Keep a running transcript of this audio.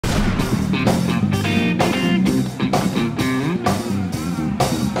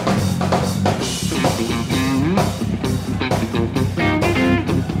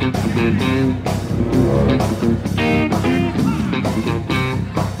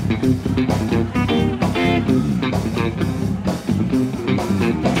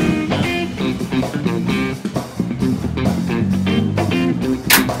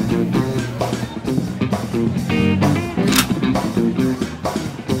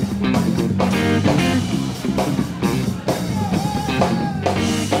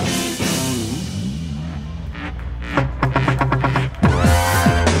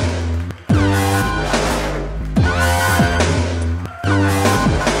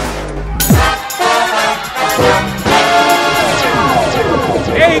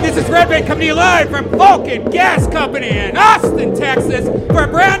This is Redban coming to you live from Vulcan Gas Company in Austin, Texas for a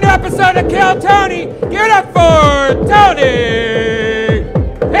brand new episode of Kill Tony. Give it up for Tony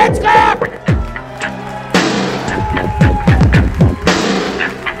Hinchcliffe!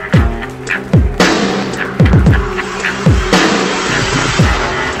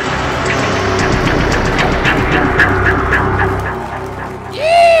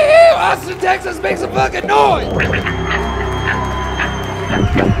 Austin, Texas, make some fucking noise!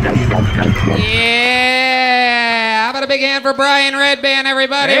 Yeah! How about a big hand for Brian Redban,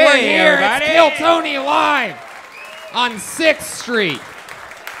 everybody? Hey, we're here. everybody. It's Kill Tony live on 6th Street.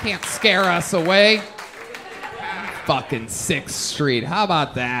 Can't scare us away. Fucking 6th Street. How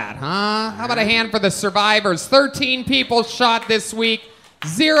about that, huh? How about a hand for the survivors? 13 people shot this week,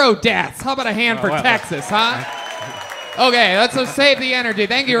 0 deaths. How about a hand for Texas, huh? Okay, let's just save the energy.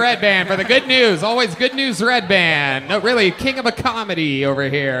 Thank you, Redban, for the good news. Always good news, Redban. No, really, king of a comedy over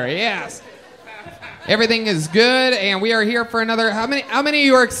here. Yes. Everything is good, and we are here for another... How many of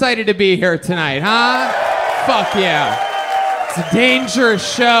you are excited to be here tonight, huh? Fuck yeah. It's a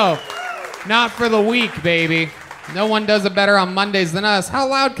dangerous show. Not for the weak, baby. No one does it better on Mondays than us. How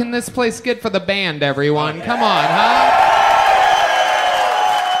loud can this place get for the band, everyone? Come on, huh?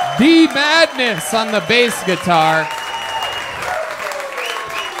 D Madness on the bass guitar.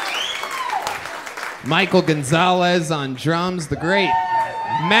 Michael Gonzales on drums, the great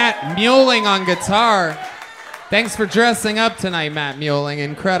Matt Muehling on guitar. Thanks for dressing up tonight, Matt Muehling.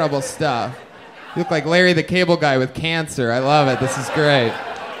 Incredible stuff. You look like Larry the Cable Guy with cancer. I love it. This is great.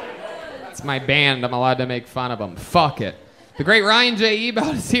 It's my band. I'm allowed to make fun of them. Fuck it. The great Ryan J.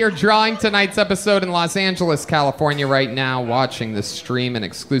 Ebot is here drawing tonight's episode in Los Angeles, California right now, watching the stream, an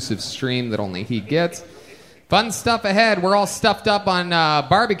exclusive stream that only he gets. Fun stuff ahead. We're all stuffed up on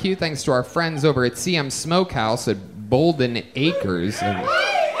barbecue thanks to our friends over at CM Smokehouse at Bolden Acres. And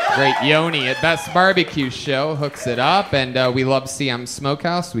great Yoni at Best Barbecue Show hooks it up. And we love CM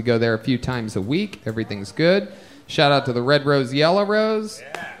Smokehouse. We go there a few times a week. Everything's good. Shout out to the Red Rose, Yellow Rose.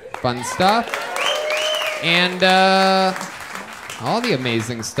 Fun stuff. And all the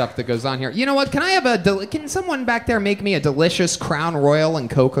amazing stuff that goes on here. You know what? Can I have can someone back there make me a delicious Crown Royal and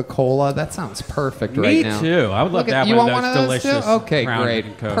Coca-Cola? That sounds perfect right now. Me too. I would love to have one of those delicious. Okay, Crown great.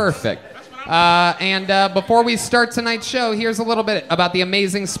 and Cokes. Perfect. And before we start tonight's show, here's a little bit about the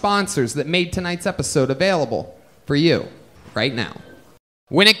amazing sponsors that made tonight's episode available for you right now.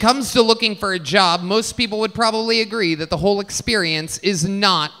 When it comes to looking for a job, most people would probably agree that the whole experience is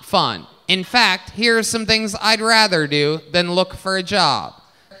not fun. In fact, here are some things I'd rather do than look for a job.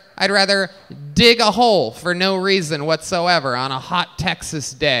 I'd rather dig a hole for no reason whatsoever on a hot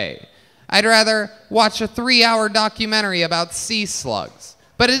Texas day. I'd rather watch a 3-hour documentary about sea slugs.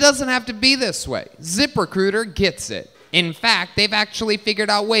 But it doesn't have to be this way. ZipRecruiter gets it. In fact, they've actually figured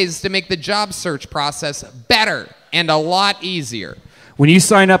out ways to make the job search process better and a lot easier. When you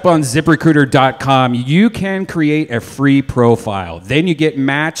sign up on ZipRecruiter.com, you can create a free profile. Then you get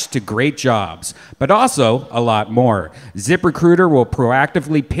matched to great jobs, but also a lot more. ZipRecruiter will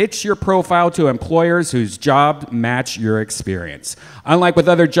proactively pitch your profile to employers whose jobs match your experience. Unlike with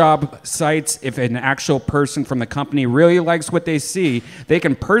other job sites, if an actual person from the company really likes what they see, they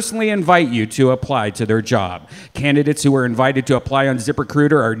can personally invite you to apply to their job. Candidates who are invited to apply on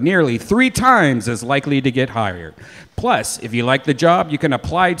ZipRecruiter are nearly 3 times as likely to get hired. Plus, if you like the job, you can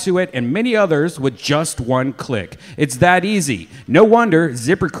apply to it and many others with just one click. It's that easy. No wonder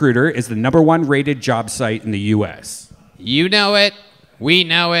ZipRecruiter is the #1 rated job site in the U.S. You know it. We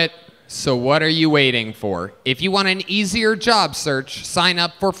know it. So what are you waiting for? If you want an easier job search, sign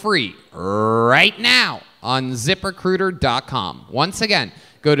up for free right now on ZipRecruiter.com. Once again,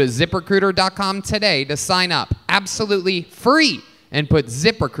 go to ZipRecruiter.com today to sign up. Absolutely free. And put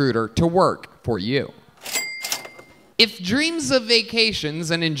ZipRecruiter to work for you. If dreams of vacations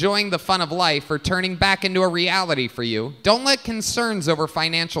and enjoying the fun of life are turning back into a reality for you, don't let concerns over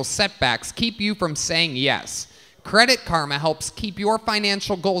financial setbacks keep you from saying yes. Credit Karma helps keep your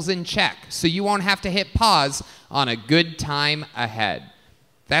financial goals in check so you won't have to hit pause on a good time ahead.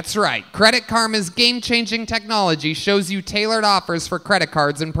 That's right. Credit Karma's game-changing technology shows you tailored offers for credit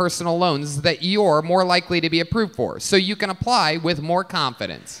cards and personal loans that you're more likely to be approved for, so you can apply with more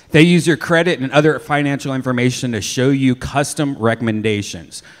confidence. They use your credit and other financial information to show you custom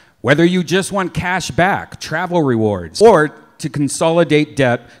recommendations. Whether you just want cash back, travel rewards, or to consolidate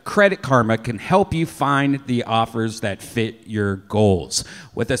debt, Credit Karma can help you find the offers that fit your goals.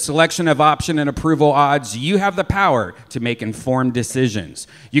 With a selection of option and approval odds, you have the power to make informed decisions.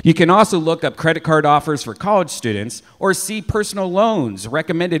 You can also look up credit card offers for college students or see personal loans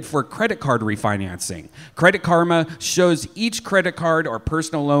recommended for credit card refinancing. Credit Karma shows each credit card or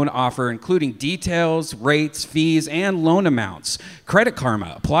personal loan offer, including details, rates, fees, and loan amounts. Credit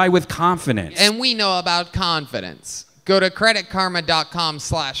Karma, apply with confidence. And we know about confidence. Go to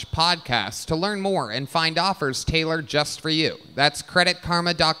creditkarma.com/podcast to learn more and find offers tailored just for you. That's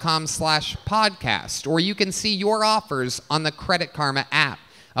creditkarma.com/podcast, or you can see your offers on the Credit Karma app.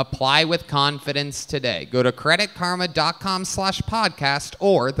 Apply with confidence today. Go to creditkarma.com/podcast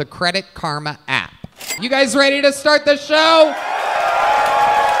or the Credit Karma app. You guys ready to start the show?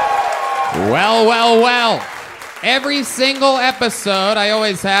 Well. Every single episode, I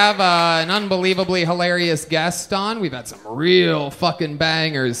always have an unbelievably hilarious guest on. We've had some real fucking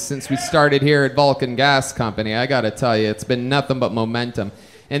bangers since we started here at Vulcan Gas Company. I gotta tell you, it's been nothing but momentum.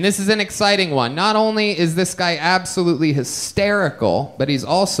 And this is an exciting one. Not only is this guy absolutely hysterical, but he's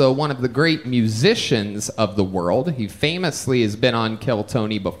also one of the great musicians of the world. He famously has been on Kill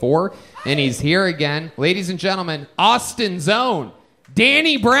Tony before, and he's here again. Ladies and gentlemen, Austin's own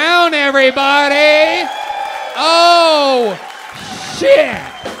Danny Brown, everybody! Oh, shit!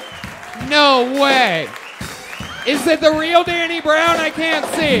 No way! Is it the real Danny Brown? I can't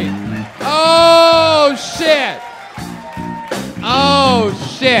see. Oh, shit! Oh,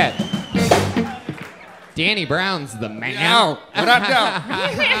 shit! Danny Brown's the man. Yo, what up,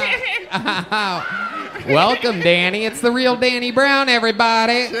 yo? Welcome, Danny. It's the real Danny Brown,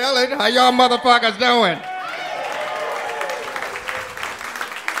 everybody. Chillin', how y'all motherfuckers doing?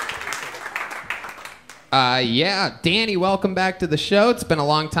 Yeah, Danny, welcome back to the show. It's been a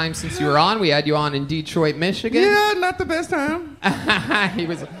long time since you were on. We had you on in Detroit, Michigan. Yeah, not the best time.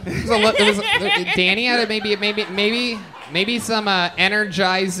 Danny had maybe some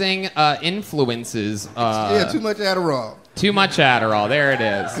energizing influences. Yeah, too much Adderall. Too much Adderall. There it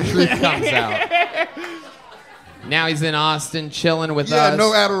is. The truth comes out. Now he's in Austin, chilling with us. Yeah,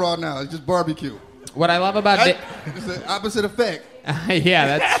 no Adderall now. It's just barbecue. What I love about it's the opposite effect. Yeah,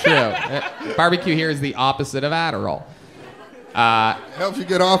 that's true. Barbecue here is the opposite of Adderall. Helps you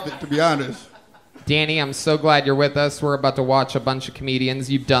get off it, to be honest. Danny, I'm so glad you're with us. We're about to watch a bunch of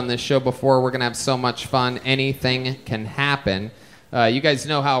comedians. You've done this show before. We're going to have so much fun. Anything can happen. You guys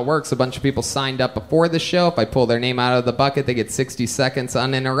know how it works. A bunch of people signed up before the show. If I pull their name out of the bucket, they get 60 seconds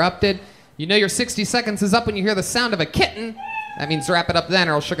uninterrupted. You know your 60 seconds is up when you hear the sound of a kitten. That means wrap it up then,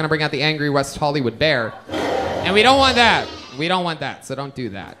 or else you're going to bring out the angry West Hollywood bear. And we don't want that. We don't want that, so don't do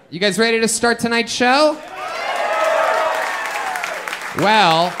that. You guys ready to start tonight's show?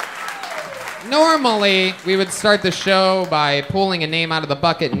 Well, normally we would start the show by pulling a name out of the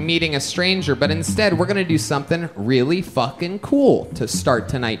bucket and meeting a stranger, but instead we're going to do something really fucking cool to start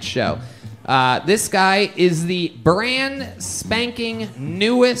tonight's show. This guy is the brand spanking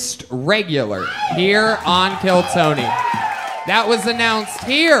newest regular here on Kill Tony. That was announced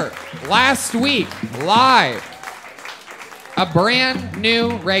here last week, live. A brand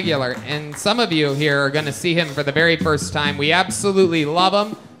new regular, and some of you here are going to see him for the very first time. We absolutely love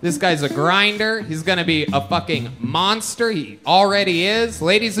him. This guy's a grinder. He's going to be a fucking monster. He already is.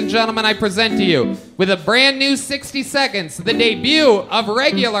 Ladies and gentlemen, I present to you with a brand new 60 seconds, the debut of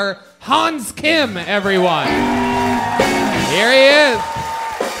regular Hans Kim, everyone. Here he is.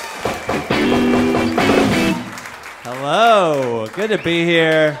 Hello, good to be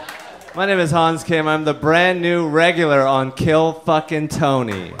here. My name is Hans Kim. I'm the brand new regular on Kill fucking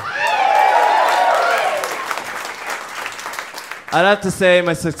Tony. I'd have to say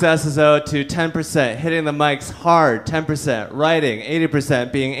my success is owed to 10% hitting the mics hard, 10% writing,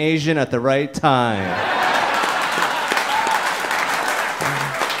 80% being Asian at the right time.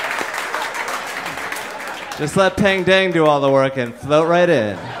 Just let Peng Dang do all the work and float right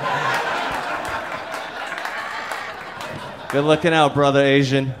in. Good looking out, brother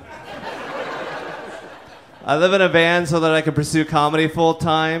Asian. I live in a van so that I can pursue comedy full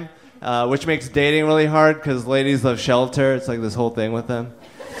time, which makes dating really hard because ladies love shelter. It's like this whole thing with them.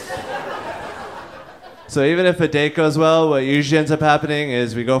 So even if a date goes well, what usually ends up happening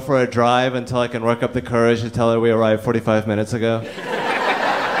is we go for a drive until I can work up the courage to tell her we arrived 45 minutes ago.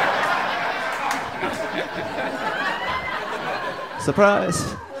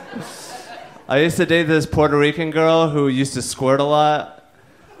 Surprise. I used to date this Puerto Rican girl who used to squirt a lot.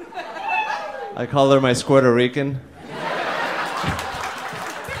 I call her my Squirter Rican.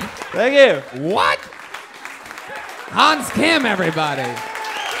 Thank you. What? Hans Kim, everybody.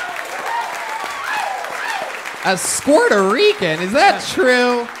 A Puerto Rican? Is that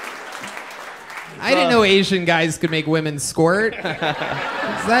true? I didn't know Asian guys could make women squirt. Is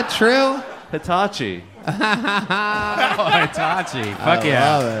that true? Hitachi. Oh, Hitachi. Fuck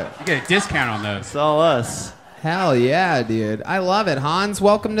yeah. Love it. You get a discount on those. It's all us. Hell yeah, dude. I love it. Hans,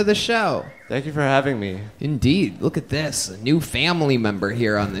 welcome to the show. Thank you for having me. Indeed. Look at this. A new family member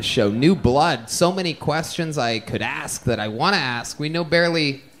here on the show. New blood. So many questions I could ask that I want to ask. We know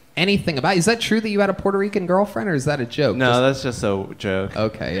barely anything about you. Is that true that you had a Puerto Rican girlfriend, or is that a joke? No, that's just a joke.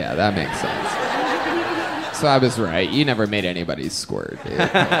 Okay, yeah, that makes sense. So I was right. You never made anybody squirt, dude.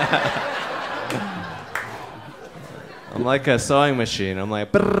 I'm like a sewing machine. I'm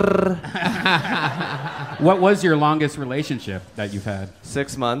like, brrr. What was your longest relationship that you've had?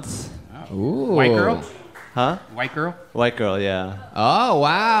 6 months. Ooh. White girl? Huh? White girl? White girl, yeah. Oh,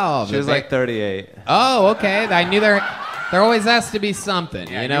 wow. She was like 38. Oh, okay. I knew there always has to be something.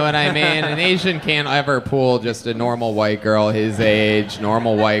 You know what I mean? An Asian can't ever pull just a normal white girl his age,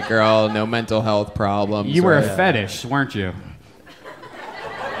 normal white girl, no mental health problems. You were right? a fetish, weren't you?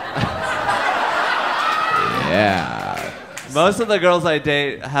 Yeah. Most of the girls I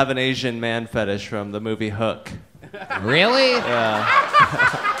date have an Asian man fetish from the movie Hook. Really? Yeah.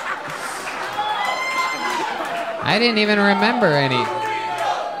 I didn't even remember any.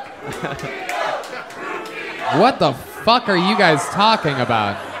 What the fuck are you guys talking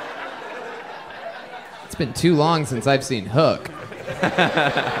about? It's been too long since I've seen Hook.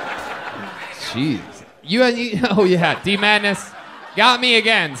 Jeez. You oh yeah, D Madness got me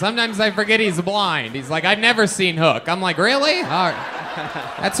again. Sometimes I forget he's blind. He's like, I've never seen Hook. I'm like, really? All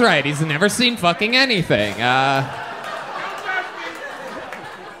right. That's right. He's never seen fucking anything.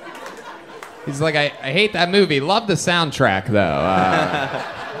 He's like, I hate that movie. Love the soundtrack, though.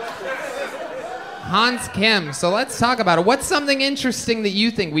 Hans Kim, so let's talk about it. What's something interesting that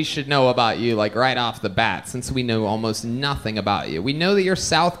you think we should know about you, like right off the bat, since we know almost nothing about you? We know that you're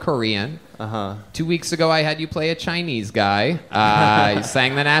South Korean. 2 weeks ago, I had you play a Chinese guy. You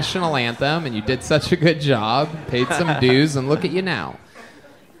sang the national anthem, and you did such a good job. Paid some dues, and look at you now.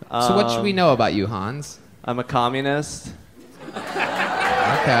 So what should we know about you, Hans? I'm a communist.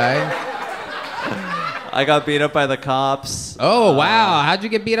 Okay. I got beat up by the cops. Oh, wow. How'd you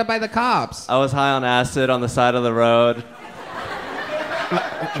get beat up by the cops? I was high on acid on the side of the road.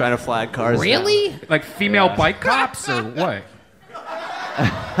 Trying to flag cars. Really? Like female bike cops or what?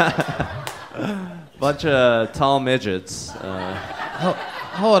 Bunch of tall midgets.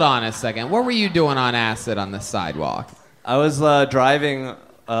 Hold on a second. What were you doing on acid on the sidewalk? I was driving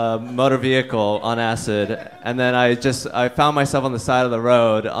a motor vehicle on acid, and then I found myself on the side of the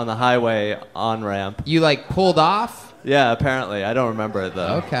road on the highway on-ramp. You, like, pulled off? Yeah, apparently. I don't remember it,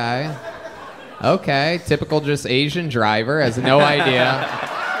 though. Okay. Typical just Asian driver. Has no idea.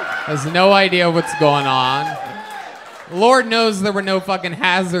 Has no idea what's going on. Lord knows there were no fucking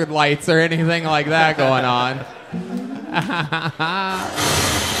hazard lights or anything like that going on.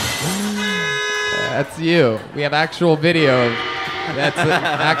 That's you. We have actual video. That's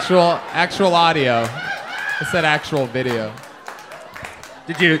actual audio. I said actual video.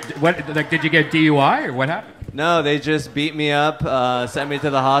 Did you get DUI or what happened? No, they just beat me up, sent me to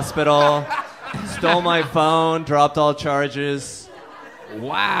the hospital, stole my phone, dropped all charges.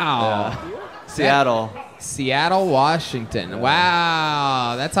 Wow. Seattle. Seattle, Washington.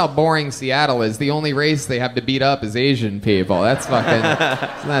 Wow. That's how boring Seattle is. The only race they have to beat up is Asian people. That's fucking,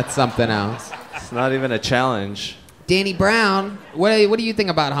 that's something else. It's not even a challenge. Danny Brown, what do you think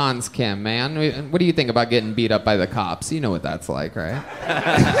about Hans Kim, man? What do you think about getting beat up by the cops? You know what that's like, right?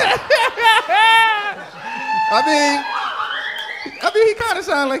 I mean, he kind of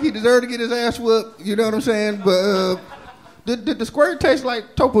sounded like he deserved to get his ass whooped. You know what I'm saying? But did the squirt taste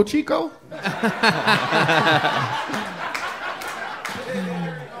like Topo Chico?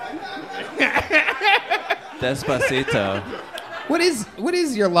 Despacito. What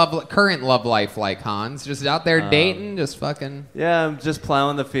is your current love life like, Hans? Just out there dating, just fucking. Yeah, I'm just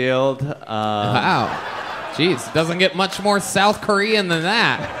plowing the field. Wow. Jeez, doesn't get much more South Korean than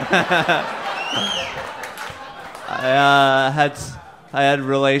that. I had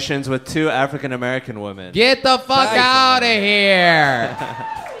relations with 2 African American women. Get the fuck out of here!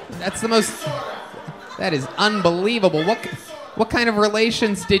 That is unbelievable. What kind of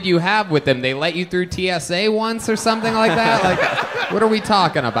relations did you have with them? They let you through TSA once or something like that? Like, what are we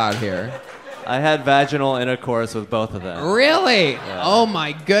talking about here? I had vaginal intercourse with both of them. Really? Yeah. Oh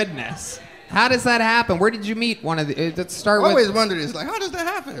my goodness. How does that happen? Where did you meet one of the? Let's start I with. always wondered this, like, how does that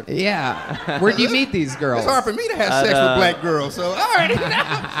happen? Yeah. Where'd you meet these girls? It's hard for me to have sex with black girls, so I already know.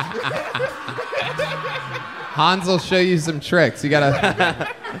 Hans will show you some tricks. You gotta.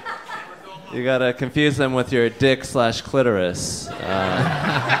 You gotta confuse them with your dick/clitoris.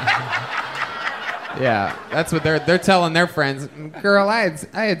 Yeah, that's what they're telling their friends. Girl, I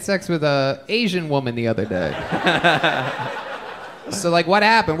had sex with a Asian woman the other day. So like, what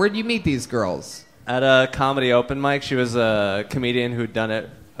happened? Where'd you meet these girls? At a comedy open mic. She was a comedian who'd done it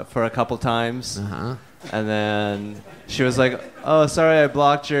for a couple times. Uh-huh. And then she was like, "Oh, sorry, I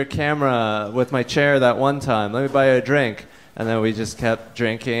blocked your camera with my chair that one time. Let me buy you a drink." And then we just kept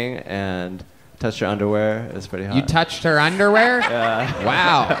drinking and touched her underwear. It was pretty hot. You touched her underwear? Yeah.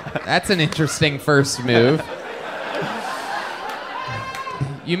 Wow, that's an interesting first move.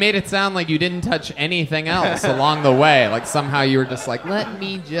 You made it sound like you didn't touch anything else along the way. Like somehow you were just like, let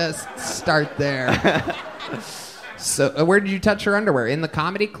me just start there. So where did you touch her underwear? In the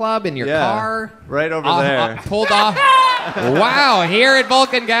comedy club? In your car? Right over there. Pulled off? Wow, here at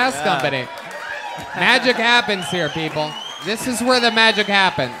Vulcan Gas Company. Magic happens here, people. This is where the magic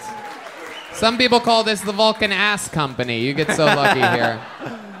happens. Some people call this the Vulcan Ass Company. You get so lucky here.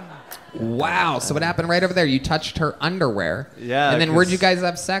 Wow, so what happened right over there? You touched her underwear. Yeah. And then where'd you guys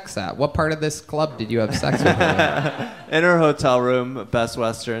have sex at? What part of this club did you have sex with her in? In her hotel room, Best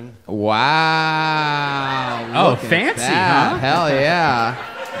Western. Wow. Oh, look at fancy, that. huh? Hell yeah.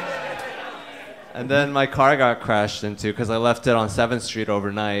 And then my car got crashed into because I left it on 7th Street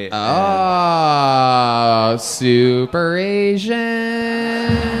overnight. Oh, super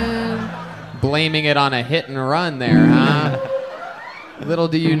Asian. Blaming it on a hit and run there, huh? Little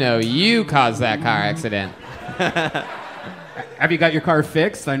do you know, you caused that car accident. Have you got your car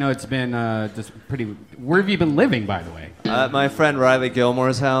fixed? I know it's been just pretty... Where have you been living, by the way? At my friend Riley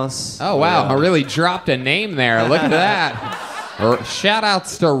Gilmore's house. Oh, wow. I really dropped a name there. Look at that. Shout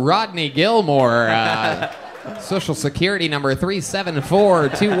outs to Rodney Gilmore. Social Security number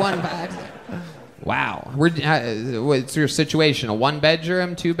 3742156. Wow. What's your situation? A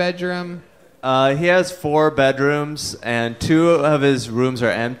 1-bedroom, 2-bedroom? He has 4 bedrooms, and 2 of his rooms are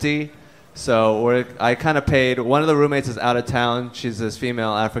empty. So I kind of paid. One of the roommates is out of town. She's this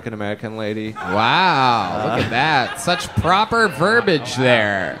female African-American lady. Wow, look at that. Such proper verbiage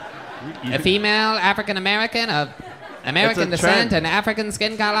there. A female African-American of American descent and African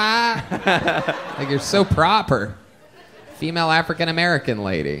skin color. Like, you're so proper. Female African-American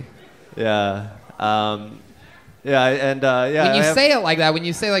lady. Yeah. When you say it like that, when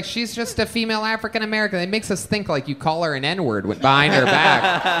you say like she's just a female African American, it makes us think like you call her an N-word behind her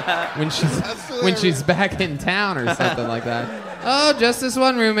back when she's back in town or something like that. Oh, just this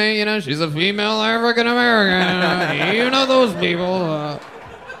one roommate, you know, she's a female African American. You know those people.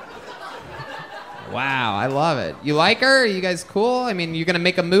 Wow, I love it. You like her? Are you guys cool? I mean, you gonna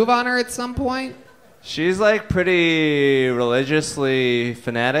make a move on her at some point? She's like pretty religiously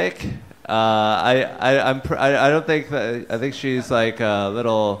fanatic. I don't think that. I think she's like a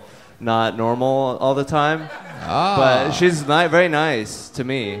little not normal all the time. Oh. But she's very nice to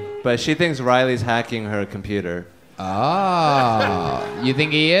me. But she thinks Riley's hacking her computer. Oh. You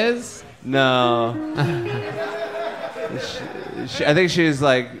think he is? No. I think she's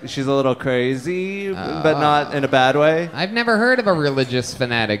a little crazy, but not in a bad way. I've never heard of a religious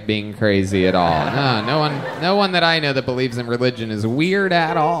fanatic being crazy at all. No one that I know that believes in religion is weird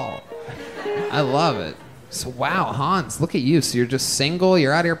at all. I love it. So, wow, Hans, look at you. So you're just single.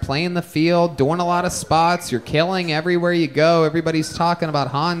 You're out here playing the field, doing a lot of spots. You're killing everywhere you go. Everybody's talking about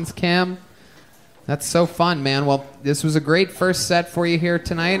Hans Kim. That's so fun, man. Well, this was a great first set for you here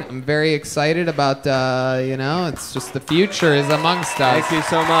tonight. I'm very excited about, it's just the future is amongst us. Thank you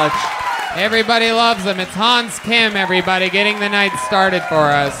so much. Everybody loves him. It's Hans Kim, everybody, getting the night started for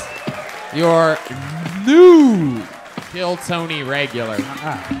us. Your new Kill Tony regular.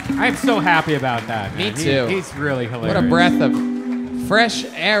 I'm so happy about that, man. Me too. He's really hilarious. What a breath of fresh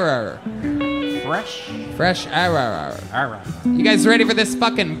air. Fresh air. You guys ready for this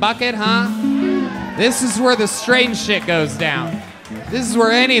fucking bucket, huh? This is where the strange shit goes down. This is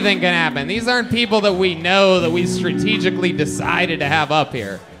where anything can happen. These aren't people that we know, that we strategically decided to have up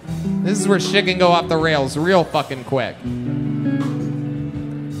here. This is where shit can go off the rails real fucking quick.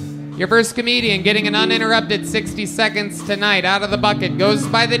 Your first comedian getting an uninterrupted 60 seconds tonight out of the bucket goes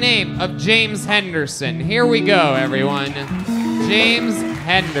by the name of James Henderson. Here we go, everyone. James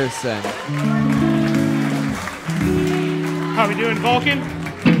Henderson. How we doing, Vulcan?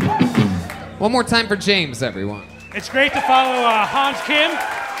 One more time for James, everyone. It's great to follow Hans Kim.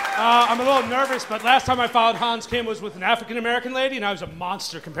 I'm a little nervous, but last time I followed Hans Kim was with an African-American lady, and I was a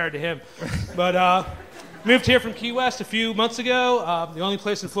monster compared to him. But moved here from Key West a few months ago, the only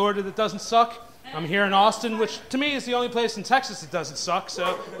place in Florida that doesn't suck. I'm here in Austin, which to me is the only place in Texas that doesn't suck,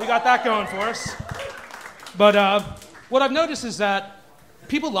 so we got that going for us. But what I've noticed is that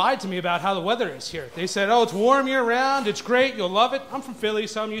people lied to me about how the weather is here. They said, oh, it's warm year-round, it's great, you'll love it. I'm from Philly,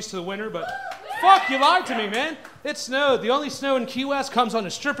 so I'm used to the winter, but fuck, you lied to me, man. It snowed. The only snow in Key West comes on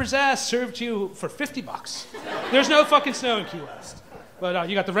a stripper's ass served to you for $50. There's no fucking snow in Key West. But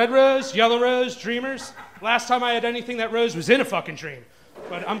you got the red rose, yellow rose, dreamers. Last time I had anything that rose was in a fucking dream.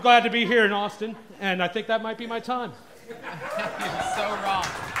 But I'm glad to be here in Austin, and I think that might be my time. You're so wrong.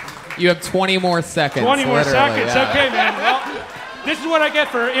 You have 20 more seconds. 20 more seconds. Yeah. Okay, man. Well, this is what I get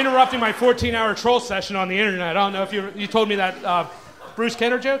for interrupting my 14-hour troll session on the internet. I don't know if you told me that Bruce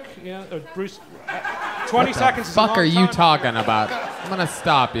Kenner joke. Yeah, Bruce. 20 seconds. Is a long Fuck, are you time. talking about? I'm gonna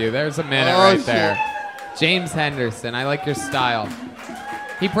stop you. There's a minute right there. James Henderson. I like your style.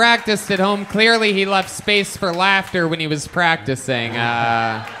 He practiced at home. Clearly, he left space for laughter when he was practicing.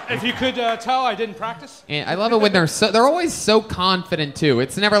 If you could tell, I didn't practice. And I love it when they're always so confident too.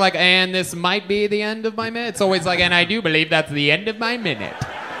 It's never like, and this might be the end of my minute. It's always like, and I do believe that's the end of my minute.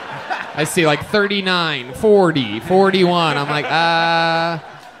 I see like 39, 40, 41. I'm like,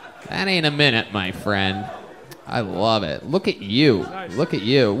 that ain't a minute, my friend. I love it. Look at you. Nice. Look at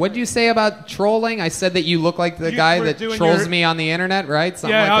you. What did you say about trolling? I said that you look like the guy that trolls me on the internet, right?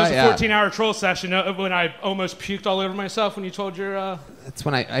 Something Yeah, like that was that. a 14-hour troll session when I almost puked all over myself when you told your That's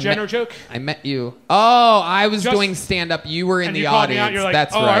when I Jenner met, joke. I met you. Oh, I was Just- doing stand-up. You were in And the you called me audience. out, you're like,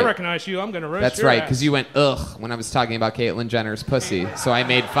 That's oh, right. I recognize you. I'm going to roast That's your right, ass. because you went, ugh, when I was talking about Caitlyn Jenner's pussy. So I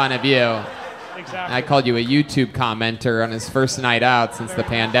made fun of you. Exactly. I called you a YouTube commenter on his first night out since the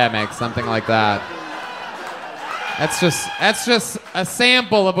pandemic, something like that. That's just a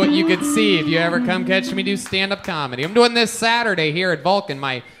sample of what you could see if you ever come catch me do stand-up comedy. I'm doing this Saturday here at Vulcan,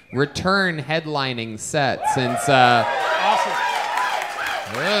 my return headlining set since Awesome.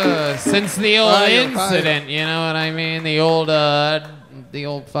 since the old Fire, incident. You know what I mean? The old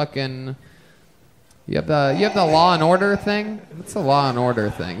fucking. You have the Law and Order thing. What's the Law and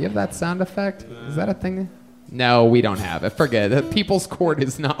Order thing? You have that sound effect? Is that a thing? No, we don't have it. Forget it. People's Court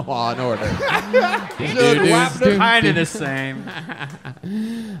is not Law and Order. Kind of the same.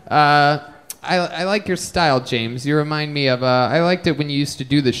 I like your style, James. You remind me of. I liked it when you used to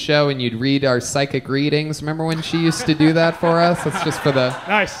do the show and you'd read our psychic readings. Remember when she used to do that for us? That's just for the.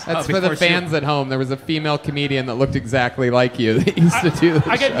 Nice. That's for the fans at home. There was a female comedian that looked exactly like you that used to do the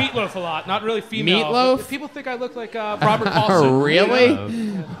I get show. Meatloaf a lot, not really female. Meatloaf? But people think I look like Robert Paulson. Oh, really?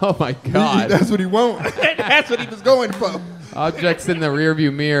 Oh my God. That's what he want. That's what he was going for. Objects in the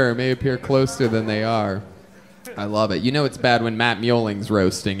rearview mirror may appear closer than they are. I love it. You know it's bad when Matt Muehling's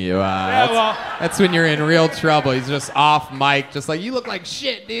roasting you. That's when you're in real trouble. He's just off mic, just like, you look like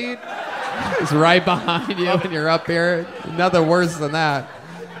shit, dude. He's right behind you and you're up here. Nothing worse than that.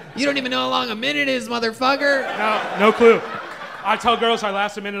 You don't even know how long a minute is, motherfucker. No clue. I tell girls I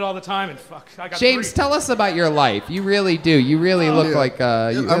last a minute all the time, and fuck, I got James, 3. tell us about your life. You really do. You really look Yeah. like...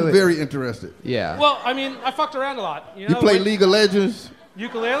 I'm very interested. Yeah. Well, I mean, I fucked around a lot. You You know, play like League of Legends?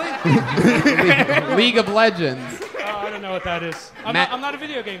 ukulele? League of Legends. I don't know what that is. I'm not a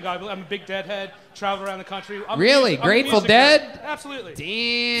video game guy, but I'm a big Deadhead. Travel around the country. Really? I'm a Grateful music Dead? guy. Absolutely.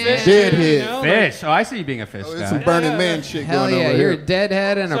 Damn. Fish, Deadhead. you know, like- Fish. Oh, I see you being a fish Oh, guy. there's some Burning Man shit Hell going yeah, on you're here. a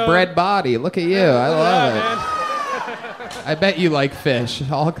deadhead and a So- bread body. Look at you. I love it. man. I bet you like fish,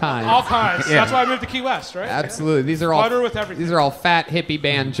 all kinds. All kinds. Yeah. That's why I moved to Key West, right? Absolutely. These are all Butter with everything. These are all fat hippie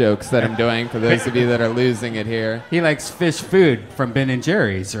band jokes that I'm doing for those of you that are losing it here. He likes fish food from Ben and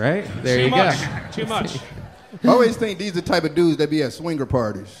Jerry's, right? There Too you much. go. Too much. I always think these are the type of dudes that be at swinger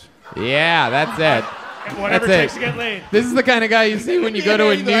parties. Yeah, that's it. Whatever That's it takes it. to get laid. This is the kind of guy you see when you go to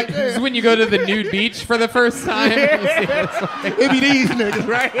a He's nude. like, yeah. This is when you go to the nude beach for the first time. You see this one. It be these niggas,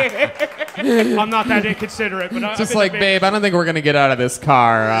 right? I'm not that inconsiderate, but Just like, babe, I don't think we're gonna get out of this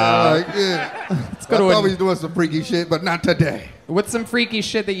car. Yeah. Let's go I to thought we a, was doing some freaky shit, but not today. what's some freaky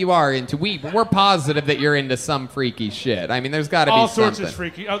shit that you are into? We're positive that you're into some freaky shit. I mean, there's got to be all something. sorts of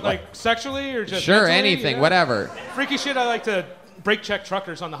freaky, like sexually or just Sure, mentally, anything, you know? whatever. Freaky shit. I like to brake check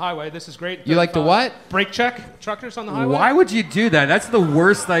truckers on the highway. This is great. You like to what? Brake check truckers on the highway. Why would you do that? That's the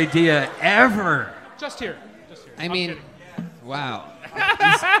worst idea ever. Just here. Just here. I I'm mean, kidding. wow.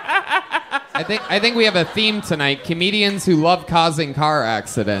 I think we have a theme tonight: comedians who love causing car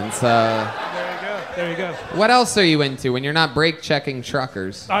accidents. There you go. What else are you into when you're not brake checking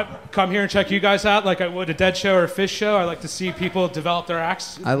truckers? I come here and check you guys out like I would a Dead show or a Fish show. I like to see people develop their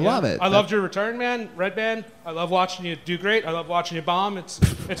acts. I love it. I loved your return, man. Redban. I love watching you do great. I love watching you bomb. It's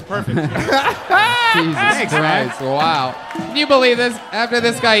perfect. You know? Jesus Christ! Wow. Can you believe this? After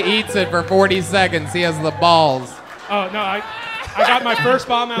this guy eats it for 40 seconds, he has the balls. Oh no, I got my first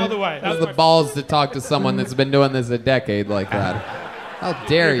bomb out of the way. He That has was the my balls to talk to someone that's been doing this a decade like that. How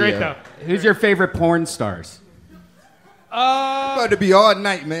dare You're great you? though. Who's your favorite porn stars? About to be all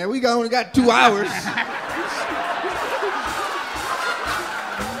night, man. We only got 2 hours.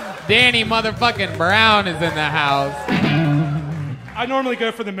 Danny motherfucking Brown is in the house. I normally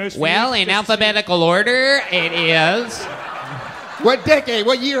go for the most. Well, in alphabetical order, it is. What decade?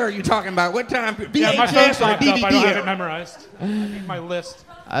 What year are you talking about? What time? Yeah, my phone's VHS or locked up. I don't have it DVD? memorized. My list.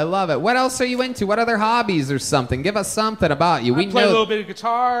 I love it. What else are you into? What other hobbies or something? Give us something about you. I play a little bit of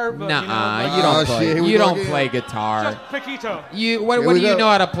guitar, but Nuh-uh, you Oh, don't play. shit, here we You go don't again. play guitar. just Paquito. What Here do we you go. know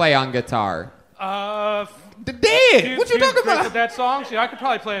how to play on guitar? The dead. Few- What you few talking Grateful about? Dead songs. Yeah, I could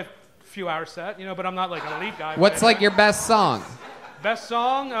probably play a few hours set, but I'm not like an elite guy. What's like your best song best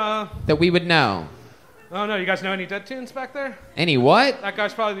song? that we would know? Oh no, you guys know any Dead tunes back there? Any what? That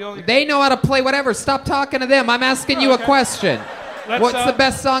guy's probably the only. They know how to play whatever. Stop talking to them. I'm asking you a okay. question. Let's, What's the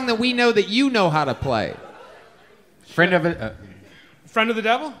best song that we know that you know how to play? Friend of it. Friend of the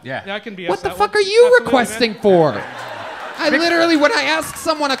Devil? Yeah. Yeah, I can be. What the fuck are you requesting for? I literally, when I ask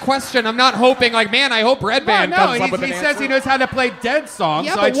someone a question, I'm not hoping like, man, I hope Redban comes up with an he answer. says he knows how to play Dead songs.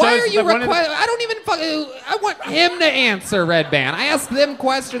 Yeah, so but I why chose are you one of the- requesting? I don't even I want him to answer Redban. I asked them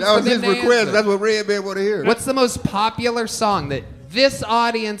questions That for was them his to request. answer. That's what Redban want to hear. What's the most popular song that this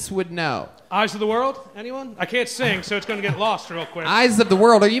audience would know? Eyes of the World? Anyone? I can't sing, so it's going to get lost real quick. Eyes of the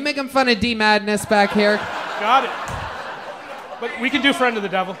World. Are you making fun of D Madness back here? Got it. But we can do Friend of the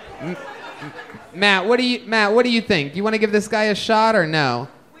Devil. Matt, what do you think? You want to give this guy a shot or no?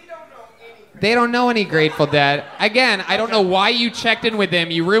 They don't know any Grateful Dead. Again, I don't know why you checked in with him.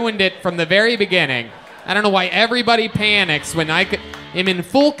 You ruined it from the very beginning. I don't know why everybody panics when am in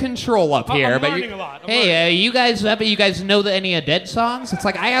full control up here. I'm But learning a lot. I'm hey, you guys know any Dead songs? It's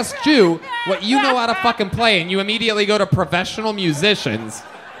like I asked you what you know how to fucking play, and you immediately go to professional musicians.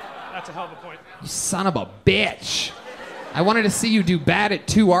 That's a hell of a point. You son of a bitch. I wanted to see you do bad at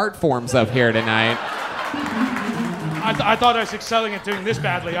 2 art forms up here tonight. I thought I was excelling at doing this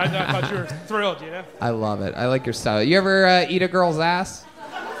badly. I thought you were thrilled, I love it. I like your style. You ever eat a girl's ass?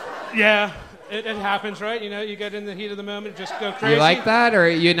 Yeah, it happens, right? You get in the heat of the moment, just go crazy. You like that, or are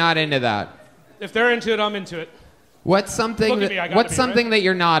you not into that? If they're into it, I'm into it. What's something Look at me, I gotta What's be, something right? that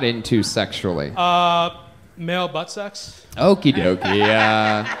you're not into sexually? Male butt sex. Okie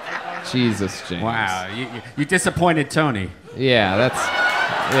dokie. Jesus, James. Wow, you disappointed Tony. Yeah,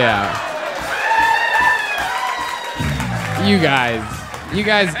 yeah. You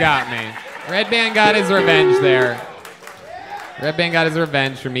guys got me. Redban got his revenge there. Redban got his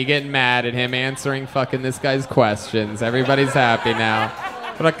revenge for me getting mad at him answering fucking this guy's questions. Everybody's happy now.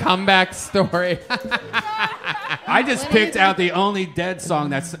 What a comeback story. I just picked out the only Dead song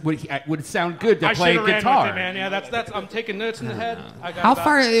that would sound good to I play should've ran guitar. with it, man. Yeah, that's. I'm taking notes in the head. I got How about-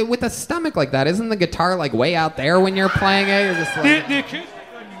 far with a stomach like that? Isn't the guitar like way out there when you're playing it? You're just like, The acoustic, you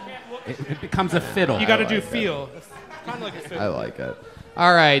can't look. It becomes a fiddle. You got to do feel. Kind of like a I fiddle. like it.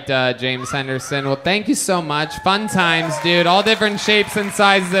 All right, James Henderson. Well, thank you so much. Fun times, dude. All different shapes and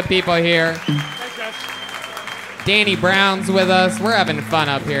sizes of people here. Thanks, guys. Danny Brown's with us. We're having fun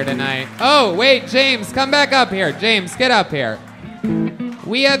up here tonight. Oh, wait, James, come back up here. James, get up here.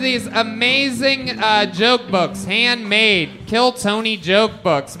 We have these amazing joke books, handmade, Kill Tony joke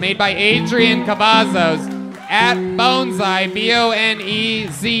books, made by Adrian Cavazos at Bonezeye,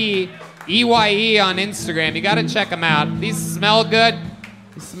 BONEZEYE on Instagram. You got to check them out. These smell good.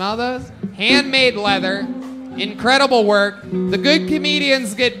 You smell those? Handmade leather. Incredible work. The good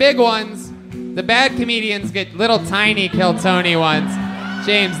comedians get big ones. The bad comedians get little tiny Kill Tony ones.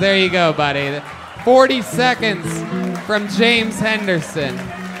 James, there you go, buddy. 40 seconds from James Henderson.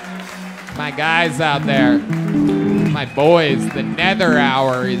 My guys out there. My boys. The Nether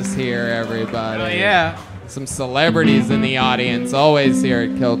Hour is here, everybody. Oh, yeah. Some celebrities in the audience. Always here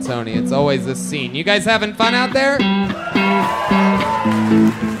at Kill Tony. It's always a scene. You guys having fun out there?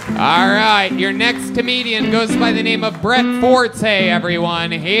 All right, your next comedian goes by the name of Brett Forte,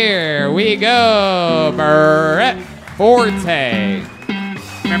 everyone. Here we go, Brett Forte.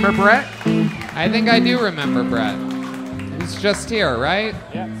 Remember Brett? I think I do remember Brett. He's just here, right?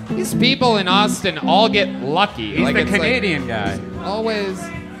 Yeah. These people in Austin all get lucky. He's the it's Canadian guy. always.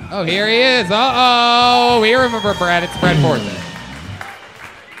 Oh, here he is. Uh-oh. We remember Brett. It's Brett Forte.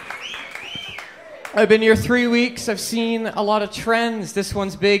 I've been here 3 weeks. I've seen a lot of trends. This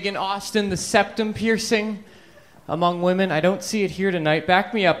one's big in Austin, the septum piercing among women. I don't see it here tonight.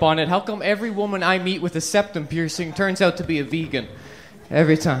 Back me up on it. How come every woman I meet with a septum piercing turns out to be a vegan?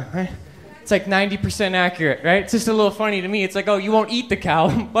 Every time, right? It's like 90% accurate, right? It's just a little funny to me. It's like, oh, you won't eat the cow,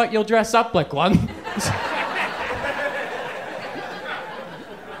 but you'll dress up like one.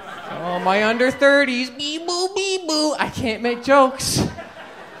 Oh, my under 30s. Bee boo, bee boo. I can't make jokes.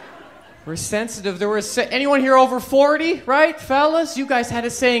 We're sensitive. There was anyone here over 40, right, fellas? You guys had a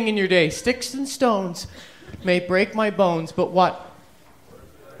saying in your day: sticks and stones may break my bones, but what?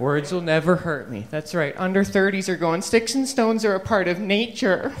 Words will never hurt me. That's right. Under 30s are going, sticks and stones are a part of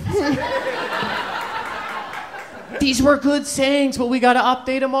nature. These were good sayings, but we got to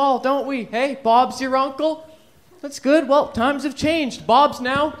update them all, don't we? Hey, Bob's your uncle? That's good. Well, times have changed. Bob's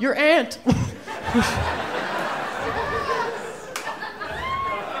now your aunt.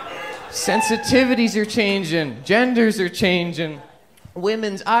 Sensitivities are changing. Genders are changing.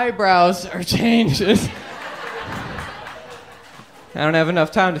 Women's eyebrows are changing. I don't have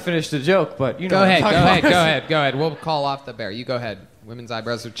enough time to finish the joke, but you know. Go ahead. We'll call off the bear. You go ahead. Women's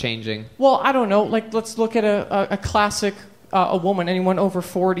eyebrows are changing. Well, I don't know. Like, let's look at a classic, a woman, anyone over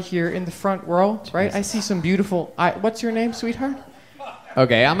 40 here in the front row, right? Jesus. I see some beautiful. What's your name, sweetheart?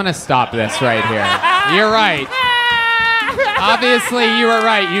 Okay, I'm gonna stop this right here. You're right. Obviously, you were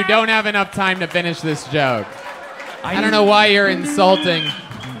right. You don't have enough time to finish this joke. I don't know why you're insulting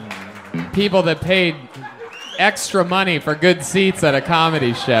people that paid extra money for good seats at a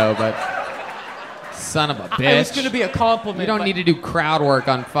comedy show, but son of a bitch. It was going to be a compliment. You don't need to do crowd work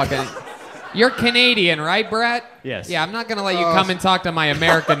on fucking... You're Canadian, right, Brett? Yes. Yeah, I'm not going to let you come and talk to my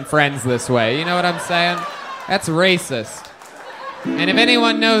American friends this way. You know what I'm saying? That's racist. And if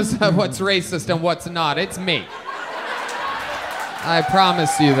anyone knows what's racist and what's not, it's me. I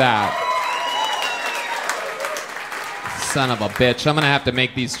promise you that. Son of a bitch. I'm going to have to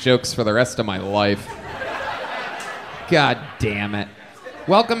make these jokes for the rest of my life. God damn it.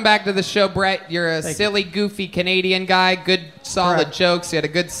 Welcome back to the show, Brett. You're a silly, goofy Canadian guy. Good, solid jokes. You had a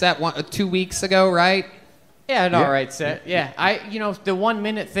good set 2 weeks ago, right? Yeah, an all right set. Yeah, the 1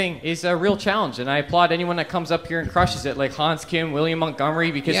 minute thing is a real challenge, and I applaud anyone that comes up here and crushes it, like Hans Kim, William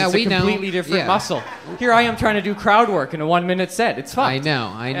Montgomery, because it's a completely different muscle. Here I am trying to do crowd work in a 1 minute set. It's fun. I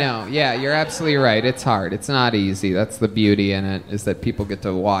know. Yeah, you're absolutely right. It's hard. It's not easy. That's the beauty in it, is that people get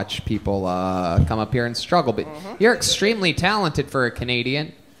to watch people come up here and struggle. But you're extremely talented for a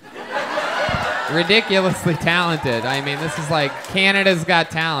Canadian. Ridiculously talented. I mean, this is like Canada's Got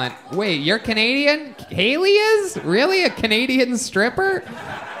Talent. Wait, you're Canadian? Haley is? Really? A Canadian stripper?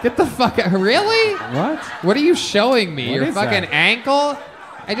 Get the fuck out. Really? What? What are you showing me? What Your is fucking that? ankle?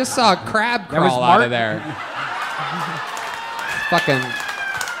 I just saw a crab crawl out of there. Fucking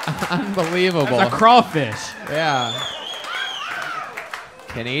unbelievable. That's a crawfish. Yeah.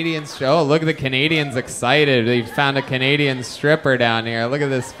 Canadians show. Look at the Canadians excited. They found a Canadian stripper down here. Look at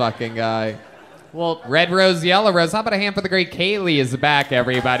this fucking guy. Well, Red Rose, Yellow Rose. How about a hand for the great Kaylee is back,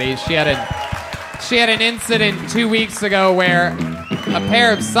 everybody. She had an incident 2 weeks ago where a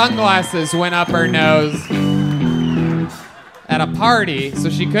pair of sunglasses went up her nose at a party, so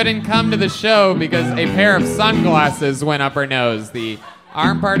she couldn't come to the show because a pair of sunglasses went up her nose. The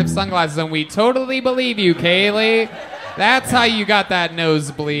arm part of sunglasses, and we totally believe you, Kaylee. That's how you got that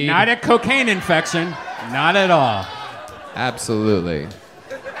nosebleed. Not a cocaine infection. Not at all. Absolutely.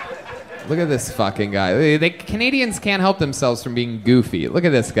 Look at this fucking guy. Canadians can't help themselves from being goofy. Look at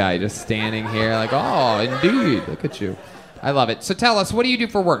this guy just standing here like, oh, indeed. Look at you. I love it. So tell us, what do you do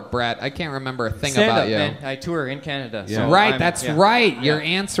for work, Brett? I can't remember a thing about you. Man. I tour in Canada. Yeah. So right, that's right. Yeah. Your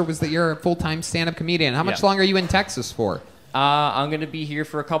answer was that you're a full-time stand-up comedian. How much longer are you in Texas for? I'm going to be here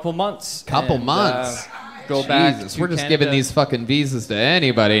for a couple months. Months? Go back Jesus, to we're just Canada. giving these fucking visas to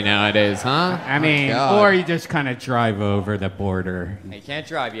anybody nowadays, huh? I mean, or you just kind of drive over the border. You can't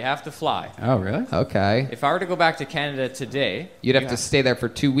drive. You have to fly. Oh, really? Okay. If I were to go back to Canada today... You'd have to stay there for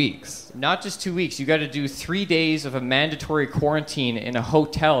 2 weeks. Not just 2 weeks. You got to do 3 days of a mandatory quarantine in a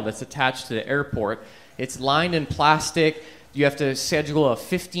hotel that's attached to the airport. It's lined in plastic. You have to schedule a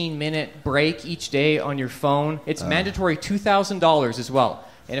 15-minute break each day on your phone. It's mandatory $2,000 as well.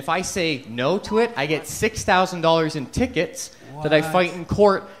 And if I say no to it, I get $6,000 in tickets that I fight in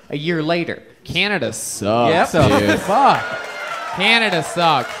court a year later. Canada sucks, dude. Fuck. Canada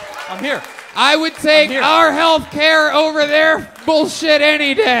sucks. I'm here. I would take our health care over their bullshit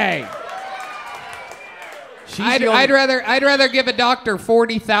any day. I'd rather give a doctor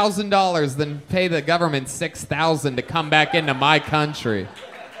 $40,000 than pay the government $6,000 to come back into my country.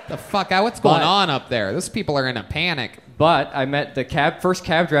 The fuck? What's going on up there? Those people are in a panic. But I met the first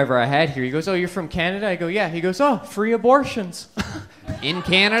cab driver I had here. He goes, "Oh, you're from Canada?" I go, "Yeah." He goes, "Oh, free abortions." In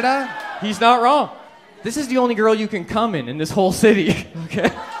Canada? He's not wrong. This is the only girl you can come in this whole city.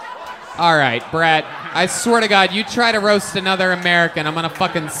 Okay. All right, Brett. I swear to God, you try to roast another American, I'm gonna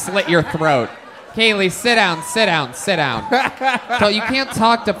fucking slit your throat. Kaylee, sit down. So you can't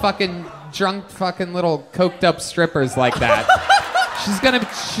talk to fucking drunk fucking little coked up strippers like that.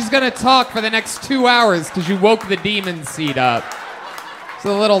 She's gonna talk for the next 2 hours because you woke the demon seed up. It's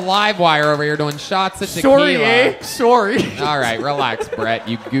a little live wire over here doing shots at tequila. Sorry, eh? Sorry. All right, relax, Brett,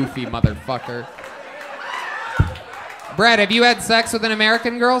 you goofy motherfucker. Brett, have you had sex with an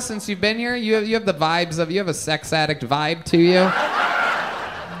American girl since you've been here? You have the vibes of, you have a sex addict vibe to you.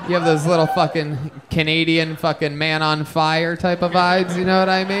 You have those little fucking Canadian fucking man on fire type of vibes, you know what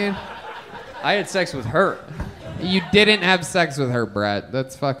I mean? I had sex with her. You didn't have sex with her, Brett.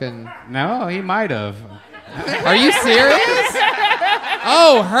 That's fucking... No, he might have. Are you serious?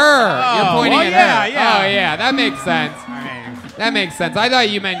 Oh, her. You're pointing at her. Yeah. Oh, yeah, that makes sense. That makes sense. I thought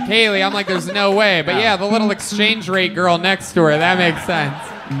you meant Kaylee. I'm like, there's no way. But yeah, the little exchange rate girl next to her, that makes sense.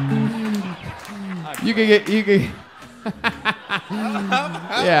 You could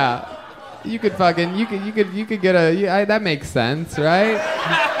yeah. You could get a, that makes sense, right?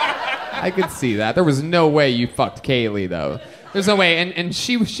 I could see that. There was no way you fucked Kaylee, though. There's no way. And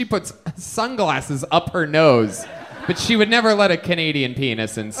she puts sunglasses up her nose, but she would never let a Canadian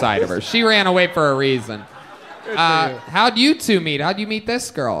penis inside of her. She ran away for a reason. How'd you two meet? How'd you meet this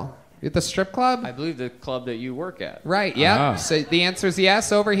girl? At the strip club? I believe the club that you work at. Right, yeah. So the answer is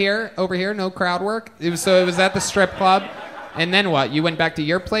yes, over here, no crowd work. It was at the strip club. And then what? You went back to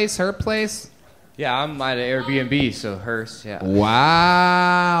your place, her place? Yeah, I'm at an Airbnb, so hers, yeah.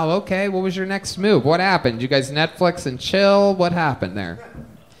 Wow, okay. What was your next move? What happened? You guys Netflix and chill? What happened there?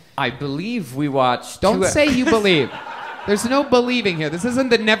 I believe we watched... Don't say you believe. There's no believing here. This isn't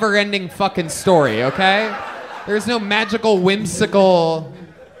the never-ending fucking story, okay? There's no magical, whimsical...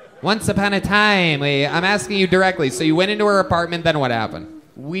 Once upon a time. I'm asking you directly. So you went into her apartment, then what happened?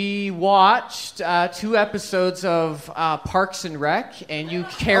 We watched 2 episodes of Parks and Rec, and you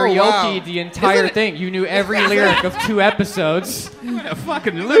karaoke'd the entire thing. You knew every lyric of 2 episodes. What a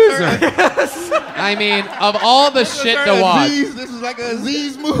fucking loser. I mean, of all the shit to watch. This is like a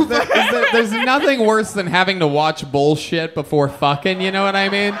Aziz movie. There's nothing worse than having to watch bullshit before fucking, you know what I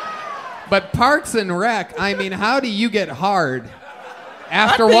mean? But Parks and Rec, I mean, how do you get hard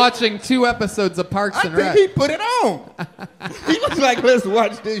after watching 2 episodes of Parks and Rec? I think he put it on. He was like, let's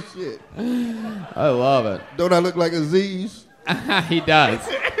watch this shit. I love it. Don't I look like Aziz? He does.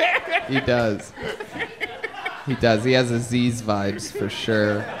 He does. He does. He has Aziz vibes for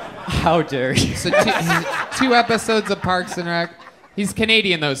sure. How dare you? So 2 episodes of Parks and Rec. He's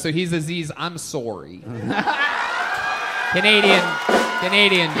Canadian though, so he's Aziz. I'm sorry. Canadian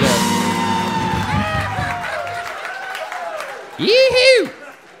joke. Yee-hoo!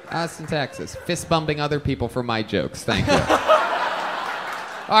 Austin, Texas. Fist bumping other people for my jokes. Thank you.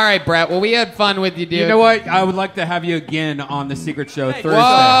 All right, Brett. Well, we had fun with you, dude. You know what? I would like to have you again on the Secret Show Thursday.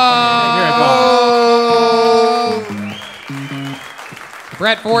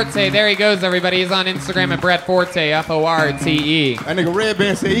 Brett Forte. There he goes, everybody. He's on Instagram at Brett Forte, Forte. That nigga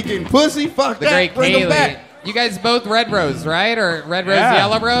Redban said he getting pussy. Fuck The that. great Bring him Kaylee. back. You guys both Red Rose, right? Or Red Rose, Yeah.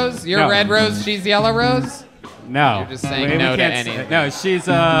 Yellow Rose? You're No. Red Rose, she's Yellow Rose? No. You're just saying no to can't anything. No, she's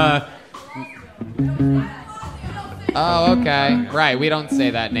Oh, okay. Right, we don't say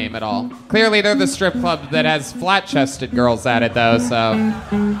that name at all. Clearly, they're the strip club that has flat-chested girls at it, though, so...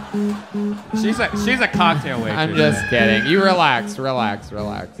 she's a cocktail waitress. I'm just kidding. You relax.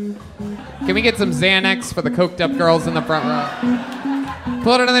 Can we get some Xanax for the coked-up girls in the front row?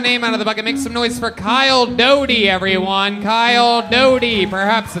 Pull another name out of the bucket. Make some noise for Kyle Doty, everyone. Kyle Doty.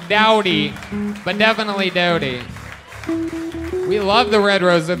 Perhaps Dowdy, but definitely Doty. We love the Red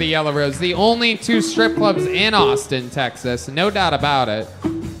Rose or the Yellow Rose. The only 2 strip clubs in Austin, Texas. No doubt about it.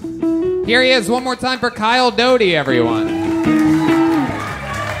 Here he is one more time for Kyle Doty, everyone.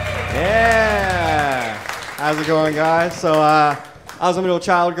 Yeah. How's it going, guys? So, I was a middle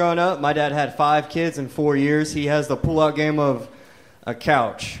child growing up. My dad had 5 kids in 4 years. He has the pull-out game of a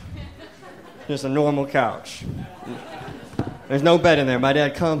couch. Just a normal couch. There's no bed in there. My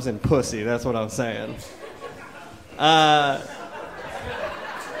dad comes in pussy. That's what I'm saying.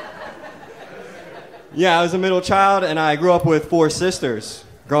 Yeah, I was a middle child, and I grew up with 4 sisters.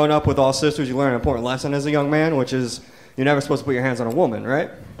 Growing up with all sisters, you learn an important lesson as a young man, which is you're never supposed to put your hands on a woman, right?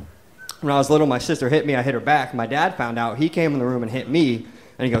 When I was little, my sister hit me. I hit her back. My dad found out. He came in the room and hit me,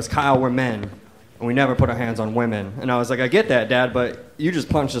 and he goes, Kyle, we're men, and we never put our hands on women. And I was like, I get that, Dad, but you just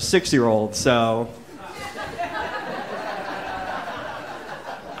punched a 6-year-old, so...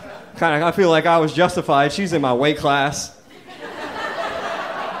 I feel like I was justified. She's in my weight class.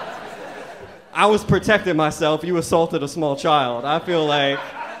 I was protecting myself. You assaulted a small child. I feel like,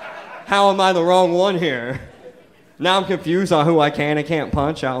 how am I the wrong one here? Now I'm confused on who I can and can't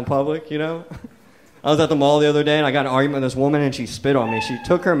punch out in public, you know? I was at the mall the other day and I got in an argument with this woman and she spit on me. She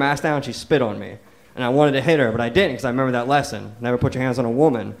took her mask down and she spit on me. And I wanted to hit her, but I didn't because I remember that lesson. Never put your hands on a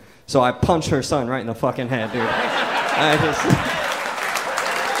woman. So I punched her son right in the fucking head, dude.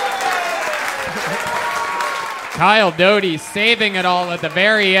 Kyle Doty saving it all at the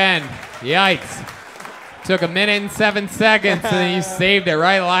very end. Yikes. Took 1 minute and 7 seconds, and then you saved it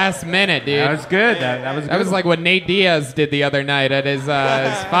right last minute, dude. That was good. That was good. That was like what Nate Diaz did the other night at his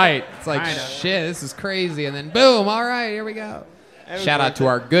fight. It's like, Kinda. shit, this is crazy. And then boom, all right, here we go. Shout out to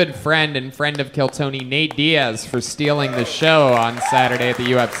our good friend and friend of Kill Tony, Nate Diaz, for stealing the show on Saturday at the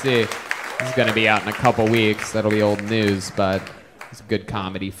UFC. He's going to be out in a couple weeks. That'll be old news, but he's a good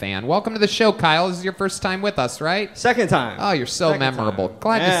comedy fan. Welcome to the show, Kyle. This is your first time with us, right? Second time. Oh, you're so Second memorable. time.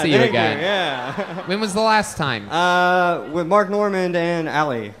 Glad to see you thank again. Yeah. When was the last time? With Mark Normand and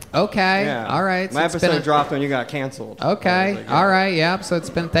Ali. Okay. Yeah. All right. My it's been episode dropped when you got canceled. Okay. All right. Yeah. So it's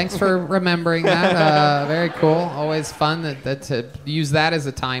been. Thanks for remembering that. Very cool. Always fun to use that as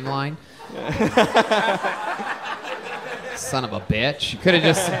a timeline. Son of a bitch. You could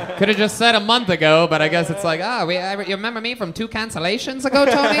have just said a month ago, but I guess it's like, you remember me from 2 cancellations ago,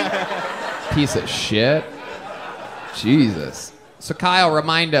 Tony? Piece of shit. Jesus. So Kyle,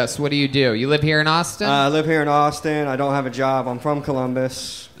 remind us, what do? You live here in Austin? I live here in Austin. I don't have a job. I'm from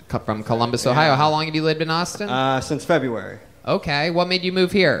Columbus. From Columbus, Ohio. How long have you lived in Austin? Since February. Okay. What made you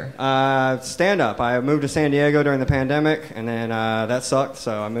move here? Stand-up. I moved to San Diego during the pandemic, and then that sucked,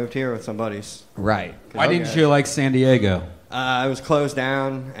 so I moved here with some buddies. Right. Why didn't you like San Diego? It was closed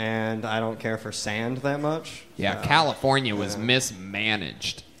down, and I don't care for sand that much. Yeah, so, California was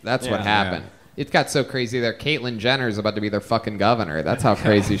mismanaged. That's what Yeah. happened. It got so crazy there. Caitlyn Jenner's about to be their fucking governor. That's how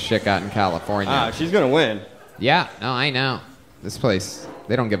crazy shit got in California. She's going to win. Yeah, no, I know. This place,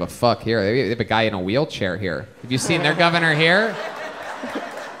 they don't give a fuck here. They have a guy in a wheelchair here. Have you seen their governor here?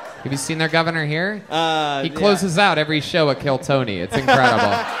 Have you seen their governor here? He closes out every show at Kill Tony. It's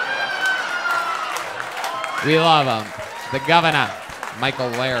incredible. We love him. The governor, Michael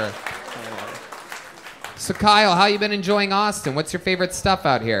Lehrer. So Kyle, how you been enjoying Austin? What's your favorite stuff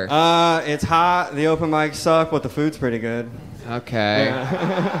out here? It's hot. The open mics suck, but the food's pretty good. Okay.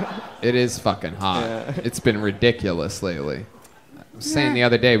 It is fucking hot. Yeah. It's been ridiculous lately. I was saying the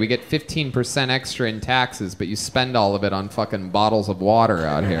other day, we get 15% extra in taxes, but you spend all of it on fucking bottles of water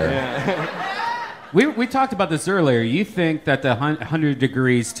out here. We talked about this earlier. You think that the 100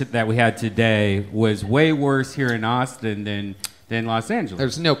 degrees that we had today was way worse here in Austin than Los Angeles.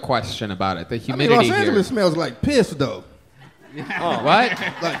 There's no question about it. The I mean, humidity Los Angeles here. smells like piss, though. What?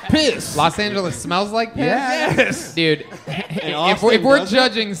 Like piss. Los Angeles smells like piss? Yes. Dude, if we're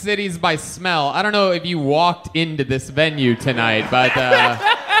judging cities by smell, I don't know if you walked into this venue tonight, but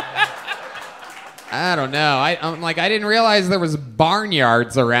I don't know. I'm like, I didn't realize there was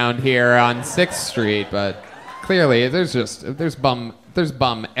barnyards around here on 6th Street, but clearly there's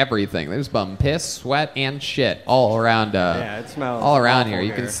bum everything. There's bum piss, sweat, and shit all around. It smells all around awful here. You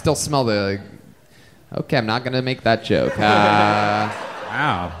here. can still smell the. Okay, I'm not gonna make that joke.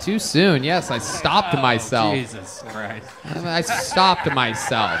 Wow. Too soon. Yes, I stopped myself. Jesus Christ. I stopped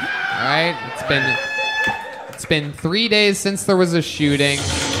myself. All right. It's been 3 days since there was a shooting.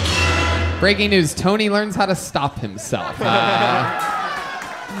 Breaking news: Tony learns how to stop himself.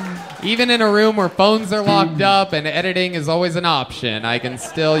 Even in a room where phones are locked up and editing is always an option, I can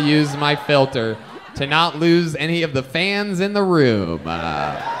still use my filter to not lose any of the fans in the room.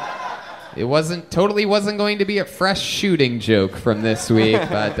 It wasn't going to be a fresh shooting joke from this week,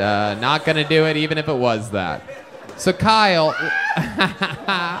 but not going to do it even if it was that. So Kyle,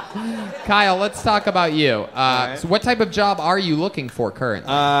 let's talk about you. So what type of job are you looking for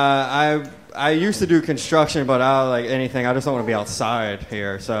currently? I used to do construction, but I like anything. I just don't want to be outside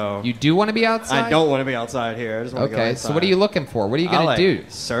here. So You do want to be outside? I don't want to be outside here. I just want to go Okay, inside. so what are you looking for? What are you going to do?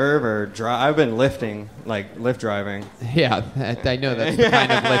 Serve or drive. I've been lifting, like lift driving. Yeah, I know that's the kind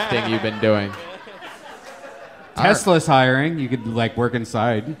of lifting you've been doing. Tesla's hiring. You could like work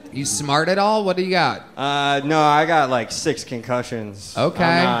inside. You smart at all? What do you got? No, I got like 6 concussions. Okay.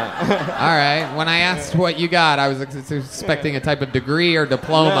 I'm not- All right. When I asked what you got, I was expecting a type of degree or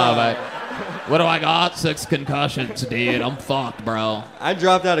diploma, but what do I got? 6 concussions, dude. I'm fucked, bro. I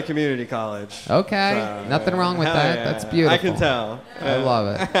dropped out of community college. Okay. So, Nothing wrong with hell that. yeah. That's beautiful. I can tell. I love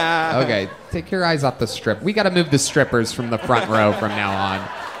it. Okay. Take your eyes off the strip. We got to move the strippers from the front row from now on.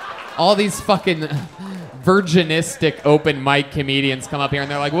 All these fucking virginistic open mic comedians come up here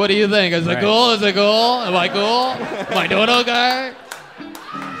and they're like, what do you think? Is it cool? Is it cool? Am I cool? Am I doing okay?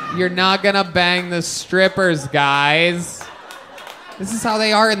 You're not going to bang the strippers, guys. This is how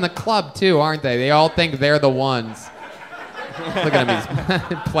they are in the club, too, aren't they? They all think they're the ones. Look at him.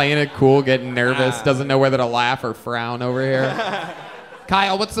 He's playing it cool, getting nervous, doesn't know whether to laugh or frown over here.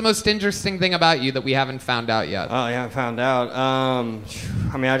 Kyle, what's the most interesting thing about you that we haven't found out yet? Oh, you haven't found out. I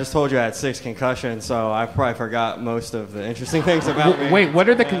mean, I just told you I had 6 concussions, so I probably forgot most of the interesting things about me. Wait, what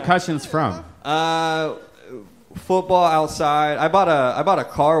are the concussions from? football outside. I bought a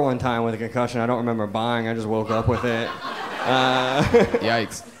car one time with a concussion. I don't remember buying. I just woke up with it.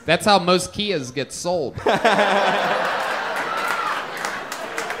 Yikes. That's how most Kias get sold.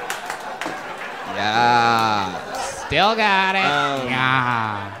 Yeah. Still got it.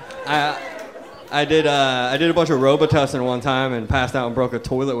 Yeah. I did a bunch of Robitussin one time and passed out and broke a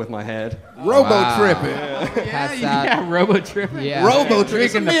toilet with my head. Robo-tripping. Robo-tripping. Yeah.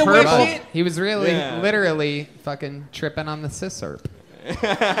 Robo-tripping. The purple. He was really, literally fucking tripping on the scissor.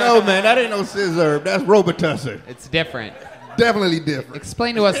 No, man, that ain't no scissor. That's Robitussin. It's different. Definitely different.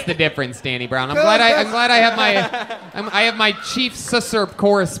 Explain to us the difference, Danny Brown. I'm glad I have my chief susurp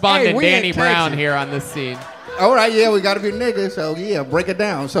correspondent, Hey, Danny in Brown, Texas. here on this scene. All right, yeah, we got to be niggas, so yeah, break it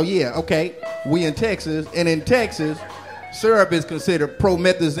down. So yeah, okay, we in Texas, and in Texas, syrup is considered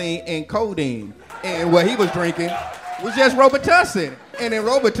promethazine and codeine. And what he was drinking was just Robitussin. And in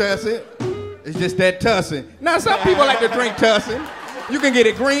Robitussin, it's just that tussin. Now, some people like to drink tussin. You can get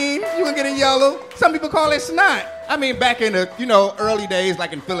it green, you can get it yellow. Some people call it snot. I mean, back in the, early days,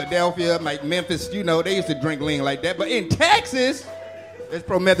 like in Philadelphia, like Memphis, they used to drink lean like that. But in Texas, it's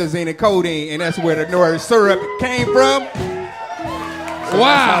promethazine and codeine, and that's where the word syrup came from. So Wow.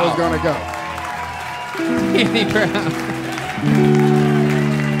 That's how it's gonna go. Danny Brown.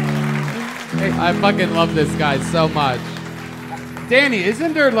 I fucking love this guy so much. Danny,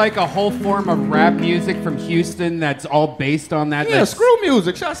 isn't there like a whole form of rap music from Houston that's all based on that? Yeah, Screw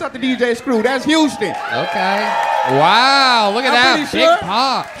music. Shouts out to DJ Screw. That's Houston. Okay. Wow, look at I'm that. pretty Big sure.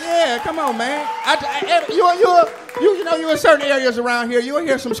 pop. Yeah, come on, man. You're in certain areas around here, you'll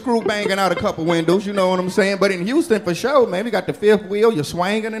hear some screw banging out a couple windows, you know what I'm saying? But in Houston, for sure, man, we got the fifth wheel, you're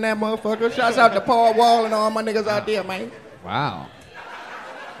swinging in that motherfucker. Shouts out to Paul Wall and all my niggas out there, man. Wow.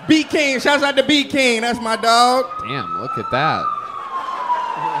 B King, shouts out to B King, that's my dog. Damn, look at that.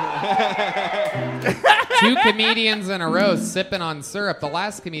 2 comedians in a row sipping on syrup. The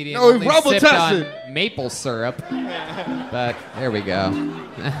last comedian No, only sipped on maple syrup. But there we go.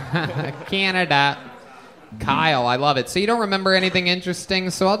 Canada. Kyle, I love it. So you don't remember anything interesting,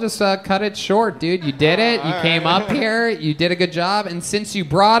 so I'll just cut it short, dude. You did it. You came up here. You did a good job. And since you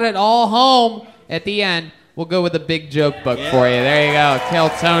brought it all home at the end, we'll go with a big joke book for you. There you go. Kill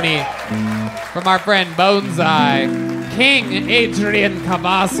Tony from our friend Boneseye. King Adrian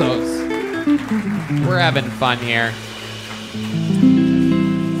Cavazos. We're having fun here.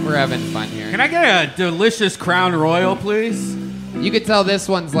 We're having fun here. Can I get a delicious Crown Royal, please? You could tell this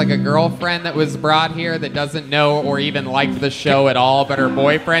one's like a girlfriend that was brought here that doesn't know or even like the show at all, but her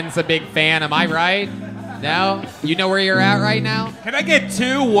boyfriend's a big fan. Am I right? No? You know where you're at right now? Can I get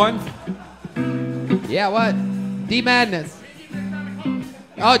 2? 1? Yeah, what? D Madness.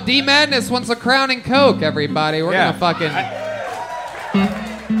 Oh, D Madness wants a Crown and Coke, everybody. We're gonna fucking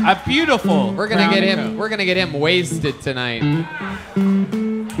a beautiful. We're gonna get him. We're gonna get him wasted tonight.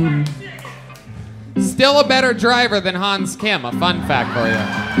 Still a better driver than Hans Kim. A fun fact for you.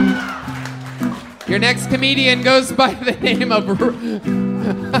 Your next comedian goes by the name of.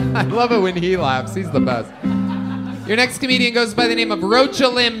 I love it when he laughs. He's the best. Your next comedian goes by the name of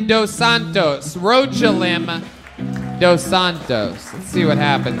Rochalim dos Santos. Rochalim dos Santos. Let's see what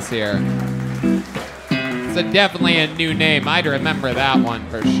happens here. It's definitely a new name. I'd remember that one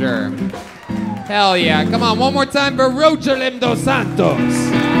for sure. Hell yeah. Come on, one more time for Rochalim dos Santos.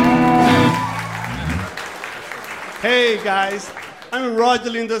 Hey guys, I'm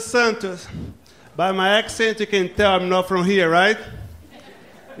Rogelin dos Santos. By my accent, you can tell I'm not from here, right?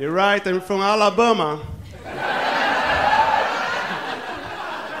 You're right, I'm from Alabama.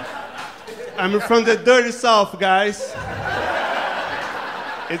 I'm from the dirty South, guys.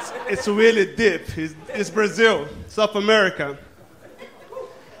 It's really deep. It's Brazil, South America.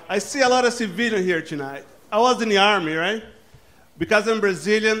 I see a lot of civilians here tonight. I was in the army, right? Because I'm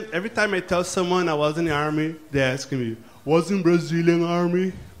Brazilian, every time I tell someone I was in the army, they ask me, was in Brazilian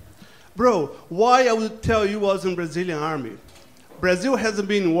army? Bro, why I would tell you was in Brazilian army? Brazil hasn't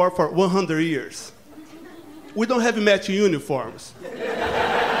been in war for 100 years. We don't have matching uniforms.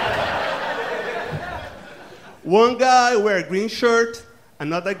 One guy wear a green shirt,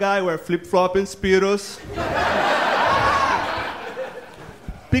 another guy wear flip-flop and Speedos.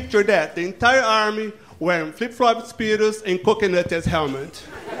 Picture that, the entire army wearing flip-flop Speedos and coconut as helmet.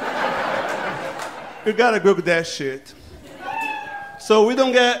 You gotta Google that shit. So we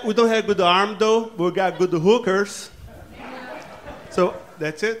don't have good arm though, but we got good hookers. So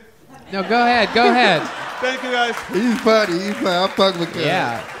that's it. No, go ahead, go ahead. Thank you guys. He's funny. I'll fuck with him.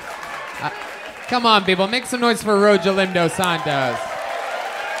 Yeah. Come on, people, make some noise for Rochalim dos Santos.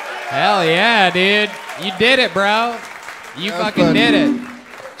 Hell yeah, dude. You did it, bro. You That's fucking funny. did it.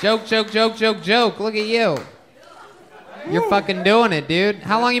 Joke, joke, joke, joke, joke. Look at you. You're fucking doing it, dude.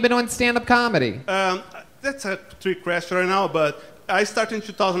 How long you been doing stand-up comedy? That's a trick question right now, but I started in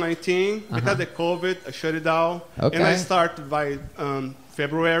 2019 because of COVID. I shut it down. Okay. And I started by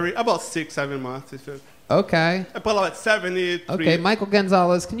February, about 6-7 months. Okay. I put about 73. Okay, Michael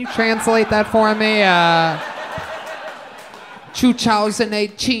Gonzales, can you translate that for me?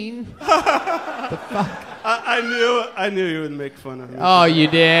 2018. The fuck? I knew you would make fun of me. Oh, you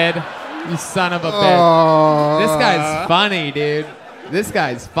did? You son of a bitch. This guy's funny, dude. This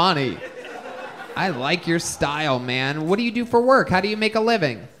guy's funny. I like your style, man. What do you do for work? How do you make a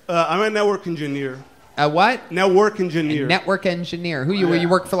living? I'm a network engineer. A what? Network engineer. A network engineer. Who you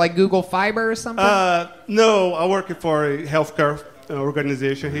work for, like Google Fiber or something? No, I work for a healthcare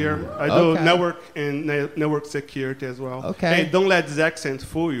organization here. I do network and network security as well. Okay. Hey, don't let this accent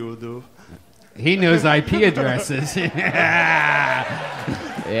fool you, dude. He knows IP addresses.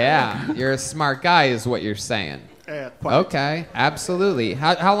 Yeah, you're a smart guy is what you're saying. Quite. Okay, absolutely.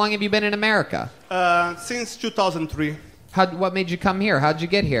 How long have you been in America? Since 2003. What made you come here? How'd you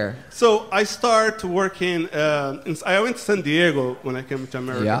get here? So I started working. I went to San Diego when I came to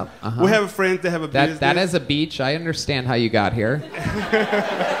America. Yeah, We have a friend that have a business. That is a beach. I understand how you got here.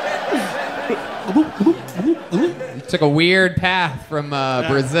 You took a weird path from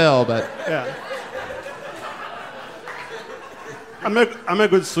Brazil, but yeah. I'm a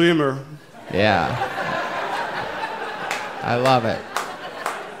good swimmer. Yeah. I love it.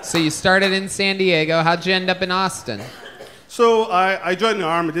 So you started in San Diego. How'd you end up in Austin? So I joined the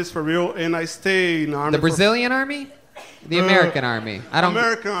army. This for real, and I stay in the army. The Brazilian army? The American army?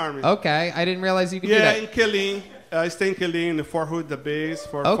 American army. Okay, I didn't realize you could do Yeah, that. in Killeen. I stayed in Killeen, in the Fort Hood, the base,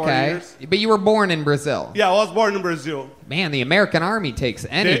 for 4 years. But you were born in Brazil. Yeah, I was born in Brazil. Man, the American army takes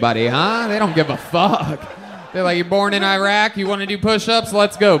anybody, huh? They don't give a fuck. They're like, you're born in Iraq, you want to do push-ups?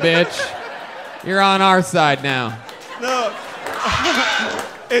 Let's go, bitch. You're on our side now. No.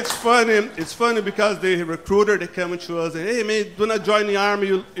 It's funny. It's funny because the recruiter, they come to us and, hey, man, do not join the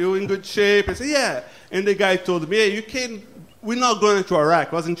army. You're in good shape. I said, yeah. And the guy told me, hey, we're not going to Iraq.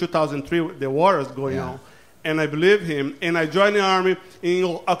 It was in 2003. The war was going on. And I believe him. And I joined the army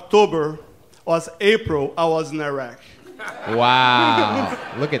in October. Was April. I was in Iraq. Wow.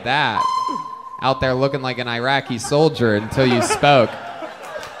 Look at that. Out there looking like an Iraqi soldier until you spoke.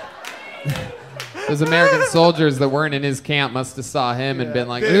 Those American soldiers that weren't in his camp must have saw him and been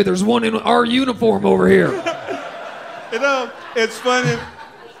like, hey, there's one in our uniform over here. You know, it's funny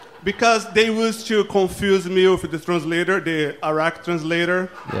because they used to confuse me with the translator, the Iraq translator.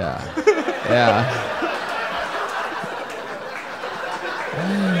 Yeah. Yeah.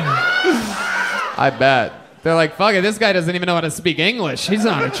 I bet. They're like, fuck it, this guy doesn't even know how to speak English. He's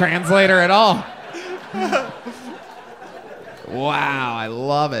not a translator at all. Wow, I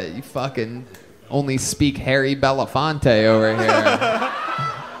love it. You fucking only speak Harry Belafonte over here.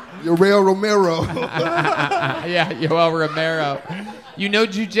 Yoel Romero. Yeah, Yoel Romero. You know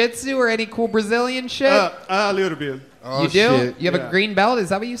jiu-jitsu or any cool Brazilian shit? A little bit. Oh, you do? shit. You have a green belt? Is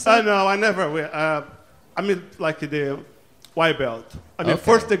that what you said? No, I never will. I mean, like the white belt. I mean, Okay.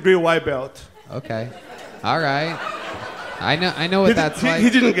 first degree white belt. Okay. All right. I know what that's like. He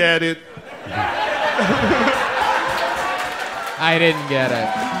didn't get it. I didn't get it.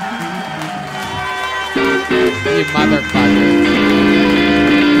 You motherfucker.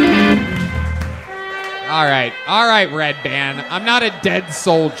 All right, Redban. I'm not a dead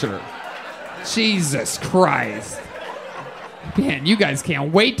soldier. Jesus Christ. Man, you guys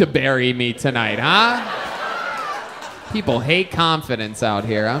can't wait to bury me tonight, huh? People hate confidence out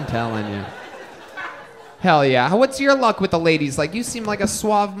here, I'm telling you. Hell yeah. What's your luck with the ladies? Like, you seem like a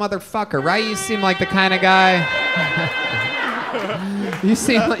suave motherfucker, right? You seem like the kind of guy... You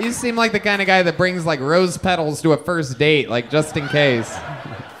seem like the kind of guy that brings like rose petals to a first date, like just in case.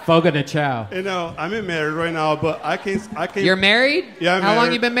 Fogo de chao. You know, I'm married right now, but I can. You're married? Yeah, I'm How long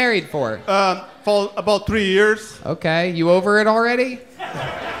married. you been married for? For about 3 years. Okay, you over it already?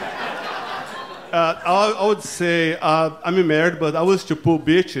 I would say I'm married, but I was to pull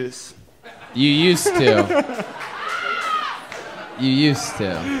bitches. You used to. You used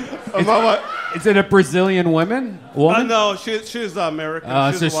to. Is it a Brazilian woman? Woman? No, she's American.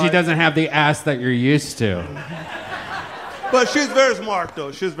 Oh, She's so she white. doesn't have the ass that you're used to. But she's very smart,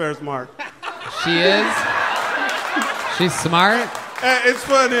 though. She's very smart. She is? She's smart? It's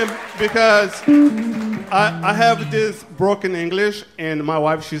funny because I have this broken English, and my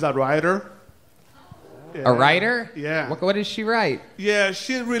wife, she's a writer. Yeah. A writer? Yeah. What does she write? Yeah,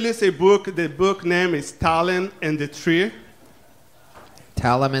 she released a book. The book name is Talon and the Tree.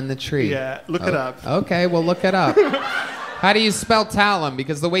 Talum in the tree. Yeah, look it up. Okay, we'll look it up. How do you spell talum?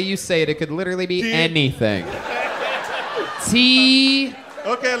 Because the way you say it, it could literally be anything. T.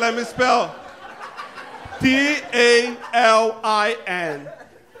 Okay, let me spell. Talin.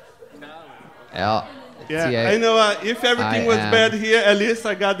 L. Yeah, T-A- I know. If everything was I-M. bad here, at least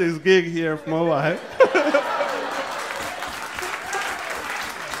I got this gig here for my wife.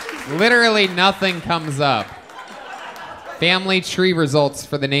 Literally nothing comes up. Family tree results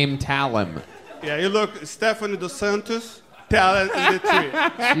for the name Talim. Yeah, you look, Stephanie Dos Santos, talent in the tree.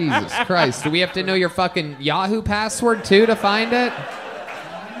 Jesus Christ. Do we have to know your fucking Yahoo password too to find it?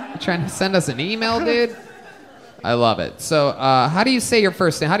 You trying to send us an email, dude? I love it. So, how do you say your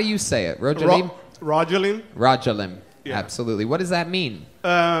first name? How do you say it? Rojalim? Rojalim. Rojalim. Yeah. Absolutely. What does that mean?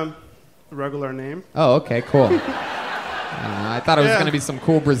 Regular name. Oh, okay, cool. I don't know. I thought it was Yeah. going to be some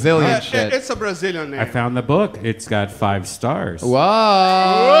cool Brazilian shit. It's a Brazilian name. I found the book. It's got 5 stars. Whoa.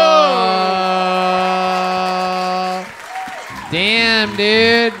 Damn,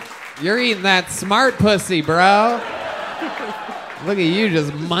 dude. You're eating that smart pussy, bro. Look at you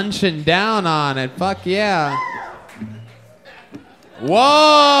just munching down on it. Fuck yeah.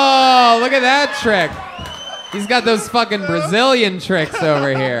 Whoa, look at that trick. He's got those fucking Brazilian tricks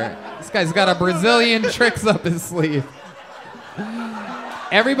over here. This guy's got a Brazilian tricks up his sleeve.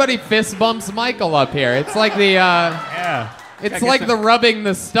 Everybody fist bumps Michael up here. It's like the it's like the rubbing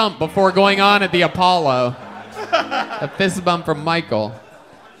the stump before going on at the Apollo. A fist bump from Michael.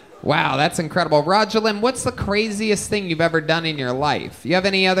 Wow, that's incredible. Rojalim, what's the craziest thing you've ever done in your life? You have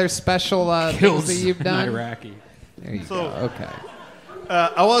any other special things that you've done? Iraqi. There you So- go. Okay.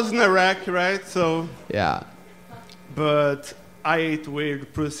 I was in Iraq, right? So, Yeah. but I ate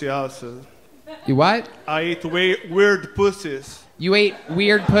weird pussy also. You what? I ate weird pussies. You ate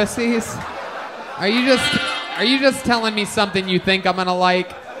weird pussies? Are you just telling me something you think I'm gonna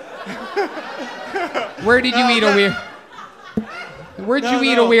like? Where did you eat a weird? Where'd you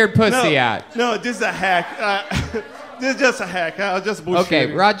eat a weird pussy at? No, this is a hack. This is just a hack. I was just bullshitting. Okay,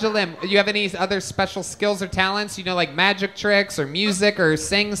 Rojalim, do you have any other special skills or talents? You know, like magic tricks or music or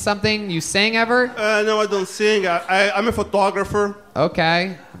sing something? You sing ever? No, I don't sing. I'm a photographer.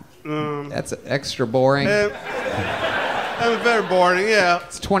 Okay. That's extra boring. I'm very boring, yeah.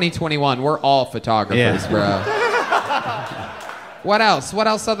 It's 2021. We're all photographers, bro. What else? What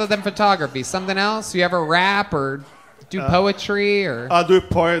else other than photography? Something else? You ever rap or do poetry or? I do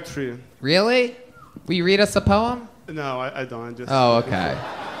poetry. Really? Will you read us a poem? No, I don't. I just. Oh, okay.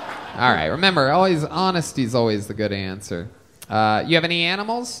 All right. Remember, always honesty is always the good answer. You have any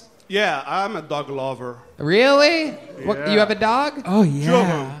animals? Yeah, I'm a dog lover. Really? What, Yeah. you have a dog? Oh, 2 of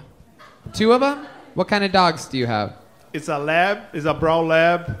them. 2 of them? What kind of dogs do you have? It's a lab. It's a brown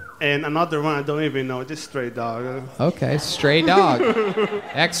lab, and another one I don't even know. Just stray dog. Okay, stray dog.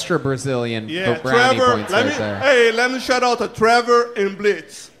 Extra Brazilian Yeah, brownie Trevor. points right there. Hey, let me shout out to Trevor and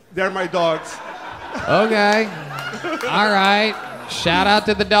Blitz. They're my dogs. Okay. All right. Shout out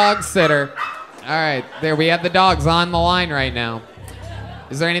to the dog sitter. All right. There, we have the dogs on the line right now.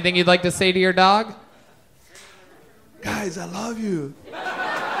 Is there anything you'd like to say to your dog? Guys, I love you.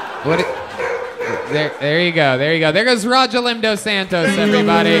 What? There you go. There you go. There goes Rojalim Dos Santos,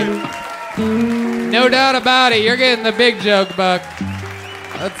 everybody. No doubt about it. You're getting the big joke, Buck.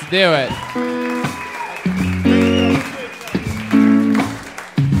 Let's do it.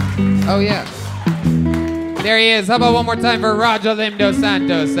 Oh, yeah. There he is. How about one more time for Rojalim Dos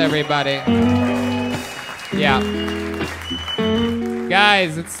Santos, everybody? Yeah.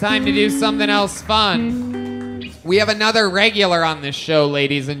 Guys, it's time to do something else fun. We have another regular on this show,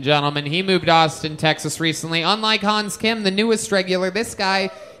 ladies and gentlemen. He moved to Austin, Texas recently. Unlike Hans Kim, the newest regular, this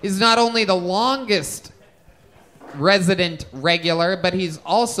guy is not only the longest resident regular, but he's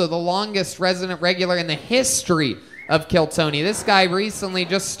also the longest resident regular in the history of Kill Tony. This guy recently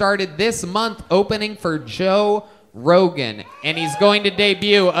just started this month opening for Joe Rogan, and he's going to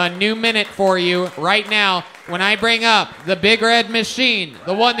debut a new minute for you right now when I bring up the Big Red Machine,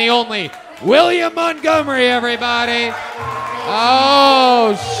 the one, the only, William Montgomery, everybody.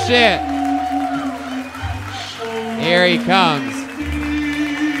 Oh, shit. Here he comes.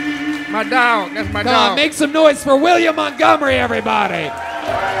 My dog. That's my Come dog. on, make some noise for William Montgomery, everybody.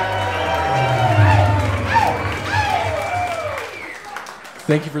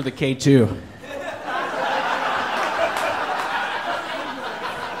 Thank you for the K2.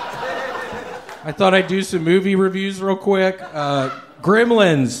 I thought I'd do some movie reviews real quick.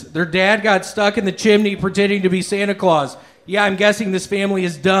 Gremlins. Their dad got stuck in the chimney pretending to be Santa Claus. Yeah, I'm guessing this family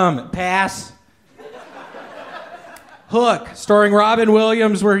is dumb. Pass. Hook, starring Robin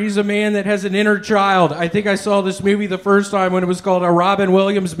Williams, where he's a man that has an inner child. I think I saw this movie the first time when it was called a Robin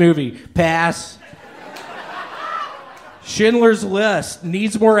Williams movie. Pass. Schindler's List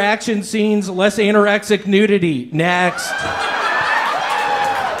needs more action scenes, less anorexic nudity. Next.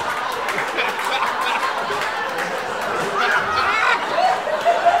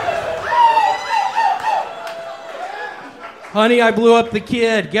 Honey, I Blew Up the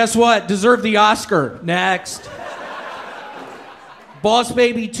Kid. Guess what? Deserved the Oscar. Next. Boss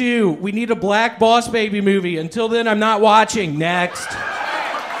Baby 2. We need a black Boss Baby movie. Until then, I'm not watching. Next.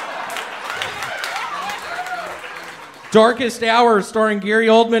 Darkest Hour, starring Gary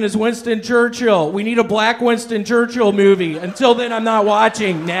Oldman as Winston Churchill. We need a black Winston Churchill movie. Until then, I'm not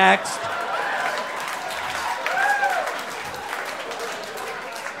watching. Next.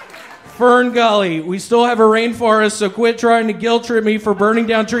 Fern Gully. We still have a rainforest, so quit trying to guilt trip me for burning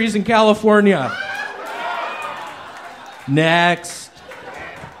down trees in California. Next.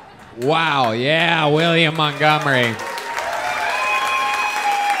 Wow, yeah, William Montgomery.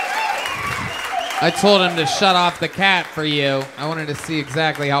 I told him to shut off the cat for you. I wanted to see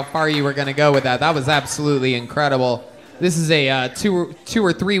exactly how far you were going to go with that. That was absolutely incredible. This is a 2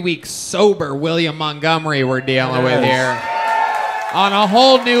 or 3 week sober William Montgomery we're dealing with here. On a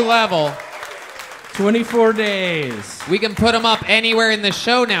whole new level. 24 days. We can put him up anywhere in the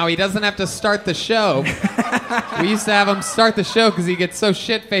show now. He doesn't have to start the show. We used to have him start the show because he gets so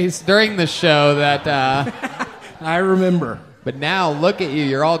shit-faced during the show that... I remember. But now, look at you.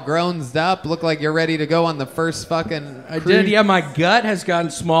 You're all grown up. Look like you're ready to go on the first fucking I cruise. did, yeah. My gut has gotten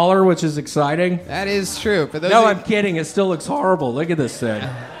smaller, which is exciting. That is true. For those No, of- I'm kidding. It still looks horrible. Look at this thing.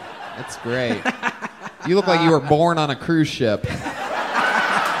 That's great. You look like you were born on a cruise ship.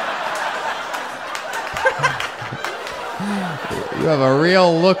 You have a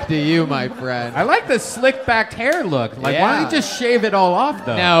real look to you, my friend. I like the slick-backed hair look. Like, why don't Yeah. you just shave it all off,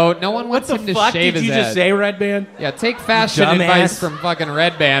 though? No one wants What him the to fuck shave did his you head. just say, Redban? Yeah, take fashion Dumbass. advice from fucking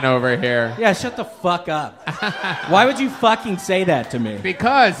Redban over here. Yeah, shut the fuck up. Why would you fucking say that to me?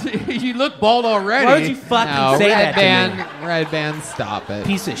 Because you look bald already. Why would you fucking No, say that to me? Redban, stop it.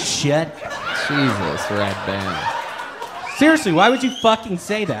 Piece of shit. Jesus, Redban. Seriously, why would you fucking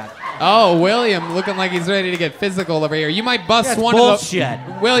say that? Oh, William, looking like he's ready to get physical over here. You might bust That's one bullshit. of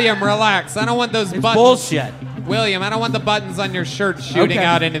the... William, relax. I don't want those It's buttons. bullshit. William, I don't want the buttons on your shirt shooting Okay.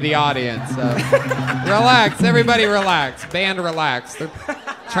 out into the audience. Relax. Everybody relax. Band relax. They're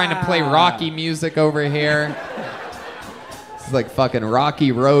trying to play Rocky music over here. This is like fucking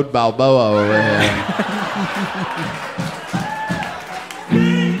Rocky Road Balboa over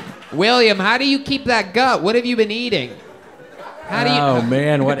here. William, how do you keep that gut? What have you been eating? How do you... Oh,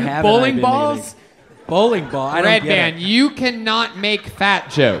 man, what happened? Bowling balls? Bowling ball. I don't get Redban, it. you cannot make fat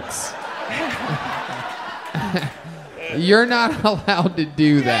jokes. You're not allowed to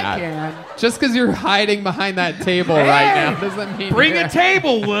do that. can. Just because you're hiding behind that table right now doesn't mean Bring you're... a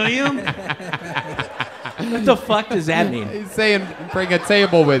table, William. What the fuck does that mean? He's saying bring a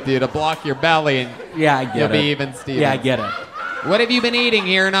table with you to block your belly and Yeah, I get you'll it. be even Steven. Yeah, I get it. What have you been eating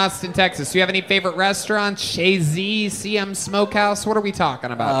here in Austin, Texas? Do you have any favorite restaurants? Chez Z, CM Smokehouse? What are we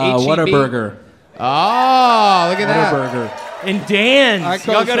talking about? H-E-B? Whataburger. Oh, look at that. Whataburger. And Dan's.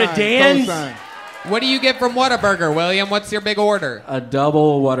 Y'all go to Dan's? What do you get from Whataburger, William? What's your big order? A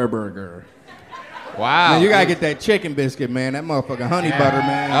double Whataburger. Wow. Man, you gotta get that chicken biscuit, man. That motherfucking honey butter,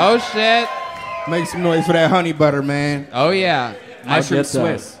 man. Oh, shit. Make some noise for that honey butter, man. Oh, yeah. Mushroom get that.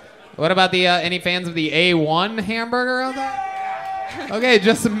 Swiss. What about the any fans of the A1 hamburger out there? Okay,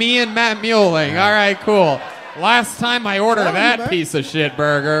 just me and Matt Muehling. All right, cool. Last time I ordered Tell you, that man. piece of shit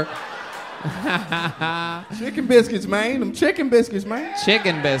burger. Chicken biscuits, man. Them chicken biscuits, man.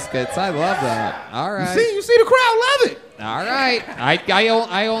 Chicken biscuits. I love that. All right. You see the crowd love it. All right.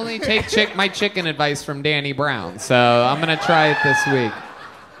 I only take my chicken advice from Danny Brown, so I'm going to try it this week.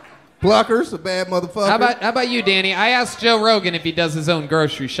 Pluckers, a bad motherfucker. How about you, Danny? I asked Joe Rogan if he does his own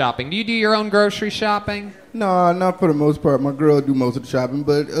grocery shopping. Do you do your own grocery shopping? No, not for the most part. My girl do most of the shopping,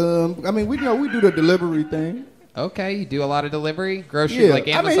 but I mean, we do the delivery thing. Okay, you do a lot of delivery? Grocery Yeah, like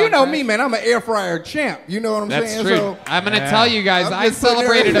Amazon? I mean, you know Fresh? me, man. I'm an air fryer champ. You know what I'm That's saying? true. So, I'm going to tell you guys, I'm I just putting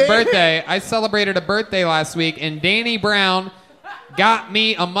celebrated a everything- birthday. I celebrated a birthday last week, and Danny Brown got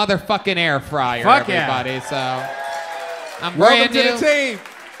me a motherfucking air fryer, Fuck yeah. everybody. So I'm welcome brand to new. the team.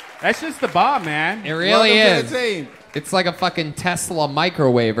 That's just the bomb, man. It really welcome is. to the team. It's like a fucking Tesla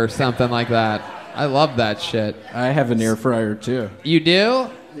microwave or something like that. I love that shit. I have an air fryer too. You do?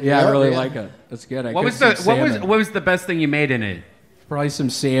 Yeah, I really yeah. like it. It's good. I What cooked was some salmon. what was the best thing you made in it? Probably some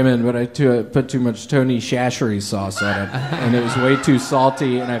salmon, but I put too much Tony Chachery sauce on it, and it was way too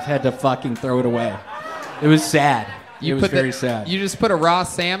salty, and I've had to fucking throw it away. It was sad. It was very sad. You just put a raw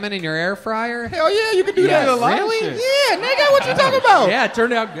salmon in your air fryer? Hell yeah, you can do Yes. that. Really? Yeah, nigga, what you talking about? Yeah, it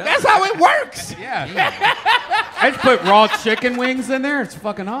turned out good. That's how it works. Yeah. I just put raw chicken wings in there. It's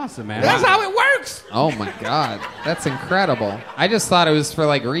fucking awesome, man. That's how it works. Oh my God, that's incredible. I just thought it was for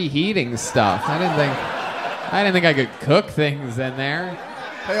like reheating stuff. I didn't think I could cook things in there.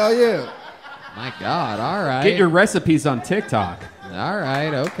 Hell yeah. My God, all right. Get your recipes on TikTok. All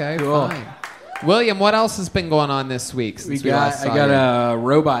right, okay, Cool. fine. William, what else has been going on this week since we last I saw got you? a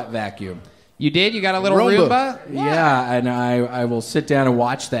robot vacuum. You did? You got a little Roomba? Yeah, and I will sit down and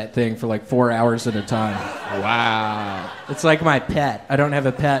watch that thing for like 4 hours at a time. Wow. It's like my pet. I don't have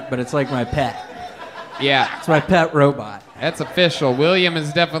a pet, but it's like my pet. Yeah, It's my pet robot. that's official. William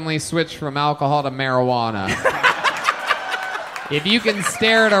has definitely switched from alcohol to marijuana. If you can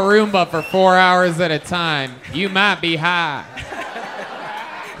stare at a Roomba for 4 hours at a time, you might be high.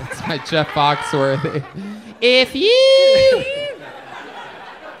 That's my Jeff Foxworthy. If you...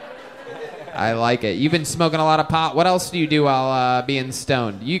 I like it. You've been smoking a lot of pot. What else do you do while being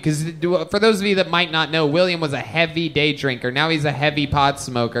stoned? Because for those of you that might not know, William was a heavy day drinker. Now he's a heavy pot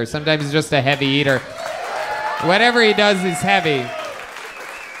smoker. Sometimes he's just a heavy eater. Whatever he does is heavy.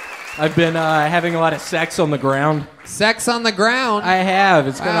 I've been having a lot of sex on the ground. Sex on the ground? I have.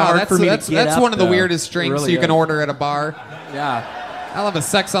 It's kind of hard for me to get That's up, one of the though. weirdest drinks Really you can is. order at a bar. Yeah. I'll have a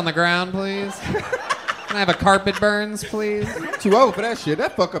sex on the ground, please. Can I have a carpet burns, please? Too old for that shit.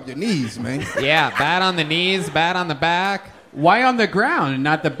 That fuck up your knees, man. Yeah, bad on the knees, bad on the back. Why on the ground and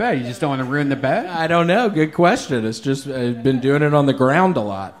not the bed? You just don't want to ruin the bed? I don't know. Good question. It's just I've been doing it on the ground a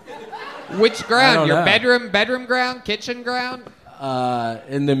lot. Which I ground? don't Your know. bedroom ground? Kitchen ground?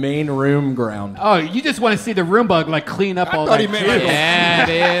 In the main room ground. Oh, you just want to see the Roomba like clean up all thought that he meant shit. like Yeah,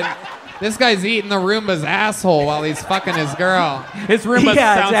 dude. This guy's eating the Roomba's asshole while he's fucking his girl. His Roomba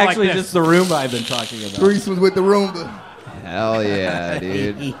Yeah, sounds it's actually like this. just the Roomba I've been talking about. Threesomes with the Roomba. Hell yeah,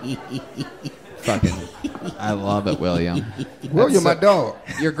 dude. Fucking, I love it, William. William, my dog.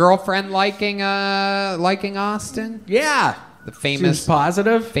 Your girlfriend liking Austin? Yeah. The Seems famous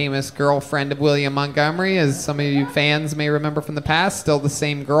positive. girlfriend of William Montgomery, as some of you fans may remember from the past, still the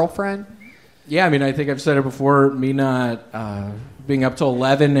same girlfriend? Yeah, I mean, I think I've said it before. Me not being up till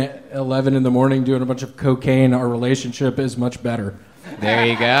 11 in the morning doing a bunch of cocaine, our relationship is much better. There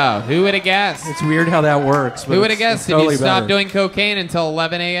you go. Who would have guessed? It's weird how that works. But Who would have it's guessed if totally you stop better. doing cocaine until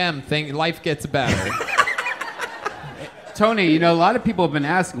 11 a.m.? Life gets better. Tony, you know, a lot of people have been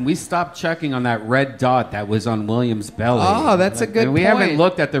asking. We stopped checking on that red dot that was on William's belly. Oh, that's a good and we point. haven't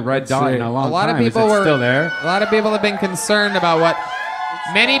looked at the red dot in a long A lot time. of people Is it were still there? A lot of people have been concerned about what.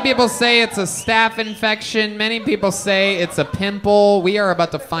 Many people say it's a staph infection. Many people say it's a pimple. We are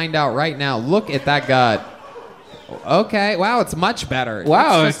about to find out right now. Look at that gut. Okay. Wow, it's much better.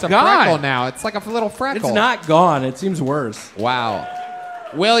 Wow, it's just it's a gone. freckle now. It's like a little freckle. It's not gone. It seems worse. Wow.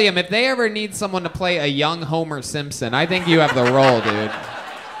 William, if they ever need someone to play a young Homer Simpson, I think you have the role, dude.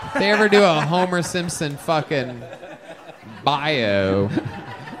 If they ever do a Homer Simpson fucking bio,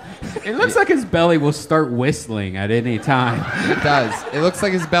 It looks like his belly will start whistling at any time. it does. It looks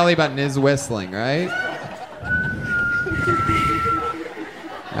like his belly button is whistling, right?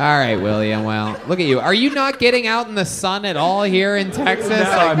 All right, William. Well, look at you. Are you not getting out in the sun at all here in Texas?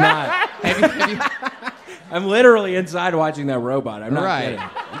 No, I'm not. Have you, I'm literally inside watching that robot. I'm not right. kidding.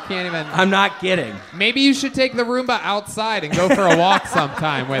 You can't even. I'm not kidding. Maybe you should take the Roomba outside and go for a walk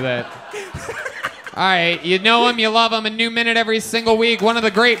sometime with it. All right, you know him, you love him. A new minute every single week. One of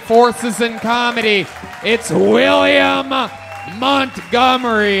the great forces in comedy. It's William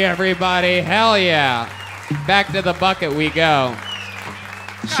Montgomery, everybody. Hell yeah. Back to the bucket we go.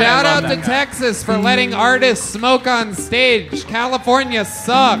 Shout out to Texas for letting artists smoke on stage. California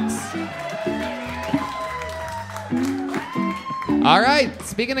sucks. All right,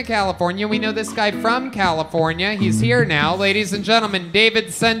 speaking of California, we know this guy from California. He's here now. Ladies and gentlemen, David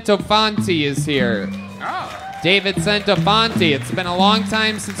Centofanti is here. David Centofanti. It's been a long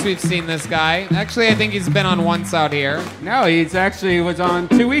time since we've seen this guy. Actually, I think he's been on once out here. No, he's actually was on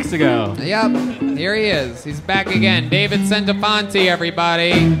 2 weeks ago. Yep, here he is. He's back again. David Centofanti,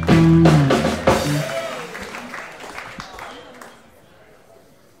 everybody.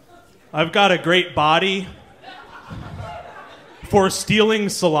 I've got a great body for stealing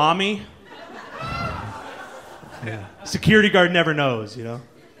salami. Yeah. Security guard never knows, you know.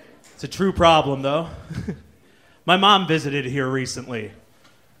 It's a true problem, though. My mom visited here recently.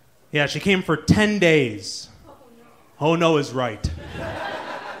 Yeah, she came for 10 days. Oh, no is right.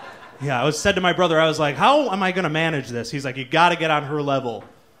 Yeah, I said to my brother, I was like, how am I going to manage this? He's like, you got to get on her level. I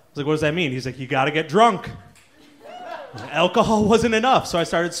was like, what does that mean? He's like, you got to get drunk. Alcohol wasn't enough, so I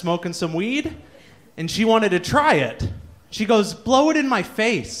started smoking some weed, and she wanted to try it. She goes, blow it in my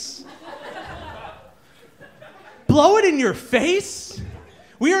face. Blow it in your face?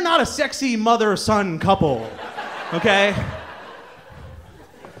 We are not a sexy mother-son couple. Okay?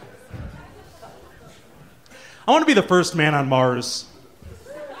 I want to be the first man on Mars.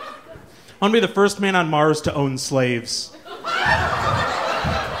 I want to be the first man on Mars to own slaves.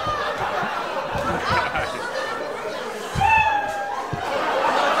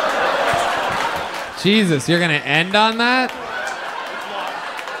 Jesus, you're gonna end on that?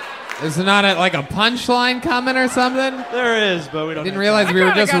 Is there not like a punchline coming or something? There is, but we don't. Didn't realize time. we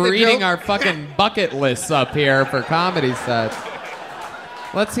were just got the reading joke. our fucking bucket lists up here for comedy sets.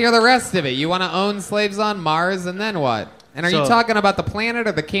 Let's hear the rest of it. You want to own slaves on Mars, and then what? And are you So- talking about the planet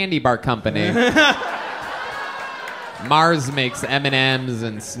or the candy bar company? Mars makes M&Ms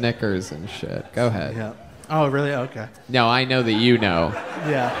and Snickers and shit. Go ahead. Yeah. Oh, really? Okay. No, I know that you know.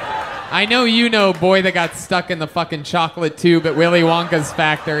 Yeah. I know you know, boy that got stuck in the fucking chocolate tube at Willy Wonka's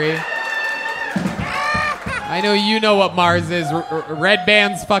factory. I know you know what Mars is.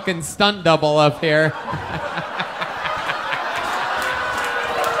 Redban's fucking stunt double up here.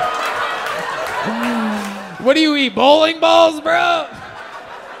 What do you eat? Bowling balls, bro?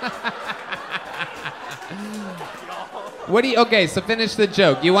 What do you? Okay, so finish the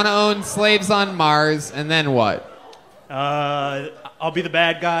joke. You want to own slaves on Mars, and then what? I'll be the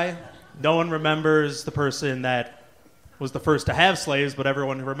bad guy. No one remembers the person that was the first to have slaves, but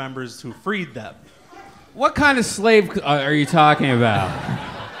everyone remembers who freed them. What kind of slave are you talking about?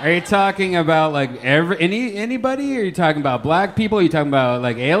 Are you talking about like anybody? Are you talking about black people? Are you talking about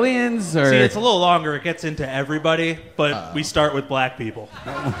like aliens? Or See, it's a little longer. It gets into everybody, but we start with black people.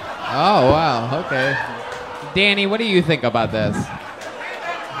 Oh wow, okay. Danny, what do you think about this?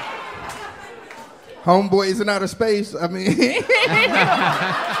 Homeboys in outer space. I mean,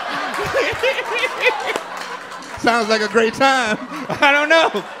 sounds like a great time. I don't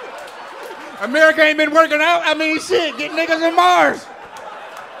know. America ain't been working out. I mean, shit, get niggas in Mars.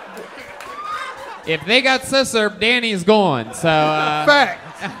 If they got Sisser, Danny's going. So Fact.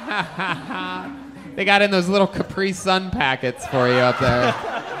 they got in those little Capri Sun packets for you up there.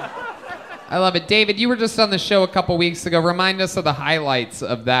 I love it, David. You were just on the show a couple weeks ago. Remind us of the highlights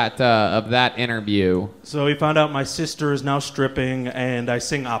of that interview. So we found out my sister is now stripping, and I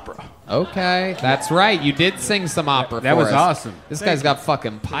sing opera. Okay, that's right. You did sing some opera. That for was us. awesome. This guy's got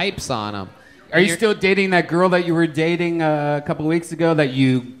fucking pipes on him. Are you still dating that girl that you were dating a couple weeks ago that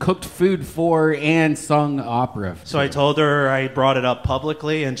you cooked food for and sung opera? So I told her I brought it up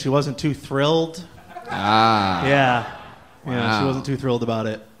publicly, and she wasn't too thrilled. Ah. Yeah, she Wow. wasn't too thrilled about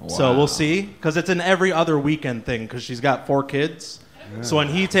it. So we'll see, because it's an every other weekend thing, because she's got 4 kids. Yeah. So when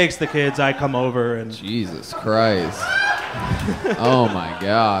he takes the kids, I come over and... Jesus Christ. Oh, my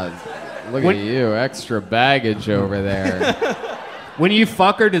God. Look at you. Extra baggage over there. When you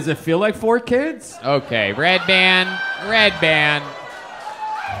fuck her, does it feel like 4 kids? Okay, Redban.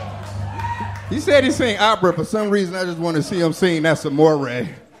 He said he sang opera. For some reason, I just want to see him sing That's Amore.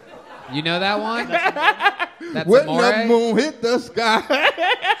 You know that one? That's When Amore? the moon hit the sky.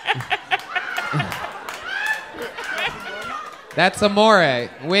 That's Amore.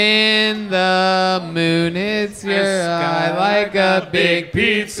 When the moon hits your eye like a big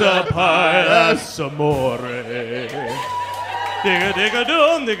pizza pie. That's amore. Digga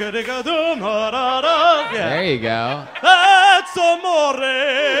digga doom, ha da da. Yeah. There you go. That's amore.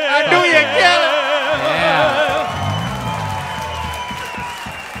 I knew you'd kill it. Yeah.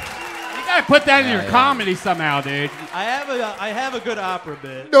 You gotta put that in your comedy somehow, dude. I have a good opera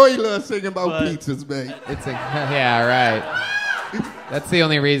bit. No, he loves singing about But- pizzas, man. It's a yeah, right. That's the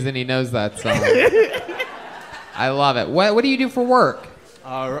only reason he knows that song. I love it. What do you do for work?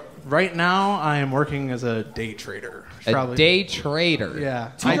 Right now, I am working as a day trader. A day trader.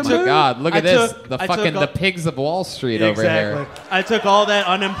 Yeah. Oh I my took- God! Look I at this. took- The I fucking took the pigs of Wall Street over Exactly. here. I took all that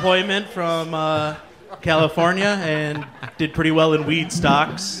unemployment from California and did pretty well in weed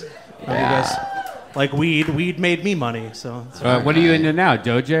stocks. Yeah. Because, like weed made me money. So it's What are you into now?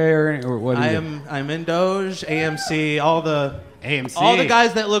 Doge or what? Are I'm in Doge, AMC, all the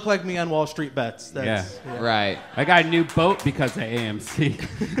guys that look like me on Wall Street bets. That's, Right. I got a new boat because of AMC.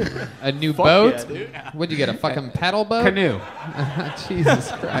 A new boat? yeah, dude. What'd you get? A fucking pedal boat? Canoe.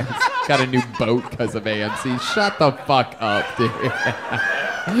 Jesus Christ. Got a new boat because of AMC. Shut the fuck up, dude.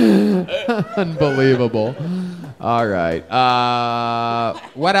 Unbelievable. All right.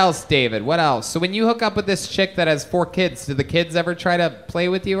 What else, David? What else? So when you hook up with this chick that has 4 kids, do the kids ever try to play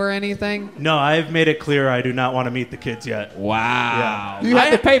with you or anything? No, I've made it clear I do not want to meet the kids yet. Wow. Do you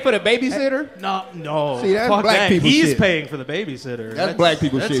have to pay for the babysitter? No. See, that's Fuck black that. people He's shit. paying for the babysitter. That's black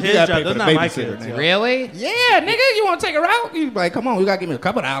people that's shit. You his gotta job. pay for That's the not my babysitter, kids. nigga. Really? Yeah, nigga, you want to take her out? You like, come on, you got to give me a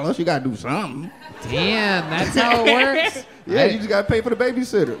couple dollars. You got to do something. Damn, that's how it works? Yeah, you just got to pay for the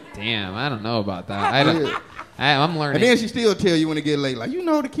babysitter. Damn, I don't know about that. I don't. I'm learning. And then she still tell you when it get late, like, you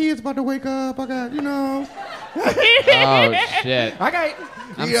know, the kid's about to wake up. I got, you know. Oh, shit.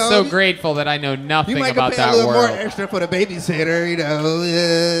 I'm You know, so grateful that I know nothing You might about pay that a little world. more extra for the babysitter, you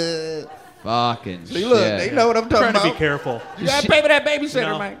know. Fucking See, shit. look, they know what I'm talking Trying to about. be careful. You gotta pay for that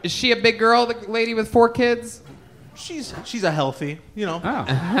babysitter, No. man. Is she a big girl, the lady with 4 kids? She's a healthy, you know.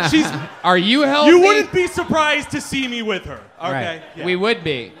 Oh. She's. Are you healthy? You wouldn't be surprised to see me with her. Okay. Right. Yeah. We would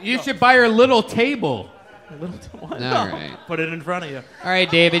be. You should buy her a little table. All right. Put it in front of you. All right,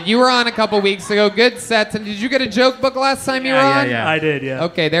 David. You were on a couple weeks ago. Good sets. And did you get a joke book last time you were on? yeah. I did, yeah.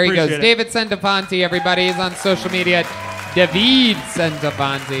 Okay, there he goes. Appreciate it. David Centofanti, everybody. He's on social media. David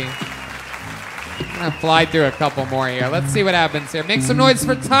Centofanti. I'm going to fly through a couple more here. Let's see what happens here. Make some noise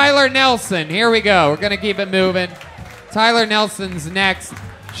for Tyler Nelson. Here we go. We're going to keep it moving. Tyler Nelson's next.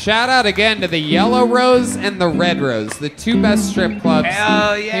 Shout out again to the Yellow Rose and the Red Rose, the 2 best strip clubs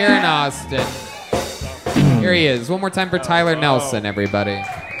here in Austin. Here he is. One more time for Tyler Nelson, everybody.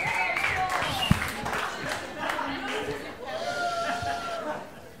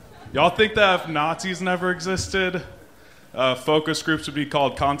 Y'all think that if Nazis never existed, focus groups would be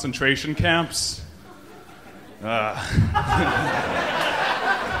called concentration camps?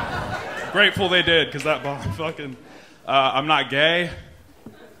 Grateful they did, because that bomb fucking... I'm not gay.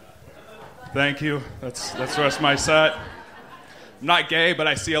 Thank you. That's the rest of my set. I'm not gay, but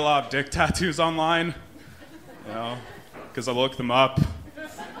I see a lot of dick tattoos online. You know, because I look them up.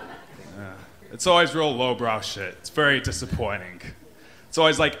 It's always real lowbrow shit. It's very disappointing. It's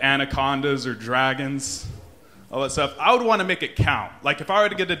always like anacondas or dragons, all that stuff. I would want to make it count. Like if I were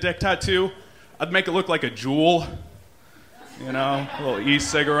to get a dick tattoo, I'd make it look like a jewel. You know, a little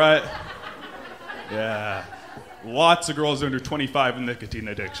e-cigarette. Yeah. Lots of girls under 25 with nicotine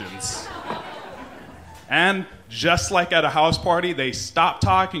addictions. And just like at a house party, they stop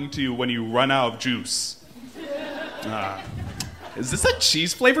talking to you when you run out of juice. Is this a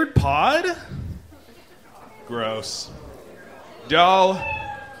cheese-flavored pod? Gross. Y'all,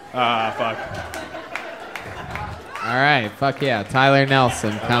 fuck. All right, fuck yeah. Tyler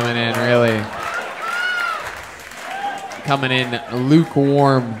Nelson coming in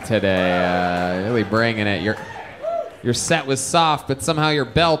lukewarm today. Really bringing it. Your set was soft, but somehow your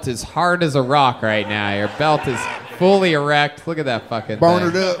belt is hard as a rock right now. Your belt is fully erect. Look at that fucking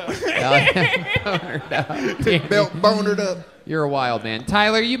Bonered thing. up. Bonered up. Belt bonered up. You're a wild man.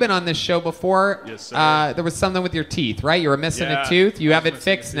 Tyler, you've been on this show before. Yes, sir. There was something with your teeth, right? You were missing Yeah, a tooth. You have it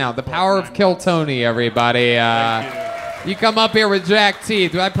fixed now. The power of Kill Tony, everybody. You come up here with jacked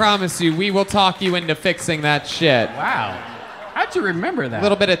teeth. I promise you, we will talk you into fixing that shit. Wow. How'd you remember that? A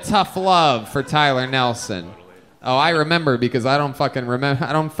little bit of tough love for Tyler Nelson. Oh, I remember because I don't fucking remember.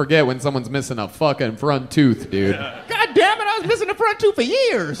 I don't forget when someone's missing a fucking front tooth, dude. God damn it, I was missing the front tooth for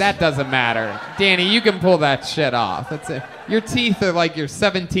years. That doesn't matter. Danny, you can pull that shit off. That's it. Your teeth are like your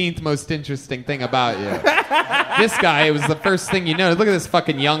 17th most interesting thing about you. This guy, it was the first thing you noticed. Look at this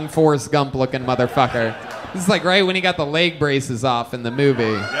fucking young Forrest Gump looking motherfucker. This is like right when he got the leg braces off in the movie.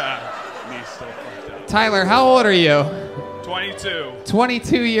 Yeah, me still fucked up. Tyler, how old are you? 22.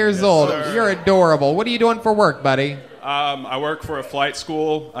 22 years old. sir. You're adorable. What are you doing for work, buddy? I work for a flight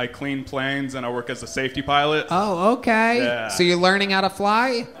school. I clean planes, and I work as a safety pilot. Oh, okay. Yeah. So you're learning how to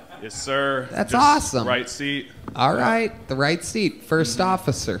fly? Yes, sir. That's Just awesome. Right seat. All right, the right seat, first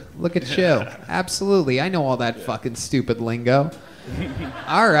officer. Look at you. Absolutely. I know all that fucking stupid lingo.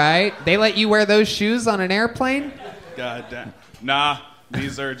 All right. They let you wear those shoes on an airplane? God damn. Nah,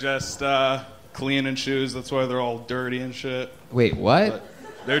 these are just cleaning shoes. That's why they're all dirty and shit. Wait, what? But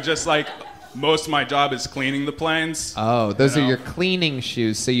they're just like, most of my job is cleaning the planes. Oh, those You are know? your cleaning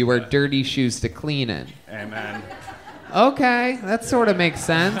shoes, so you wear dirty shoes to clean in. Amen. Okay, that sort of makes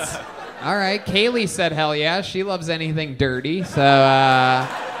sense. All right, Kaylee said hell yeah. She loves anything dirty, so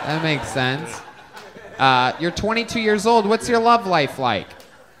that makes sense. You're 22 years old. What's your love life like?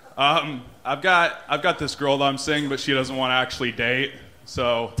 I've got this girl that I'm seeing, but she doesn't want to actually date.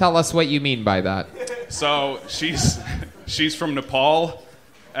 So Tell us what you mean by that. she's from Nepal,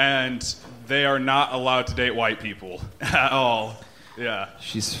 and they are not allowed to date white people at all. Yeah.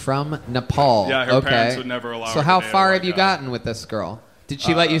 She's from Nepal. Yeah, her okay. parents would never allow her So to how date a far white have you guy. gotten with this girl? Did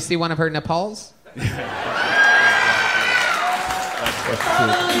she let you see one of her Nepals? Woo!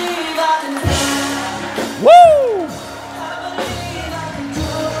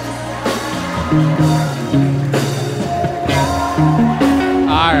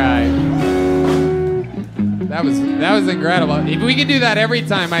 All right. That was incredible. If we could do that every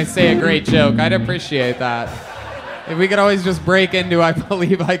time I say a great joke, I'd appreciate that. If we could always just break into I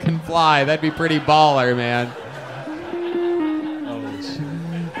believe I can fly, that'd be pretty baller, man.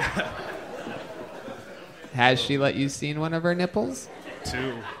 Has she let you see one of her nipples?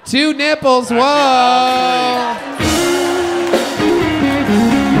 2. 2 nipples. Whoa.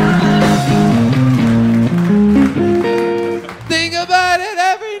 Think about it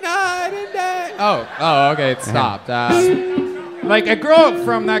every night and day. Oh, okay, it stopped. Like a girl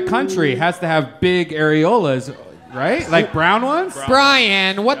from that country has to have big areolas, right? Like brown ones?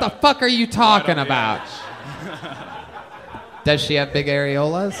 Brian, what the fuck are you talking about? Does she have big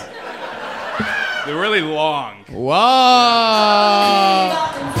areolas? They're really long. Whoa!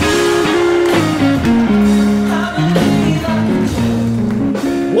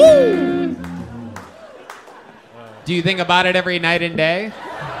 Woo! Do you think about it every night and day?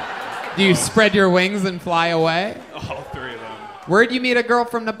 Do you spread your wings and fly away? All 3 of them. Where'd you meet a girl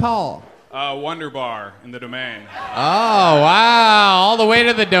from Nepal? Wonder Bar in the Domain. Oh, wow. All the way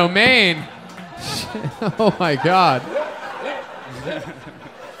to the Domain. Oh, my God.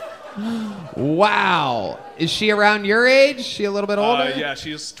 Wow. Is she around your age? Is she a little bit older? Yeah,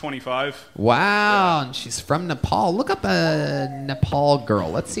 she's 25. Wow. Yeah. And she's from Nepal. Look up a Nepal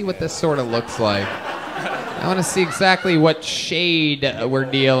girl. Let's see what this sort of looks like. I want to see exactly what shade we're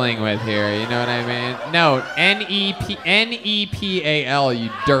dealing with here. You know what I mean? No, Nepal, you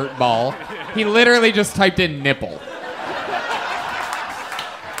dirtball. He literally just typed in nipple.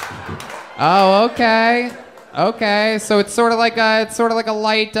 Oh, okay. Okay, so it's sort of like a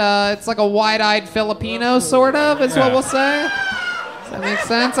light, it's like a wide-eyed Filipino, sort of, is what we'll say. Does that make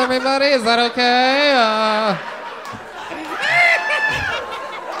sense, everybody? Is that okay?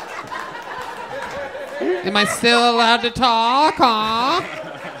 Am I still allowed to talk, huh?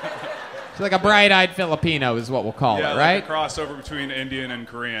 It's like a bright-eyed Filipino is what we'll call it, right? Like a crossover between Indian and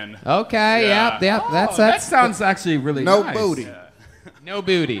Korean. Okay, yep, That sounds actually really No nice. booty. Yeah. No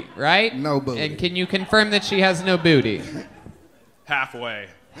booty, right? No booty. And can you confirm that she has no booty? Halfway.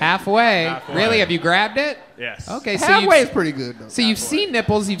 Halfway? Halfway. Really? Have you grabbed it? Yes. Okay, so Halfway you've, is pretty good, though. so you've seen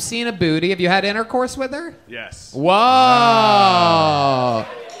nipples, you've seen a booty. Have you had intercourse with her? Yes. Whoa!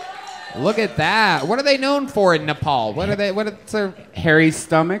 Look at that. What are they known for in Nepal? What are their... Hairy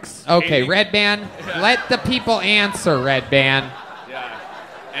stomachs. Okay, Redban, let the people answer, Redban. Yeah.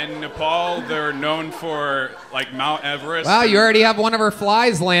 And Nepal, they're known for like Mount Everest. Wow, you already have one of her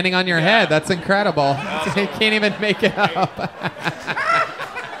flies landing on your head. That's incredible. You can't even make it up.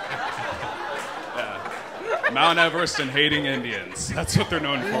 Mount Everest and hating Indians. That's what they're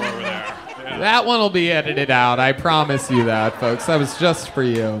known for over there. Yeah. That one will be edited out. I promise you that, folks. That was just for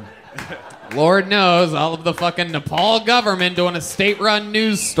you. Lord knows, all of the fucking Nepal government doing a state-run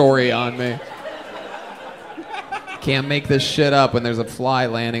news story on me. Can't make this shit up when there's a fly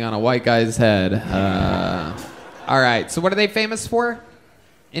landing on a white guy's head. All right, so what are they famous for?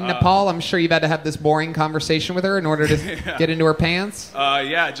 In Nepal, I'm sure you've had to have this boring conversation with her in order to get into her pants?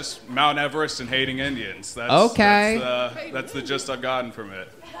 Yeah, just Mount Everest and hating Indians. Okay. That's the gist I've gotten from it.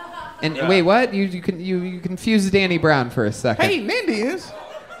 And wait, what? You confused Danny Brown for a second. Hating Indians?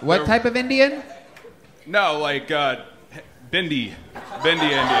 What type of Indian? No, like Bindi Indian.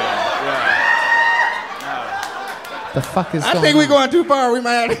 Yeah. The fuck is going on? I think we're going too far. We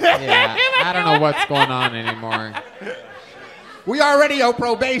might. Yeah, I don't know what's going on anymore. We already on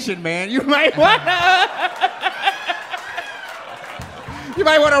probation, man. You might want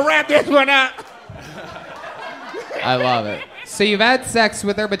to wrap this one up. I love it. So you've had sex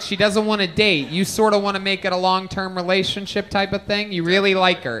with her, but she doesn't want to date. You sort of want to make it a long-term relationship type of thing. You really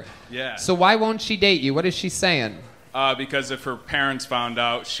like her. Yeah. So why won't she date you? What is she saying? Because if her parents found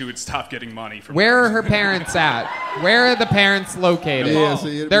out, she would stop getting money from Where are her parents at? Where are the parents located? Yeah,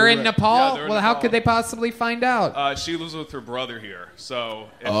 see, it'd be they're in right. Nepal? Yeah, they're in Well, how Nepal. could they possibly find out? She lives with her brother here, so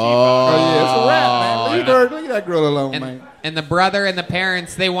if Oh, yeah, it's a wrap, man. Leave that girl alone, And, man. and the brother and the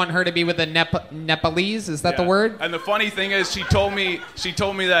parents, they want her to be with a Nepalese? Is that the word? And the funny thing is, she told me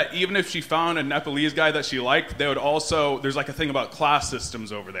that even if she found a Nepalese guy that she liked, they would also, there's like a thing about class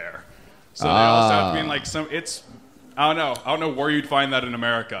systems over there. So they also have to be in like I don't know where you'd find that in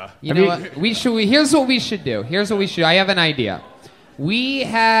America. You know what? Here's what we should do. I have an idea. We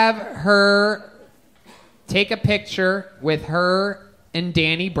have her take a picture with her and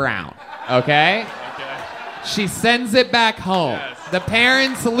Danny Brown. Okay? She sends it back home. Yes. The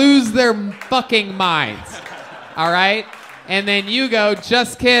parents lose their fucking minds. All right? And then you go,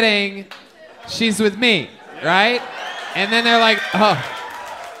 just kidding. She's with me. Right? And then they're like, oh,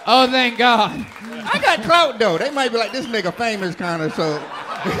 thank God. I got clout, though. They might be like, this nigga famous kind of, so.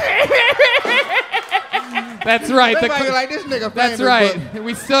 That's right. They might be like, this nigga famous. That's right.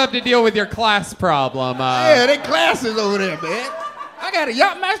 We still have to deal with your class problem. Yeah, they classes over there, man. I got a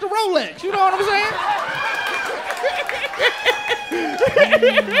Yachtmaster Rolex. You know what I'm saying?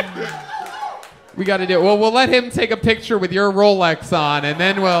 We got to do it. Well, we'll let him take a picture with your Rolex on, and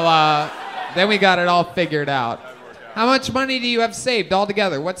then then we got it all figured out. How much money do you have saved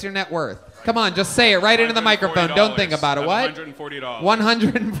altogether? What's your net worth? Come on, just say it right into the microphone. Don't think about it. What? $140.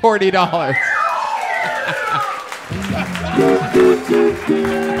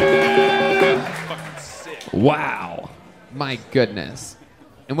 $140. Wow. My goodness.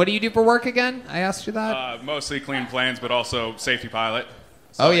 And what do you do for work again? I asked you that. Mostly clean planes, but also safety pilot.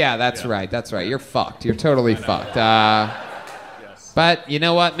 Oh, yeah, that's right. That's right. You're fucked. You're totally fucked. But you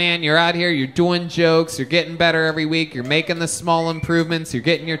know what, man? You're out here. You're doing jokes. You're getting better every week. You're making the small improvements. You're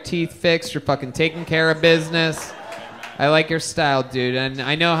getting your teeth fixed. You're fucking taking care of business. I like your style, dude. And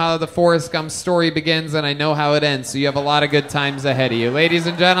I know how the Forrest Gump story begins, and I know how it ends. So you have a lot of good times ahead of you. Ladies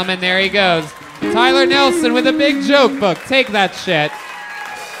and gentlemen, there he goes. Tyler Nelson with a big joke book. Take that shit.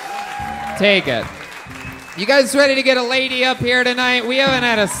 Take it. You guys ready to get a lady up here tonight? We haven't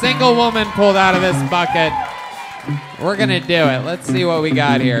had a single woman pulled out of this bucket. We're gonna do it. Let's see what we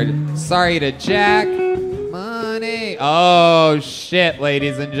got here. Sorry to Jack. Money. Oh, shit,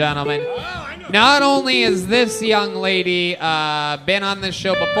 ladies and gentlemen. Not only has this young lady been on this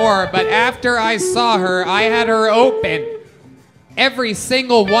show before, but after I saw her, I had her open every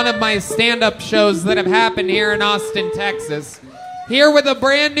single one of my stand-up shows that have happened here in Austin, Texas. Here with a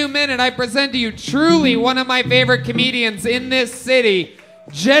brand new minute, I present to you truly one of my favorite comedians in this city,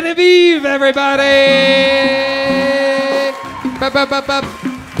 Genevieve, everybody!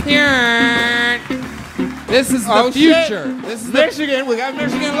 This is the future. Shit. This is Michigan. We got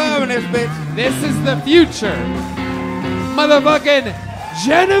Michigan love in this bitch. This is the future. Motherfucking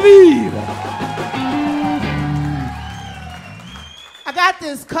Genevieve! I got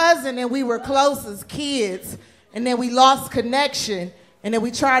this cousin and we were close as kids, and then we lost connection, and then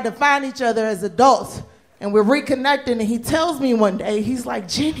we tried to find each other as adults, and we're reconnecting, and he tells me one day, he's like,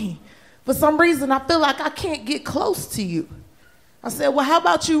 Jenny, for some reason I feel like I can't get close to you. I said, well, how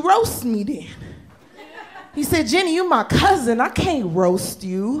about you roast me then? He said, Jenny, you my cousin, I can't roast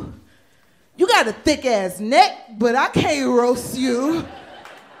you. You got a thick ass neck, but I can't roast you.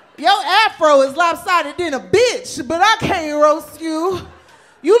 Your afro is lopsided than a bitch, but I can't roast you.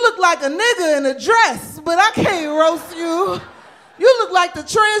 You look like a nigga in a dress, but I can't roast you. You look like the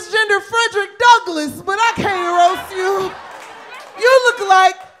transgender Frederick Douglass, but I can't roast you. You look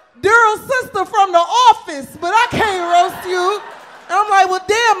like Daryl's sister from The Office, but I can't roast you. And I'm like, well,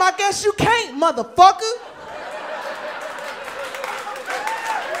 damn, I guess you can't, motherfucker.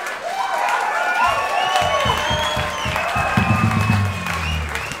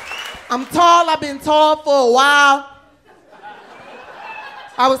 I'm tall. I've been tall for a while.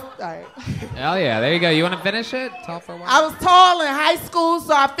 All right. Hell yeah, there you go. You want to finish it? Tall for a while? I was tall in high school,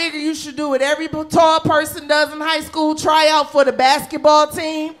 so I figured you should do what every tall person does in high school, try out for the basketball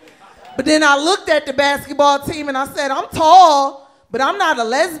team. But then I looked at the basketball team and I said, I'm tall, but I'm not a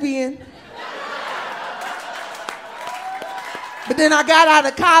lesbian. But then I got out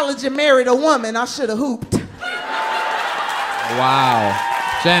of college and married a woman. I should have hooped. Wow.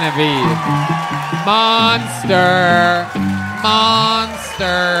 Genevieve. Monster.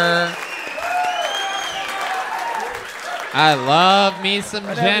 Monster. I love me some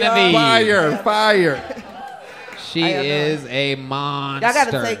Genevieve. Fire. She is a monster. Y'all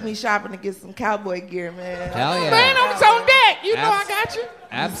gotta take me shopping to get some cowboy gear, man. Hell yeah. Man, I was on deck. You know I got you.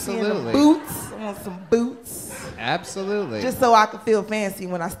 Absolutely. Boots. I want some boots. Absolutely. Just so I can feel fancy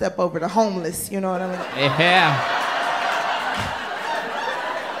when I step over the homeless. You know what I mean? Yeah.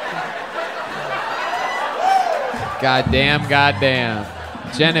 Goddamn.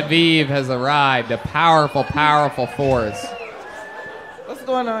 Genevieve has arrived, a powerful, powerful force. What's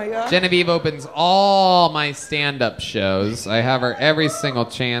going on, y'all? Genevieve opens all my stand-up shows. I have her every single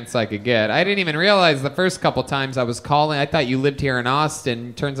chance I could get. I didn't even realize the first couple times I was calling, I thought you lived here in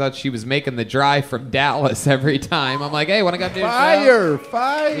Austin. Turns out she was making the drive from Dallas every time. I'm like, hey, want to go do a show?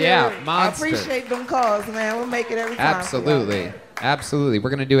 Fire. Yeah, monster. I appreciate them calls, man. We'll make it every time. Absolutely. Absolutely.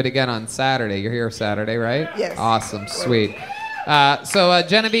 We're going to do it again on Saturday. You're here Saturday, right? Yes. Awesome. Sweet. So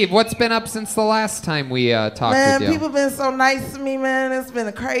Genevieve, what's been up since the last time we talked with you? Man, people been so nice to me, man. It's been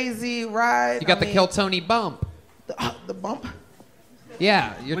a crazy ride. You got the Kill Tony bump. The bump?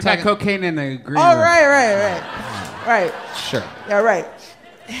 Yeah. We got cocaine in the green Oh, room. right. Sure. Yeah, right.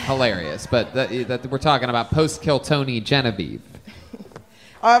 Hilarious. But that we're talking about post-Kill Tony Genevieve.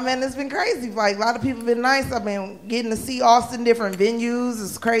 Oh, man, it's been crazy. Like, a lot of people been nice. I've been getting to see Austin, different venues.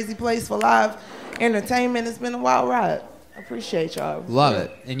 It's a crazy place for live entertainment. It's been a wild ride. I appreciate y'all. Love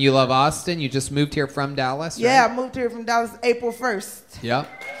it. And you love Austin? You just moved here from Dallas, right? Yeah, I moved here from Dallas April 1st. Yep.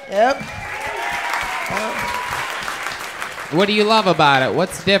 What do you love about it?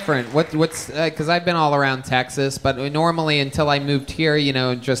 What's different? What's because I've been all around Texas, but normally until I moved here, you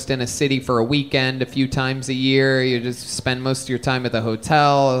know, just in a city for a weekend, a few times a year, you just spend most of your time at the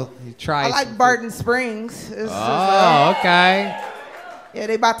hotel. You try. I like Barton Springs. Okay. Yeah,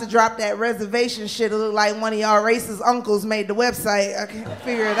 they about to drop that reservation shit. It look like one of y'all racist uncles made the website. I can't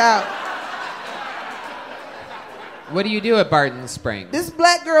figure it out. What do you do at Barton Springs? This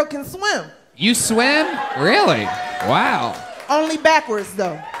black girl can swim. You swim? Really? Wow. Only backwards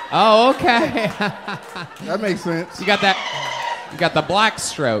though. Oh, okay. That makes sense. You got that. You got the black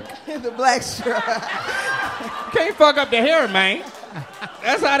stroke. The black stroke. Can't fuck up the hair, man.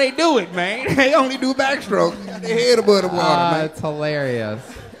 That's how they do it, man. They only do backstroke. Got their head above the water, man. It's hilarious.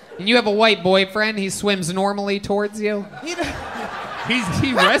 And you have a white boyfriend. He swims normally towards you. He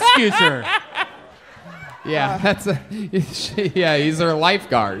rescues her. Yeah, that's a. Yeah, he's her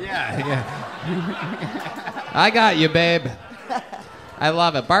lifeguard. Yeah. I got you, babe. I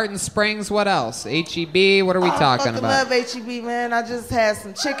love it. Barton Springs. What else? HEB. What are we talking about? I love HEB, man. I just had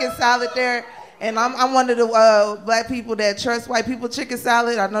some chicken salad there, and I'm one of the black people that trust white people chicken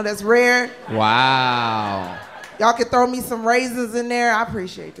salad. I know that's rare. Wow. Y'all can throw me some raisins in there. I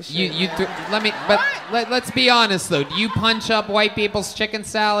appreciate the shit. Let's be honest though. Do you punch up white people's chicken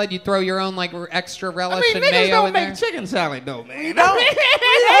salad? You throw your own like extra relish and niggas mayo don't in make there? chicken salad though, man. You don't?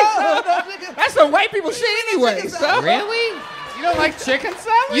 That's some white people shit anyway. So. Really? You don't like chicken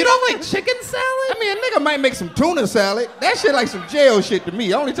salad? You don't like chicken salad? I mean, a nigga might make some tuna salad. That shit like some jail shit to me.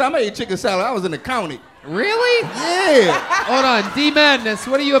 The only time I ate chicken salad, I was in the county. Really? Yeah. Hold on, D Madness.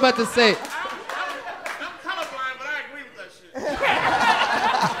 What are you about to say?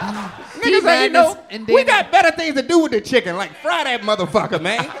 Niggas say, you know, we got better things to do with the chicken, like fry that motherfucker,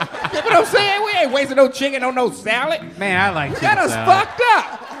 man. You know what I'm saying? We ain't wasting no chicken on no salad. Man, I like chicken Got us salad. fucked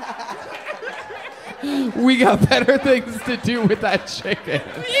up. We got better things to do with that chicken.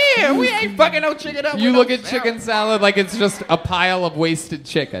 Yeah, we ain't fucking no chicken up. You with look no at chicken salad like it's just a pile of wasted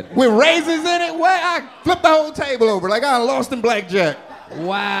chicken. with raisins in it. What? I flipped the whole table over like I lost in blackjack.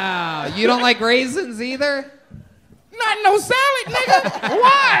 Wow. You don't like raisins either? Not no salad, nigga.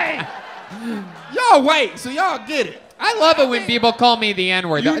 Why? Y'all white, so y'all get it. I love it when people call me the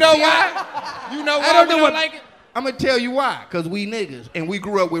N-word. You know why? You know why I don't we know what- like it? I'm gonna tell you why. Cause we niggas and we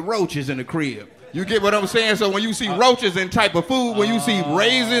grew up with roaches in the crib. You get what I'm saying? So when you see roaches in type of food, when you see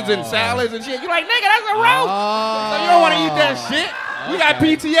raisins and salads and shit, you like, nigga, that's a roach. So you don't want to eat that shit. You got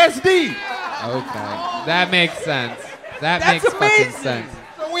PTSD. Okay. That makes sense. That That's makes fucking amazing. sense.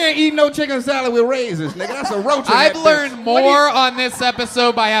 So we ain't eating no chicken salad with raisins, nigga. That's a roach. in I've that learned bitch. more on this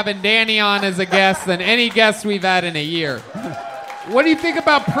episode by having Danny on as a guest than any guest we've had in a year. What do you think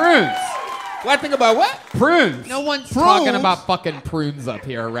about prunes? What I think about what? Prunes. No one's talking about fucking prunes up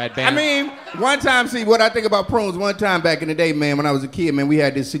here, Redban. I mean, one time, see, what I think about prunes, one time back in the day, man, when I was a kid, man, we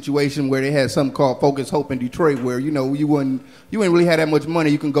had this situation where they had something called Focus Hope in Detroit where, you know, you ain't really had that much money.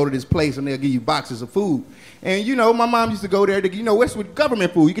 You can go to this place and they'll give you boxes of food. And, you know, my mom used to go there to, you know, what's with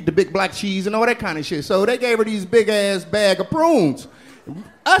government food? You get the big black cheese and all that kind of shit. So they gave her these big-ass bag of prunes.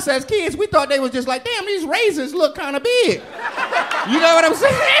 Us as kids, we thought they was just like, damn, these raisins look kind of big. You know what I'm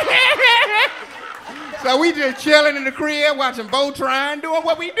saying? So we just chilling in the crib, watching Botron, doing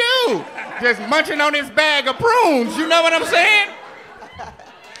what we do. Just munching on this bag of prunes. You know what I'm saying?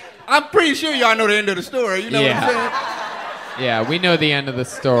 I'm pretty sure y'all know the end of the story. You know what I'm saying? Yeah, we know the end of the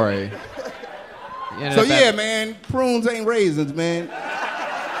story. So yeah, man, prunes ain't raisins, man.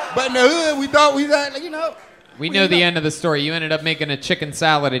 But in the hood, we thought we got, you know. We know the end of the story. You ended up making a chicken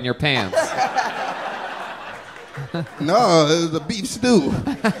salad in your pants. No, it was a beef stew.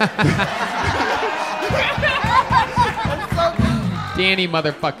 Danny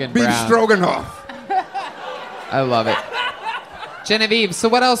motherfucking Beef Brown. stroganoff. I love it. Genevieve, so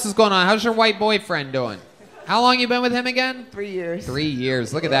what else is going on? How's your white boyfriend doing? How long you been with him again? 3 years. 3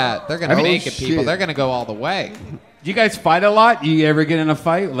 years. Look at that. They're gonna make it, people. shit. They're gonna go all the way. Do you guys fight a lot? You ever get in a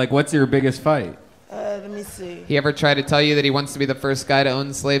fight? Like, what's your biggest fight? Let me see. He ever try to tell you that he wants to be the first guy to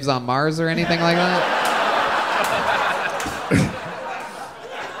own slaves on Mars or anything like that?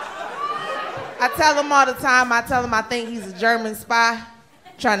 I tell him all the time, I tell him I think he's a German spy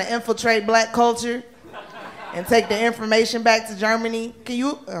trying to infiltrate black culture and take the information back to Germany. Can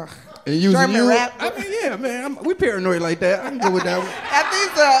you? And using German you? rap. I mean, yeah, man. We paranoid like that. I can go with that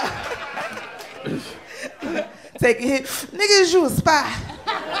one. Take a hit. Nigga, is you a spy?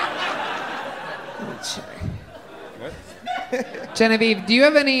 Genevieve, do you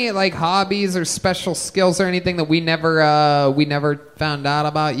have any like hobbies or special skills or anything that we never found out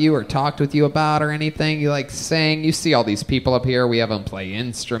about you or talked with you about or anything? You like sing? You see all these people up here. We have them play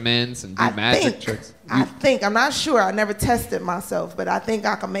instruments and do magic tricks. I'm not sure. I never tested myself, but I think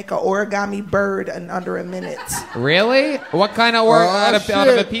I can make an origami bird in under a minute. Really? What kind of work? Out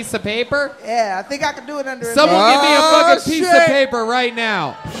of a piece of paper? Yeah, I think I can do it under a minute. Someone give me a fucking piece of paper right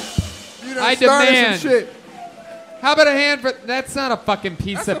now. I demand. Some shit. How about a hand for? That's not a fucking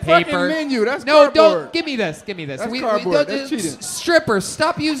piece of a paper. fucking menu. That's no, cardboard. don't give me this. Give me this. That's cardboard. That's cheating. Strippers,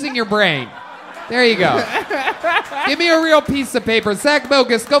 stop using your brain. There you go. Give me a real piece of paper. Zach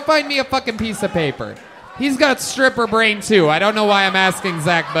Bogus, go find me a fucking piece of paper. He's got stripper brain too. I don't know why I'm asking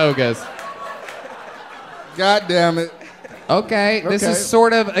Zach Bogus. God damn it. Okay, this is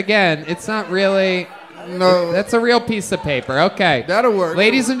sort of, again, it's not really. No. That's a real piece of paper. Okay. That'll work.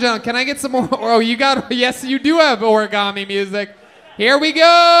 Ladies and gentlemen, can I get some more? Oh, you got, yes, you do have origami music. Here we go.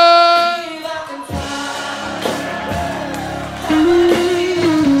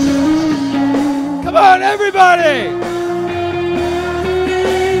 Come on, everybody.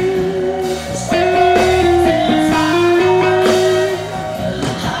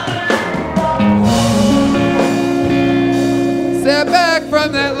 Step back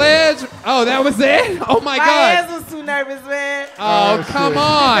from that ledge. Oh, that was it? Oh, my God. My hands was too nervous, man. Oh, come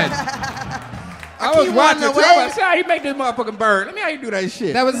on. I was watching the too. I see how you make this motherfucking bird. Let me how you do that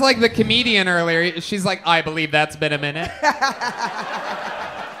shit. That was like the comedian earlier. She's like, I believe that's been a minute.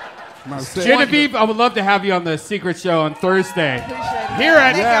 Genevieve, I would love to have you on the Secret Show on Thursday. Here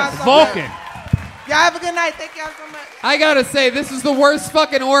at Vulcan. Y'all have a good night. Thank y'all so much. I gotta say, this is the worst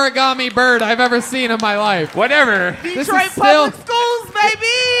fucking origami bird I've ever seen in my life. Whatever. Detroit Public Schools, baby.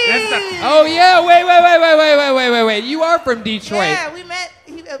 Oh, yeah. Wait. You are from Detroit. Yeah, we met.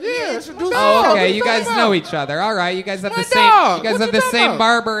 Oh, okay. You guys know each other. All right. You guys have the same. You guys have the same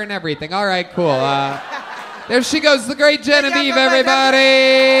barber and everything. All right. Cool. There she goes, the great Genevieve. Everybody.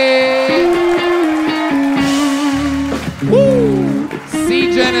 Woo!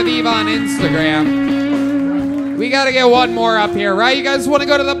 See Genevieve on Instagram. We gotta get one more up here, right? You guys want to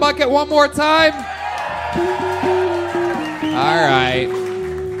go to the bucket one more time? All right.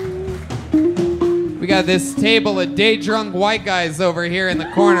 We got this table of day drunk white guys over here in the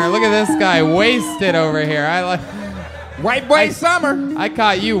corner. Look at this guy wasted over here. I like white boy summer. I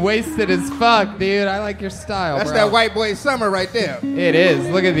caught you wasted as fuck, dude. I like your style. That's bro. that white boy summer right there. It is.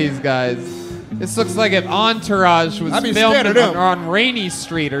 Look at these guys. This looks like if Entourage was filmed on Rainy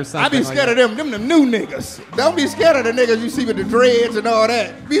Street or something. I be scared of them. Them the new niggas. Don't be scared of the niggas you see with the dreads and all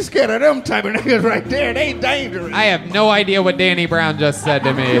that. Be scared of them type of niggas right there. They dangerous. I have no idea what Danny Brown just said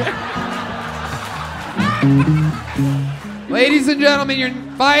to me. Ladies and gentlemen, your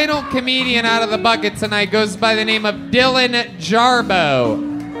final comedian out of the bucket tonight goes by the name of Dylan Jarbo.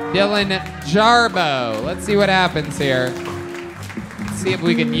 Dylan Jarbo. Let's see what happens here. See if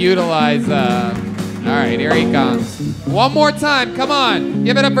we can utilize. All right, here he comes. One more time, come on.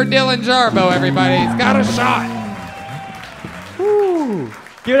 Give it up for Dylan Jarbo, everybody. He's got a shot. Woo.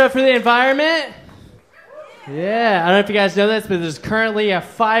 Give it up for the environment. Yeah, I don't know if you guys know this, but there's currently a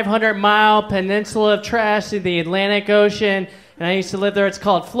 500-mile peninsula of trash in the Atlantic Ocean, and I used to live there. It's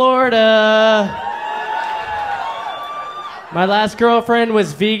called Florida. My last girlfriend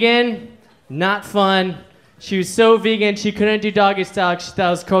was vegan. Not fun. She was so vegan, she couldn't do doggy style. She thought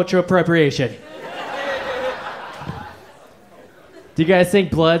it was cultural appropriation. Do you guys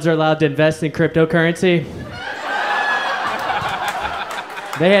think Bloods are allowed to invest in cryptocurrency?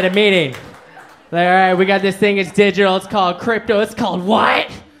 They had a meeting. Like, all right, we got this thing. It's digital. It's called crypto. It's called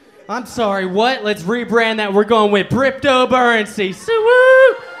what? I'm sorry, what? Let's rebrand that. We're going with cryptocurrency. Sweet.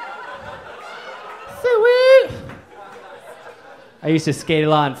 I used to skate a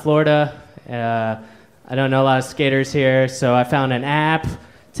lot in Florida. I don't know a lot of skaters here, so I found an app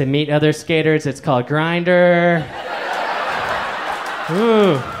to meet other skaters. It's called Grindr.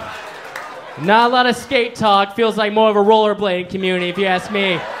 Ooh. Not a lot of skate talk. Feels like more of a rollerblading community, if you ask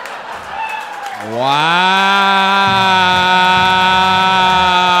me. Wow.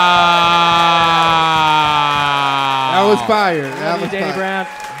 That was fire. That was Danny Brown.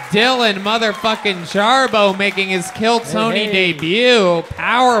 Dylan motherfucking Jarbo making his Kill Tony debut.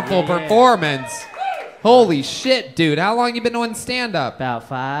 Powerful performance. Holy shit, dude. How long you been doing stand-up? About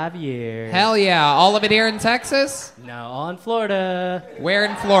 5 years. Hell yeah. All of it here in Texas? No, all in Florida. Where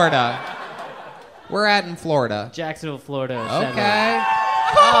in Florida? We're at in Florida. Jacksonville, Florida. Okay.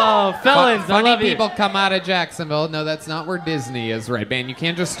 Oh, felons, I love Funny you. people come out of Jacksonville. No, that's not where Disney is, Redban. You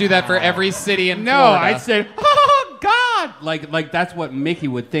can't just do that for every city in No, Florida. I said, oh, God. not like that's what Mickey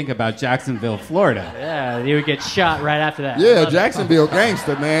would think about Jacksonville, Florida. Yeah, you would get shot right after that. Yeah, Jacksonville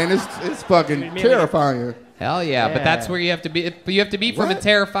gangster, man. It's fucking terrifying. Hell yeah, but that's where you have to be. You have to be from a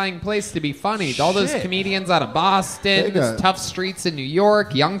terrifying place to be funny. All those comedians out of Boston, tough streets in New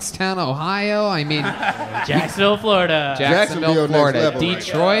York, Youngstown, Ohio. I mean, Jacksonville, Florida. Jacksonville, Florida. Next level,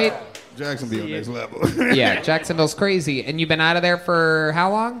 Detroit. Jacksonville next level. Yeah, Jacksonville's crazy. And you've been out of there for how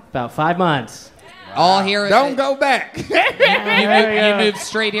long? About 5 months. All here. Don't go back. You moved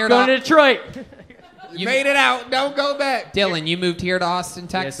straight here. Going to Detroit. You made it out. Don't go back. Dylan, you moved here to Austin,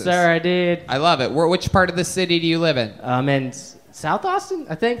 Texas. Yes, sir, I did. I love it. Which part of the city do you live in? In South Austin,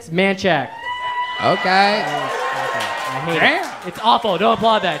 I think. It's Manchac. Okay. I hate it. It's awful. Don't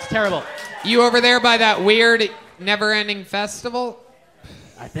applaud that. It's terrible. You over there by that weird never-ending festival?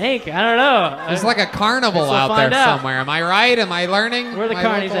 I think. I don't know. There's like a carnival out there somewhere. Am I right? Am I learning? Where are the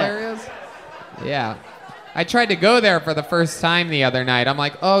carnies at? Yeah. I tried to go there for the first time the other night. I'm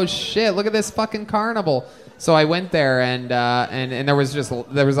like, oh shit, look at this fucking carnival. So I went there and there was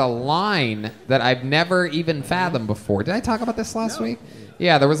a line that I've never even fathomed before. Did I talk about this last week?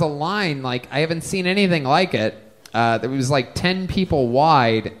 Yeah, there was a line like I haven't seen anything like it. There was like 10 people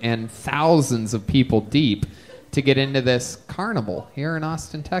wide and thousands of people deep to get into this carnival here in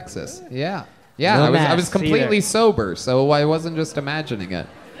Austin, Texas. Yeah. Yeah, I was completely sober, so I wasn't just imagining it.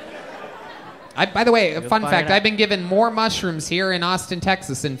 By the way, fun fact, I've been given more mushrooms here in Austin,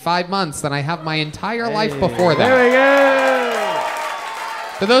 Texas in 5 months than I have my entire life before that. There we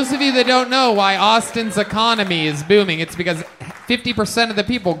go. For those of you that don't know why Austin's economy is booming, it's because 50% of the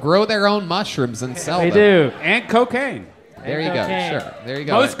people grow their own mushrooms and sell them. They do. And cocaine. There you go. Sure. There you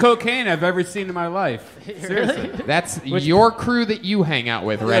go. Most cocaine I've ever seen in my life. Seriously. That's your crew that you hang out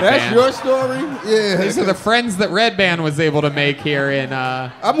with, Redban. That's your story? Yeah. These are the friends that Redban was able to make here in...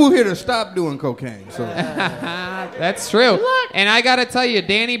 I moved here to stop doing cocaine, so... That's true. And I got to tell you,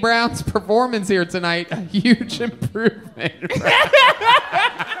 Danny Brown's performance here tonight, a huge improvement.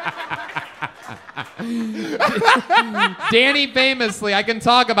 Danny famously, I can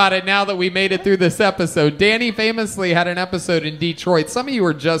talk about it now that we made it through this episode. Danny famously had an episode in Detroit. Some of you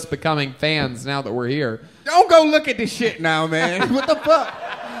are just becoming fans now that we're here. Don't go look at this shit now, man. What the fuck?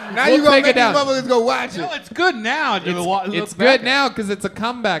 Now We'll you gonna take make it down. these motherfuckers go watch it. No, it's good now. It's good now because it's a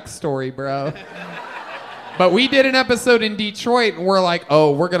comeback story, bro. But we did an episode in Detroit, and we're like,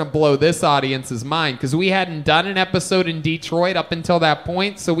 oh, we're going to blow this audience's mind because we hadn't done an episode in Detroit up until that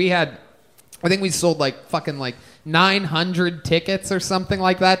point. So we had... I think we sold like 900 tickets or something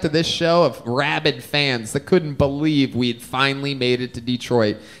like that to this show of rabid fans that couldn't believe we had finally made it to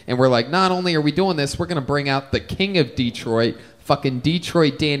Detroit. And we're like, not only are we doing this, we're going to bring out the king of Detroit, fucking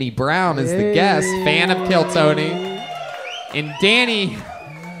Detroit Danny Brown as the guest, fan of Kill Tony. And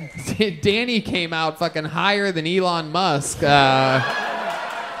Danny came out fucking higher than Elon Musk.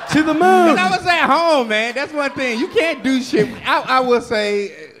 To the moon. I was at home, man. That's one thing. You can't do shit. I will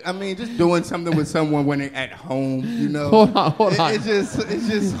say... I mean, just doing something with someone when they're at home, you know. Hold on. It's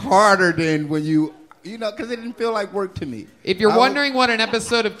just harder than when you know, because it didn't feel like work to me. If you're wondering what an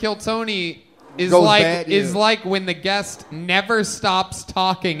episode of Kill Tony is like when the guest never stops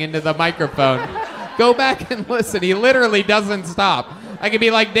talking into the microphone, go back and listen. He literally doesn't stop. I could be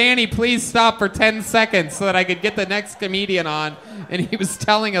like, Danny, please stop for 10 seconds so that I could get the next comedian on. And he was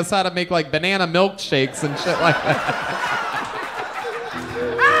telling us how to make like banana milkshakes and shit like that.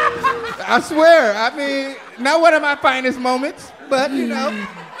 I swear. I mean, not one of my finest moments, but a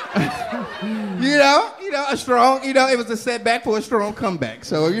strong. It was a setback for a strong comeback.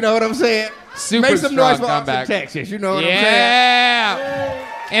 So you know what I'm saying. Super Make some strong noise for comeback. Austin, Texas. You know what I'm saying. Yeah.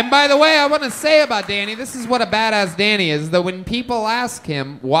 And by the way, I want to say about Danny, this is what a badass Danny is. That when people ask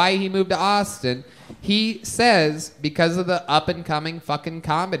him why he moved to Austin, he says because of the up-and-coming fucking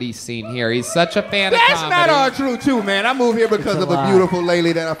comedy scene here. He's such a fan of comedy. That's not all true, too, man. I moved here because of a beautiful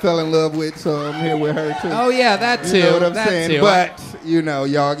lady that I fell in love with, so I'm here with her, too. Oh, yeah, that too. You know what I'm that saying? Too. But,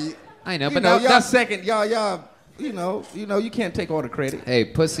 y'all... I know, but y'all second, y'all... you can't take all the credit. Hey,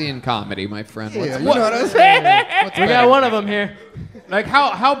 pussy in comedy, my friend. Yeah, you know what I'm saying? We got one of them here. Like,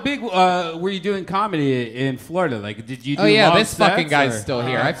 how big were you doing comedy in Florida? Like, did you do long this fucking sets, guy's or? still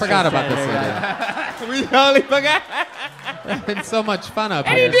here. I forgot about this. We totally forgot. It's been so much fun up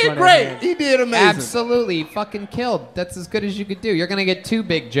And here. he did great. He did amazing. Absolutely. He fucking killed. That's as good as you could do. You're going to get 2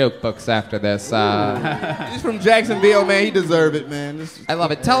 big joke books after this. He's from Jacksonville, man. He deserved it, man. I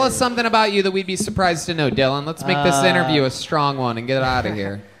love it. Tell us something about you that we'd be surprised to know, Dylan. Let's make this interview a strong one and get it out of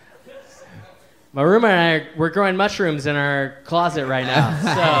here. My roommate and I, we're growing mushrooms in our closet right now.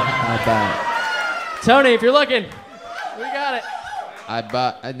 So, Tony, if you're looking, we got it.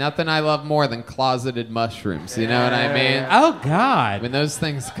 Nothing I love more than closeted mushrooms. You know what I mean? Oh God! When those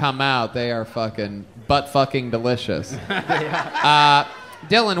things come out, they are fucking butt-fucking delicious.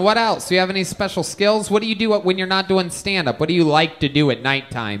 Dylan, what else? Do you have any special skills? What do you do when you're not doing stand-up? What do you like to do at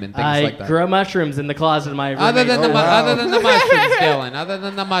nighttime and things like that? I grow mushrooms in the closet of my room. Other than the mushrooms, Dylan. Other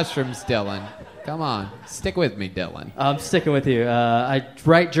than the mushrooms, Dylan. Come on, stick with me, Dylan. I'm sticking with you. I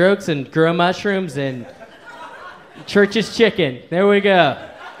write jokes and grow mushrooms and Church's chicken. There we go.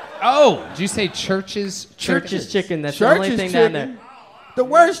 Oh, did you say Church's chicken? Church's chicken. That's Church's the only thing chicken? down there. The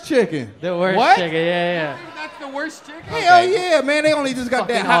worst chicken. The worst What? chicken. Yeah. That's the worst chicken. Hell yeah, man. They only just got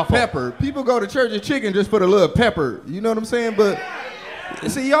that Fucking hot awful. pepper. People go to Church's Chicken just for the little pepper. You know what I'm saying? But,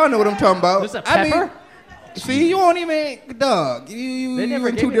 see, y'all know what I'm talking about. There's a pepper? See, you won't even, dog. You They never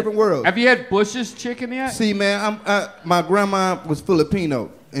in gave two me different worlds. Have you had Bush's chicken yet? See, man, my grandma was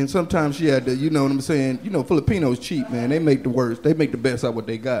Filipino, and sometimes she had to, you know what I'm saying? You know, Filipinos cheap, man. They make the worst. They make the best out of what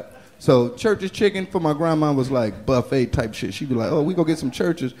they got. So Church's chicken for my grandma was like buffet type shit. She'd be like, oh, we go get some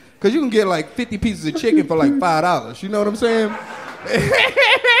Church's. Because you can get like 50 pieces of chicken for like $5. You know what I'm saying?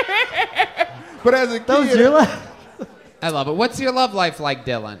 But as a kid... That was your life? I love it. What's your love life like,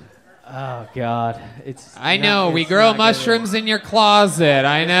 Dylan? Oh God, I know we grow mushrooms in your closet.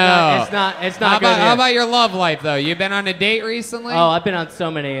 I know. It's not good. How about your love life though? You been on a date recently? Oh, I've been on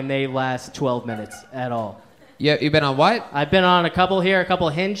so many, and they last 12 minutes at all. Yeah, you've been on what? I've been on a couple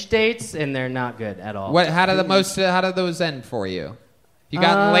hinge dates, and they're not good at all. What? How did those end for you? You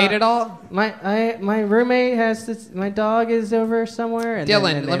gotten laid at all? My roommate has this. My dog is over somewhere. And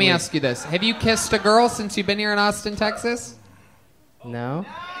Dylan, let me ask you this: have you kissed a girl since you've been here in Austin, Texas? No.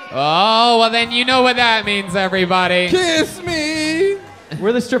 Oh, well then you know what that means, everybody. Kiss me.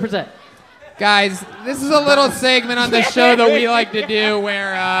 Where the strippers at? Guys, this is a little segment on the show that we like to do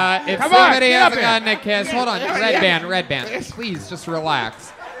where if somebody hasn't gotten a kiss, hold on, Redban, please just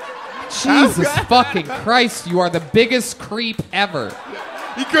relax. Jesus fucking Christ, you are the biggest creep ever.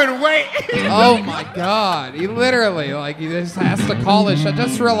 You couldn't wait. Oh my God, he literally, he just has to call this shit.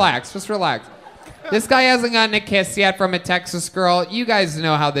 Just relax. This guy hasn't gotten a kiss yet from a Texas girl. You guys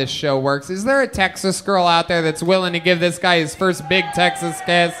know how this show works. Is there a Texas girl out there that's willing to give this guy his first big Texas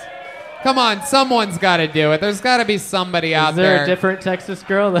kiss? Come on, someone's got to do it. There's got to be somebody out there. Is there a different Texas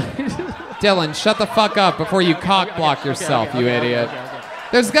girl? Dylan, shut the fuck up before you cock block yourself, you idiot.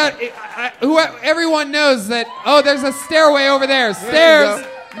 There's everyone knows that, oh, there's a stairway over there. Stairs.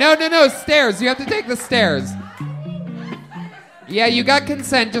 No, stairs. You have to take the stairs. Yeah, you got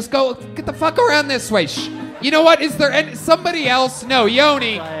consent. Just go, get the fuck around this way. Shh. You know what? Is there somebody else? No,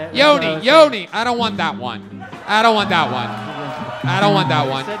 Yoni. I don't want that one.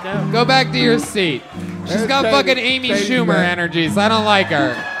 Go back to your seat. She's got fucking Amy Schumer energies. I don't like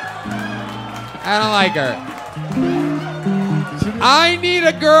her. I need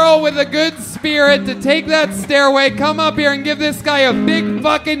a girl with a good spirit to take that stairway, come up here and give this guy a big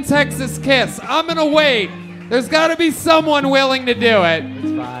fucking Texas kiss. I'm gonna wait. There's gotta be someone willing to do it.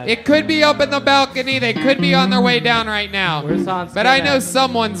 It's fine. It could be up in the balcony. They could be on their way down right now. Where's Hans But Kim I know at?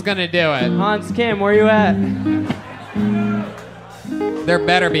 someone's gonna do it. Hans Kim, where you at? There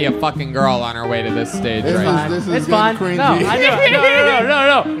better be a fucking girl on her way to this stage right This is It's fine. cringy. No, I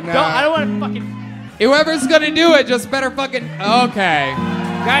know. No. Nah. I don't want to fucking. Whoever's gonna do it just better fucking... Okay.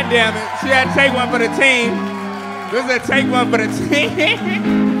 God damn it. She had to take one for the team. This is a take one for the team.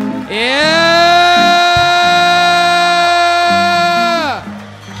 Yeah!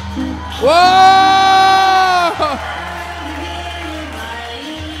 Whoa!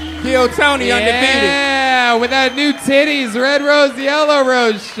 Kill Tony undefeated. Yeah, with that new titties, red rose, yellow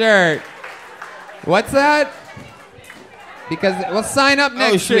rose shirt. What's that? Because we'll sign up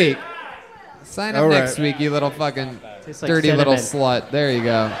next week. Sign up next week, you little fucking Tastes like dirty little cinnamon. slut. There you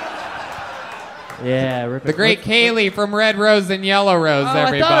go. Yeah, rip The it. great Kaylee from Red Rose and Yellow Rose, Oh,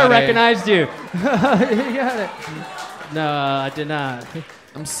 everybody. I thought I recognized you. You got it. No, I did not.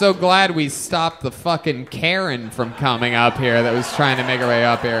 I'm so glad we stopped the fucking Karen from coming up here that was trying to make her way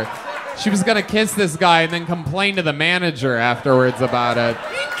up here. She was gonna kiss this guy and then complain to the manager afterwards about it.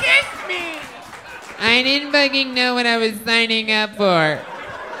 He kissed me. I didn't fucking know what I was signing up for.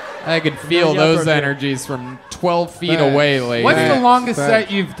 I could feel those energies from 12 feet away, lady. What's the longest set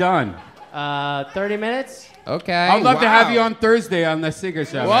you've done? 30 minutes. Okay. I'd love to have you on Thursday on the Cigar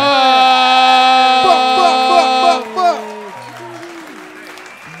Show. Whoa! Fuck.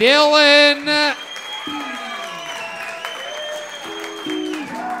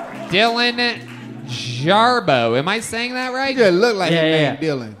 Dylan Jarbo. Am I saying that right? You just look like his name,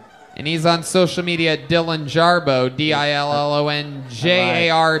 Dylan. And he's on social media at Dylan Jarbo,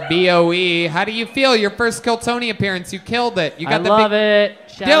 DILLONJARBOE. How do you feel? Your first Kill Tony appearance, you killed it. You got I love it.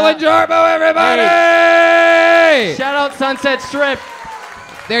 Shout Dylan out. Jarbo, everybody! Hey. Shout out Sunset Strip.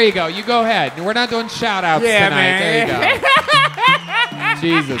 There you go. You go ahead. We're not doing shout outs Yeah, tonight. man. There you go.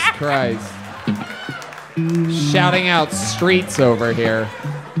 Jesus Christ. Shouting out streets over here.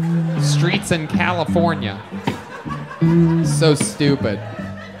 Streets in California. So stupid.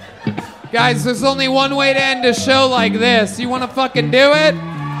 Guys, there's only one way to end a show like this. You want to fucking do it?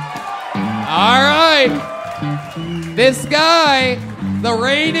 All right. This guy, the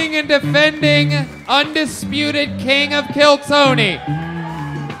reigning and defending undisputed king of Kill Tony,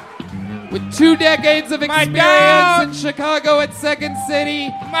 with 2 decades of experience in Chicago at Second City,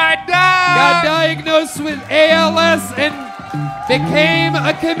 got diagnosed with ALS and became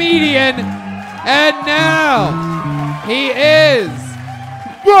a comedian, and now he is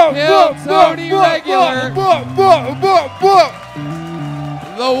Kill Tony regular, the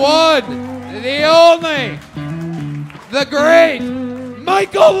one, the only, the great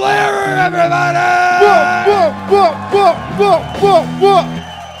Michael Lehrer, everybody!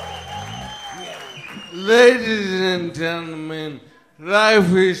 Ladies and gentlemen,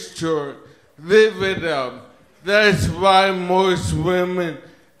 life is short. Live it up. That's why most women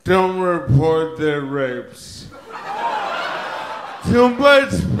don't report their rapes. Too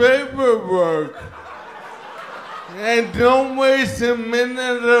much paperwork. And don't waste a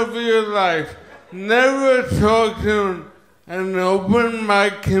minute of your life. Never talk to an open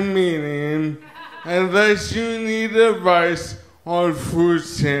mic comedian unless you need advice on food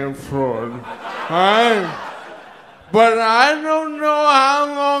stamp fraud. Alright? But I don't know how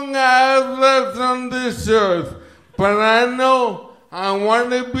long I have left on this earth, but I know I want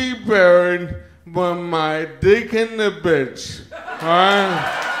to be buried with my dick in the bitch.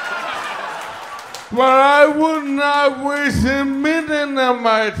 Alright? But I will not waste a minute of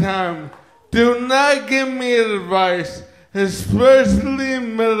my time. Do not give me advice, especially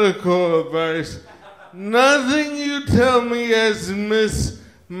medical advice. Nothing you tell me has missed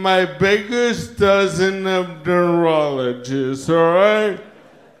my baker's dozen of neurologists, alright?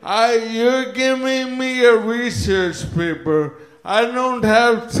 You're giving me a research paper. I don't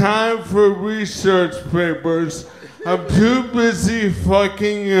have time for research papers. I'm too busy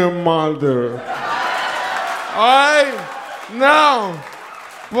fucking your mother. Alright? Now,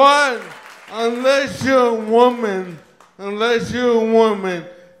 but unless you're a woman,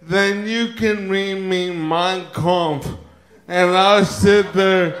 then you can read me Mein Kampf, and I'll sit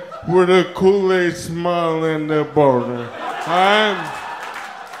there with a Kool-Aid smile in the border.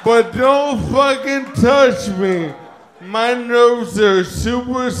 But don't fucking touch me. My nerves are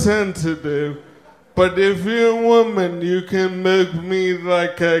super sensitive, but if you're a woman, you can milk me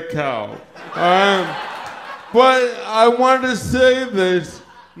like a cow. But I want to say this.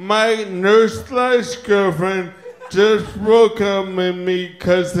 My nurse/girlfriend just broke up with me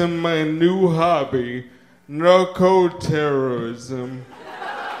because of my new hobby, narco-terrorism.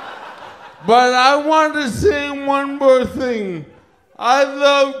 But I want to say one more thing. I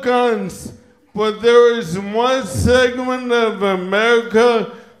love guns, but there is one segment of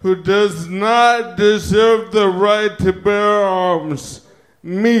America who does not deserve the right to bear arms.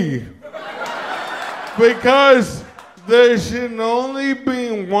 Me. Because there should only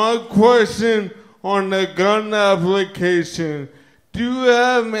be one question on the gun application. Do you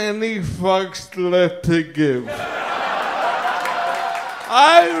have any fucks left to give?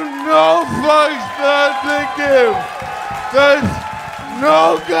 I have no fucks left to give. There's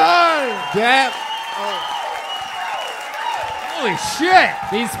no gun. Holy shit!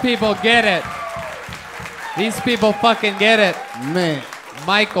 These people get it. These people fucking get it. Man.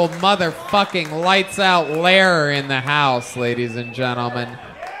 Michael motherfucking lights out Lehrer in the house, ladies and gentlemen.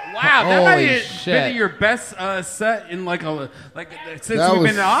 Wow, that might Holy have shit. been your best set in since That we've was-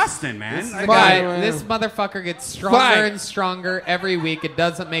 been in Austin, man. This motherfucker gets stronger and stronger every week. It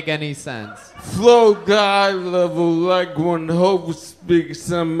doesn't make any sense. Flow guy level, like when Hope speaks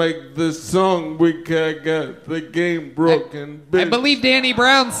and make the song we can get the game broken. I believe Danny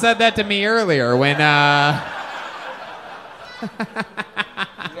Brown said that to me earlier when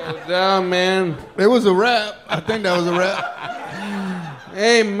Down, man. It was a rap. I think that was a rap.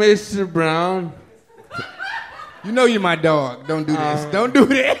 Hey, Mr. Brown. You know you're my dog. Don't do this. Don't do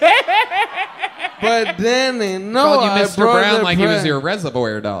this. But Danny, no, called you I Mr. brought Brown a like he was friend. your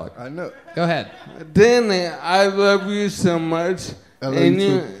reservoir dog. I know. Go ahead. Danny, I love you so much. I love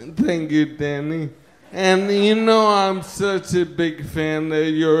you Thank you, Danny. And you know I'm such a big fan of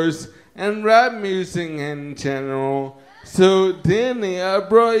yours and rap music in general. So, Danny, I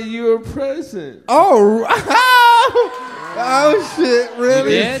brought you a present. Oh, oh shit,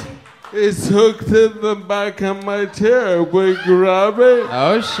 really? You did? It's hooked to the back of my chair. We grab it.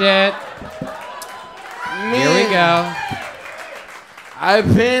 Oh, shit. Here we go. I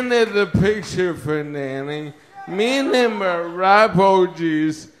painted a picture for Danny. Me and him are rap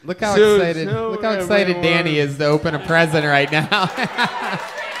OGs. Look how So excited! show Look how excited everyone. Danny is to open a present right now.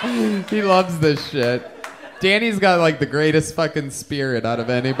 He loves this shit. Danny's got like the greatest fucking spirit out of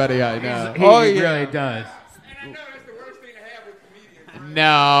anybody I know. He really does.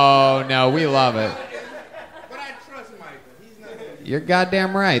 No, we love it. You're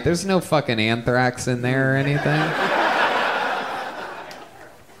goddamn right. There's no fucking anthrax in there or anything.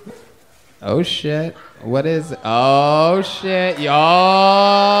 Oh shit. What is it? Oh shit.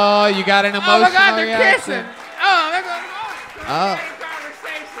 Oh, you got an emotional Oh my God, they're reaction. kissing. Oh, they're going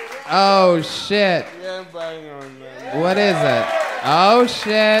Oh shit. What is it? Oh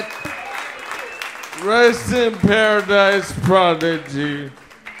shit. Rest in paradise, Prodigy.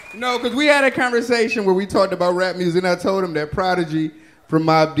 No, because we had a conversation where we talked about rap music, and I told him that Prodigy from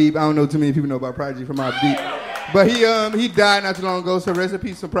Mobb Deep, I don't know too many people know about Prodigy from Mobb Deep, but he died not too long ago, so rest in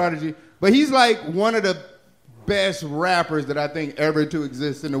peace to Prodigy. But he's like one of the best rappers that I think ever to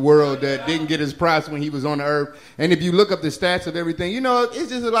exist in the world that didn't get his props when he was on the earth. And if you look up the stats of everything, you know, it's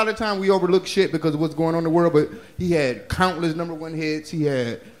just a lot of time we overlook shit because of what's going on in the world, but he had countless #1 hits.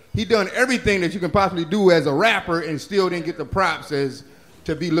 He done everything that you can possibly do as a rapper and still didn't get the props as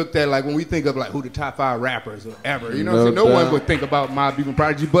to be looked at like when we think of like who the top 5 rappers ever. You know what I'm saying? No one would think about Mobb Deep and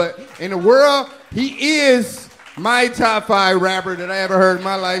Prodigy, but in the world, he is my top 5 rapper that I ever heard in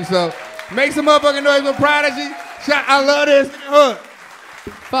my life. So make some motherfucking noise for Prodigy. I love this.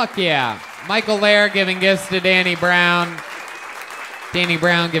 Fuck yeah. Michael Lehrer giving gifts to Danny Brown. Danny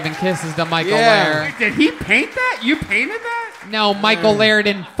Brown giving kisses to Michael Lehrer. Wait, did he paint that? You painted that? No, Michael Lehrer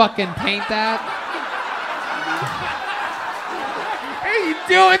didn't fucking paint that. What are you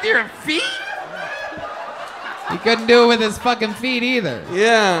doing with your feet? He couldn't do it with his fucking feet either.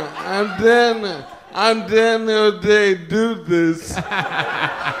 Yeah, I'm Daniel Day do this.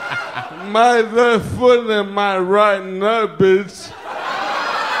 My left foot and my right nut, bitch.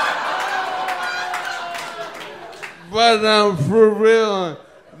 But for real,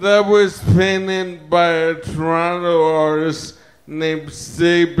 that was painted by a Toronto artist named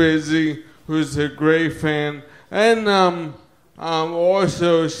Stay Busy, who's a great fan. And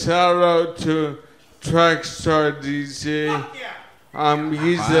also shout out to Trackstar DJ.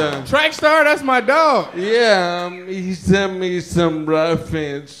 Trackstar, that's my dog. Yeah, he sent me some rough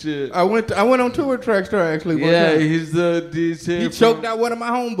and shit. I went on tour with Trackstar actually. Yeah, he's the DJ. He choked out one of my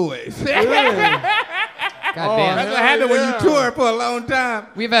homeboys. God damn. That's what happened when you tour for a long time.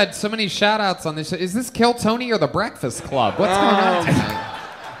 We've had so many shout outs on this show. Is this Kill Tony or the Breakfast Club? What's going on tonight?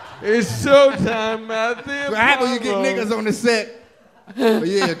 It's showtime, Matthew. What happened when you get niggas on the set? But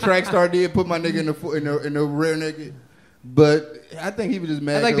yeah, Trackstar did put my nigga in the rear naked. But I think he was just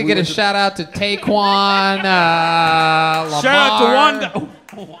mad. I'd like to get a shout out to Taekwon, Lamar. Shout out to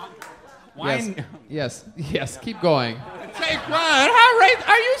Wanda. Yes, keep going. Taekwon, how raised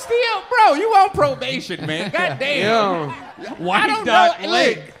are you still, bro? You on probation, man? God damn. I don't know.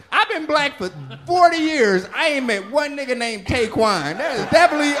 Look, I've been black for 40 years. I ain't met one nigga named Taekwon. That is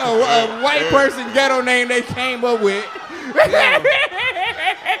definitely a white person ghetto name they came up with.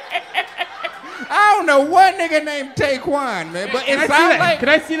 I don't know one nigga named Taekwon, man. But it sounds like can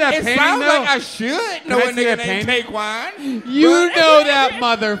I see that it painting? sounds though? like I should know a nigga named Taekwon. You know that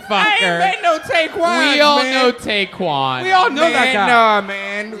motherfucker. I ain't met no Taekwon. We all man. know Taekwon. We all know that guy. Nah,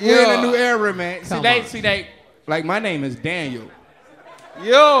 man. We're in a new era, man. Come See, they, like my name is Daniel.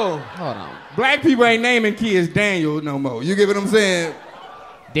 Yo. Hold on. Black people ain't naming kids Daniel no more. You get what I'm saying?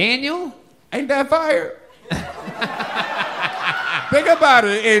 Daniel? Ain't that fire? Think about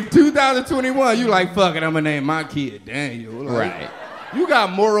it. In 2021, you like, fuck it, I'm gonna name my kid Daniel. Like, Right. You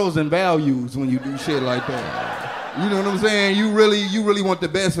got morals and values when you do shit like that. You know what I'm saying? You really want the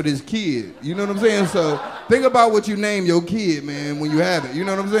best for this kid. You know what I'm saying? So think about what you name your kid, man, when you have it. You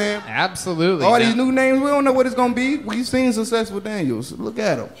know what I'm saying? Absolutely. All these new names, we don't know what it's gonna be. We've seen successful Daniels. Look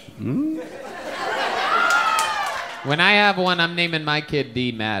at them. When I have one, I'm naming my kid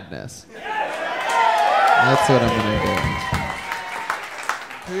D Madness. That's what I'm gonna do.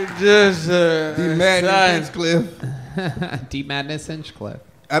 Just D Madness Hinchcliffe. D Madness Hinchcliffe.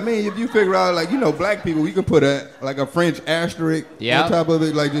 I mean, if you figure out, like, you know, black people, we can put a French asterisk Yep. on top of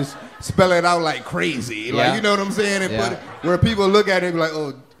it, like just spell it out like crazy. Like, Yeah. you know what I'm saying? And Yeah. put it where people look at it and be like,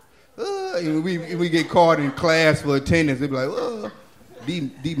 oh, and we get caught in class for attendance, they be like, oh,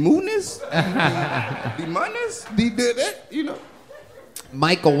 the moonness, the monness, you know.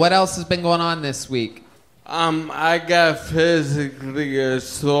 Michael, what else has been going on this week? I got physically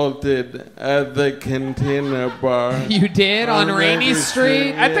assaulted at the Container Bar. You did on Rainy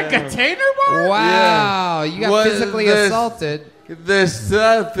Street? At the Container Bar? Wow, you got physically assaulted. The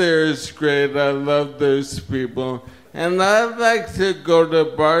staff there is great. I love those people. And I like to go to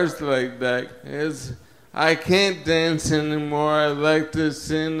bars like that. I can't dance anymore. I like to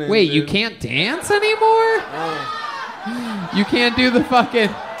sing. Wait, you can't dance anymore? You can't do the fucking...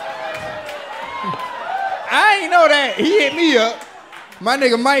 I ain't know that. He hit me up. My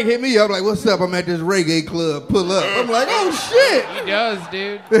nigga Mike hit me up like, what's up? I'm at this reggae club. Pull up. I'm like, oh shit. He does,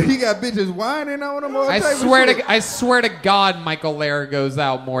 dude. He got bitches whining on him all I type swear of shit. I swear to God, Michael Lehrer goes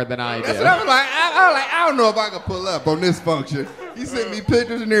out more than I do. That's what I was like. I don't know if I could pull up on this function. He sent me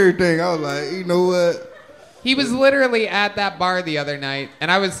pictures and everything. I was like, you know what? He was literally at that bar the other night, and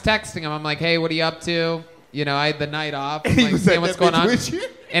I was texting him. I'm like, hey, what are you up to? You know, I had the night off. I'm like, saying what's going on.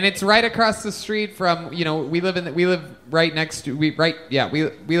 And it's right across the street from, you know, we live right next to, we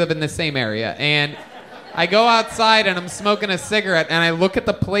live in the same area. And I go outside and I'm smoking a cigarette and I look at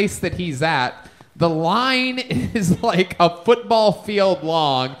the place that he's at. The line is like a football field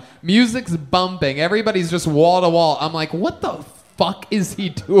long. Music's bumping. Everybody's just wall to wall. I'm like, what the fuck is he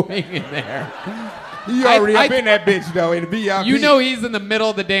doing in there? He already up in that bitch though in the VIP. You know he's in the middle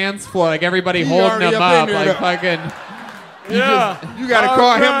of the dance floor, like everybody holding him up, like fucking. You gotta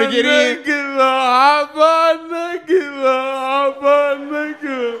call him to get in.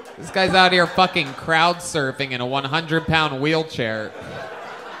 This guy's out here fucking crowd surfing in a 100-pound wheelchair.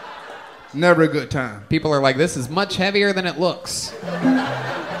 Never a good time. People are like, this is much heavier than it looks.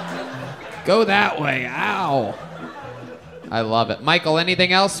 Go that way. Ow. I love it. Michael,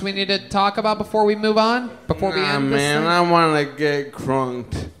 anything else we need to talk about before we move on? Before we end this thing? I want to get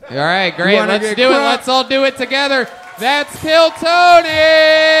crunked. All right, great. Let's do it. Let's all do it together. That's Pill Tony!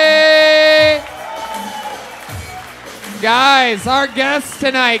 Guys, our guest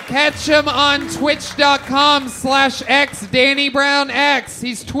tonight, catch him on twitch.com/xDannyBrownX.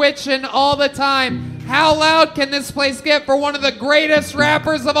 He's twitching all the time. How loud can this place get for one of the greatest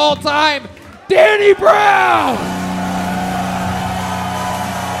rappers of all time, Danny Brown?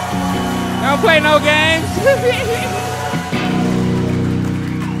 Don't play no games.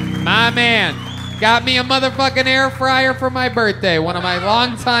 My man got me a motherfucking air fryer for my birthday. One of my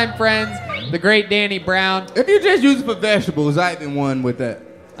longtime friends, the great Danny Brown. If you just use it for vegetables, I even won with that.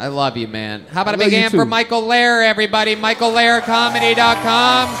 I love you, man. How about a big hand for Michael Lehrer, everybody?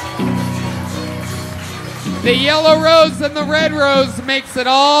 MichaelLehrerComedy.com. The yellow rose and the red rose makes it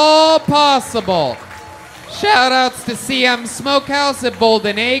all possible. Shout outs to CM Smokehouse at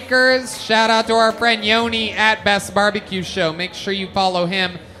Bolden Acres. Shout out to our friend Yoni at Best Barbecue Show. Make sure you follow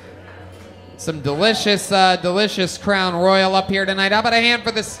him. Some delicious Crown Royal up here tonight. How about a hand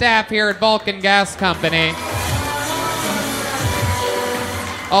for the staff here at Vulcan Gas Company?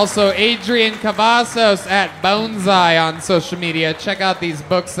 Also, Adrian Cavazos at Bonsai on social media. Check out these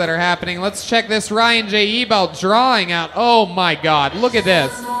books that are happening. Let's check this Ryan J. Ebelt drawing out. Oh my God, look at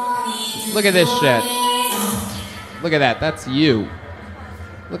this. Look at this shit. Look at that, that's you.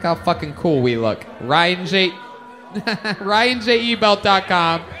 Look how fucking cool we look.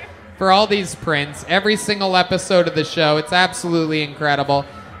 RyanJEbelt.com for all these prints. Every single episode of the show. It's absolutely incredible.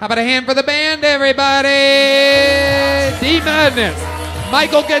 How about a hand for the band, everybody? D-Madness,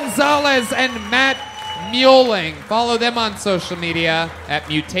 Michael Gonzales, and Matt Muehling. Follow them on social media at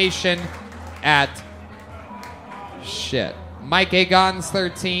Mutation, at Mike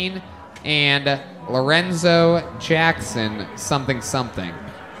Agons13, and Lorenzo Jackson something.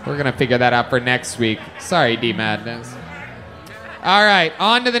 We're going to figure that out for next week. Sorry, D-Madness. All right,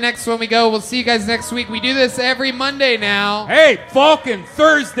 on to the next one we go. We'll see you guys next week. We do this every Monday now. Hey, Vulcan,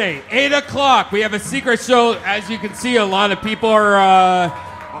 Thursday, 8 o'clock. We have a secret show. As you can see, a lot of people are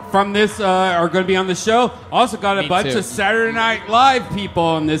from this are going to be on the show. Also got a bunch of Saturday Night Live people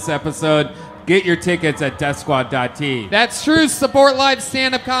on this episode. Get your tickets at DeathSquad.tv. That's true. Support live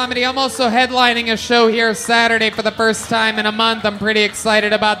stand-up comedy. I'm also headlining a show here Saturday for the first time in a month. I'm pretty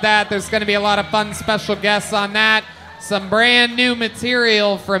excited about that. There's going to be a lot of fun special guests on that. Some brand new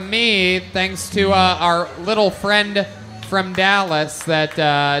material from me, thanks to our little friend from Dallas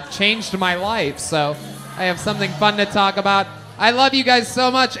that changed my life. So I have something fun to talk about. I love you guys so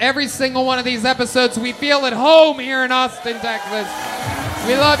much. Every single one of these episodes, we feel at home here in Austin, Texas.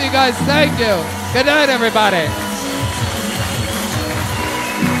 We love you guys. Thank you. Good night, everybody.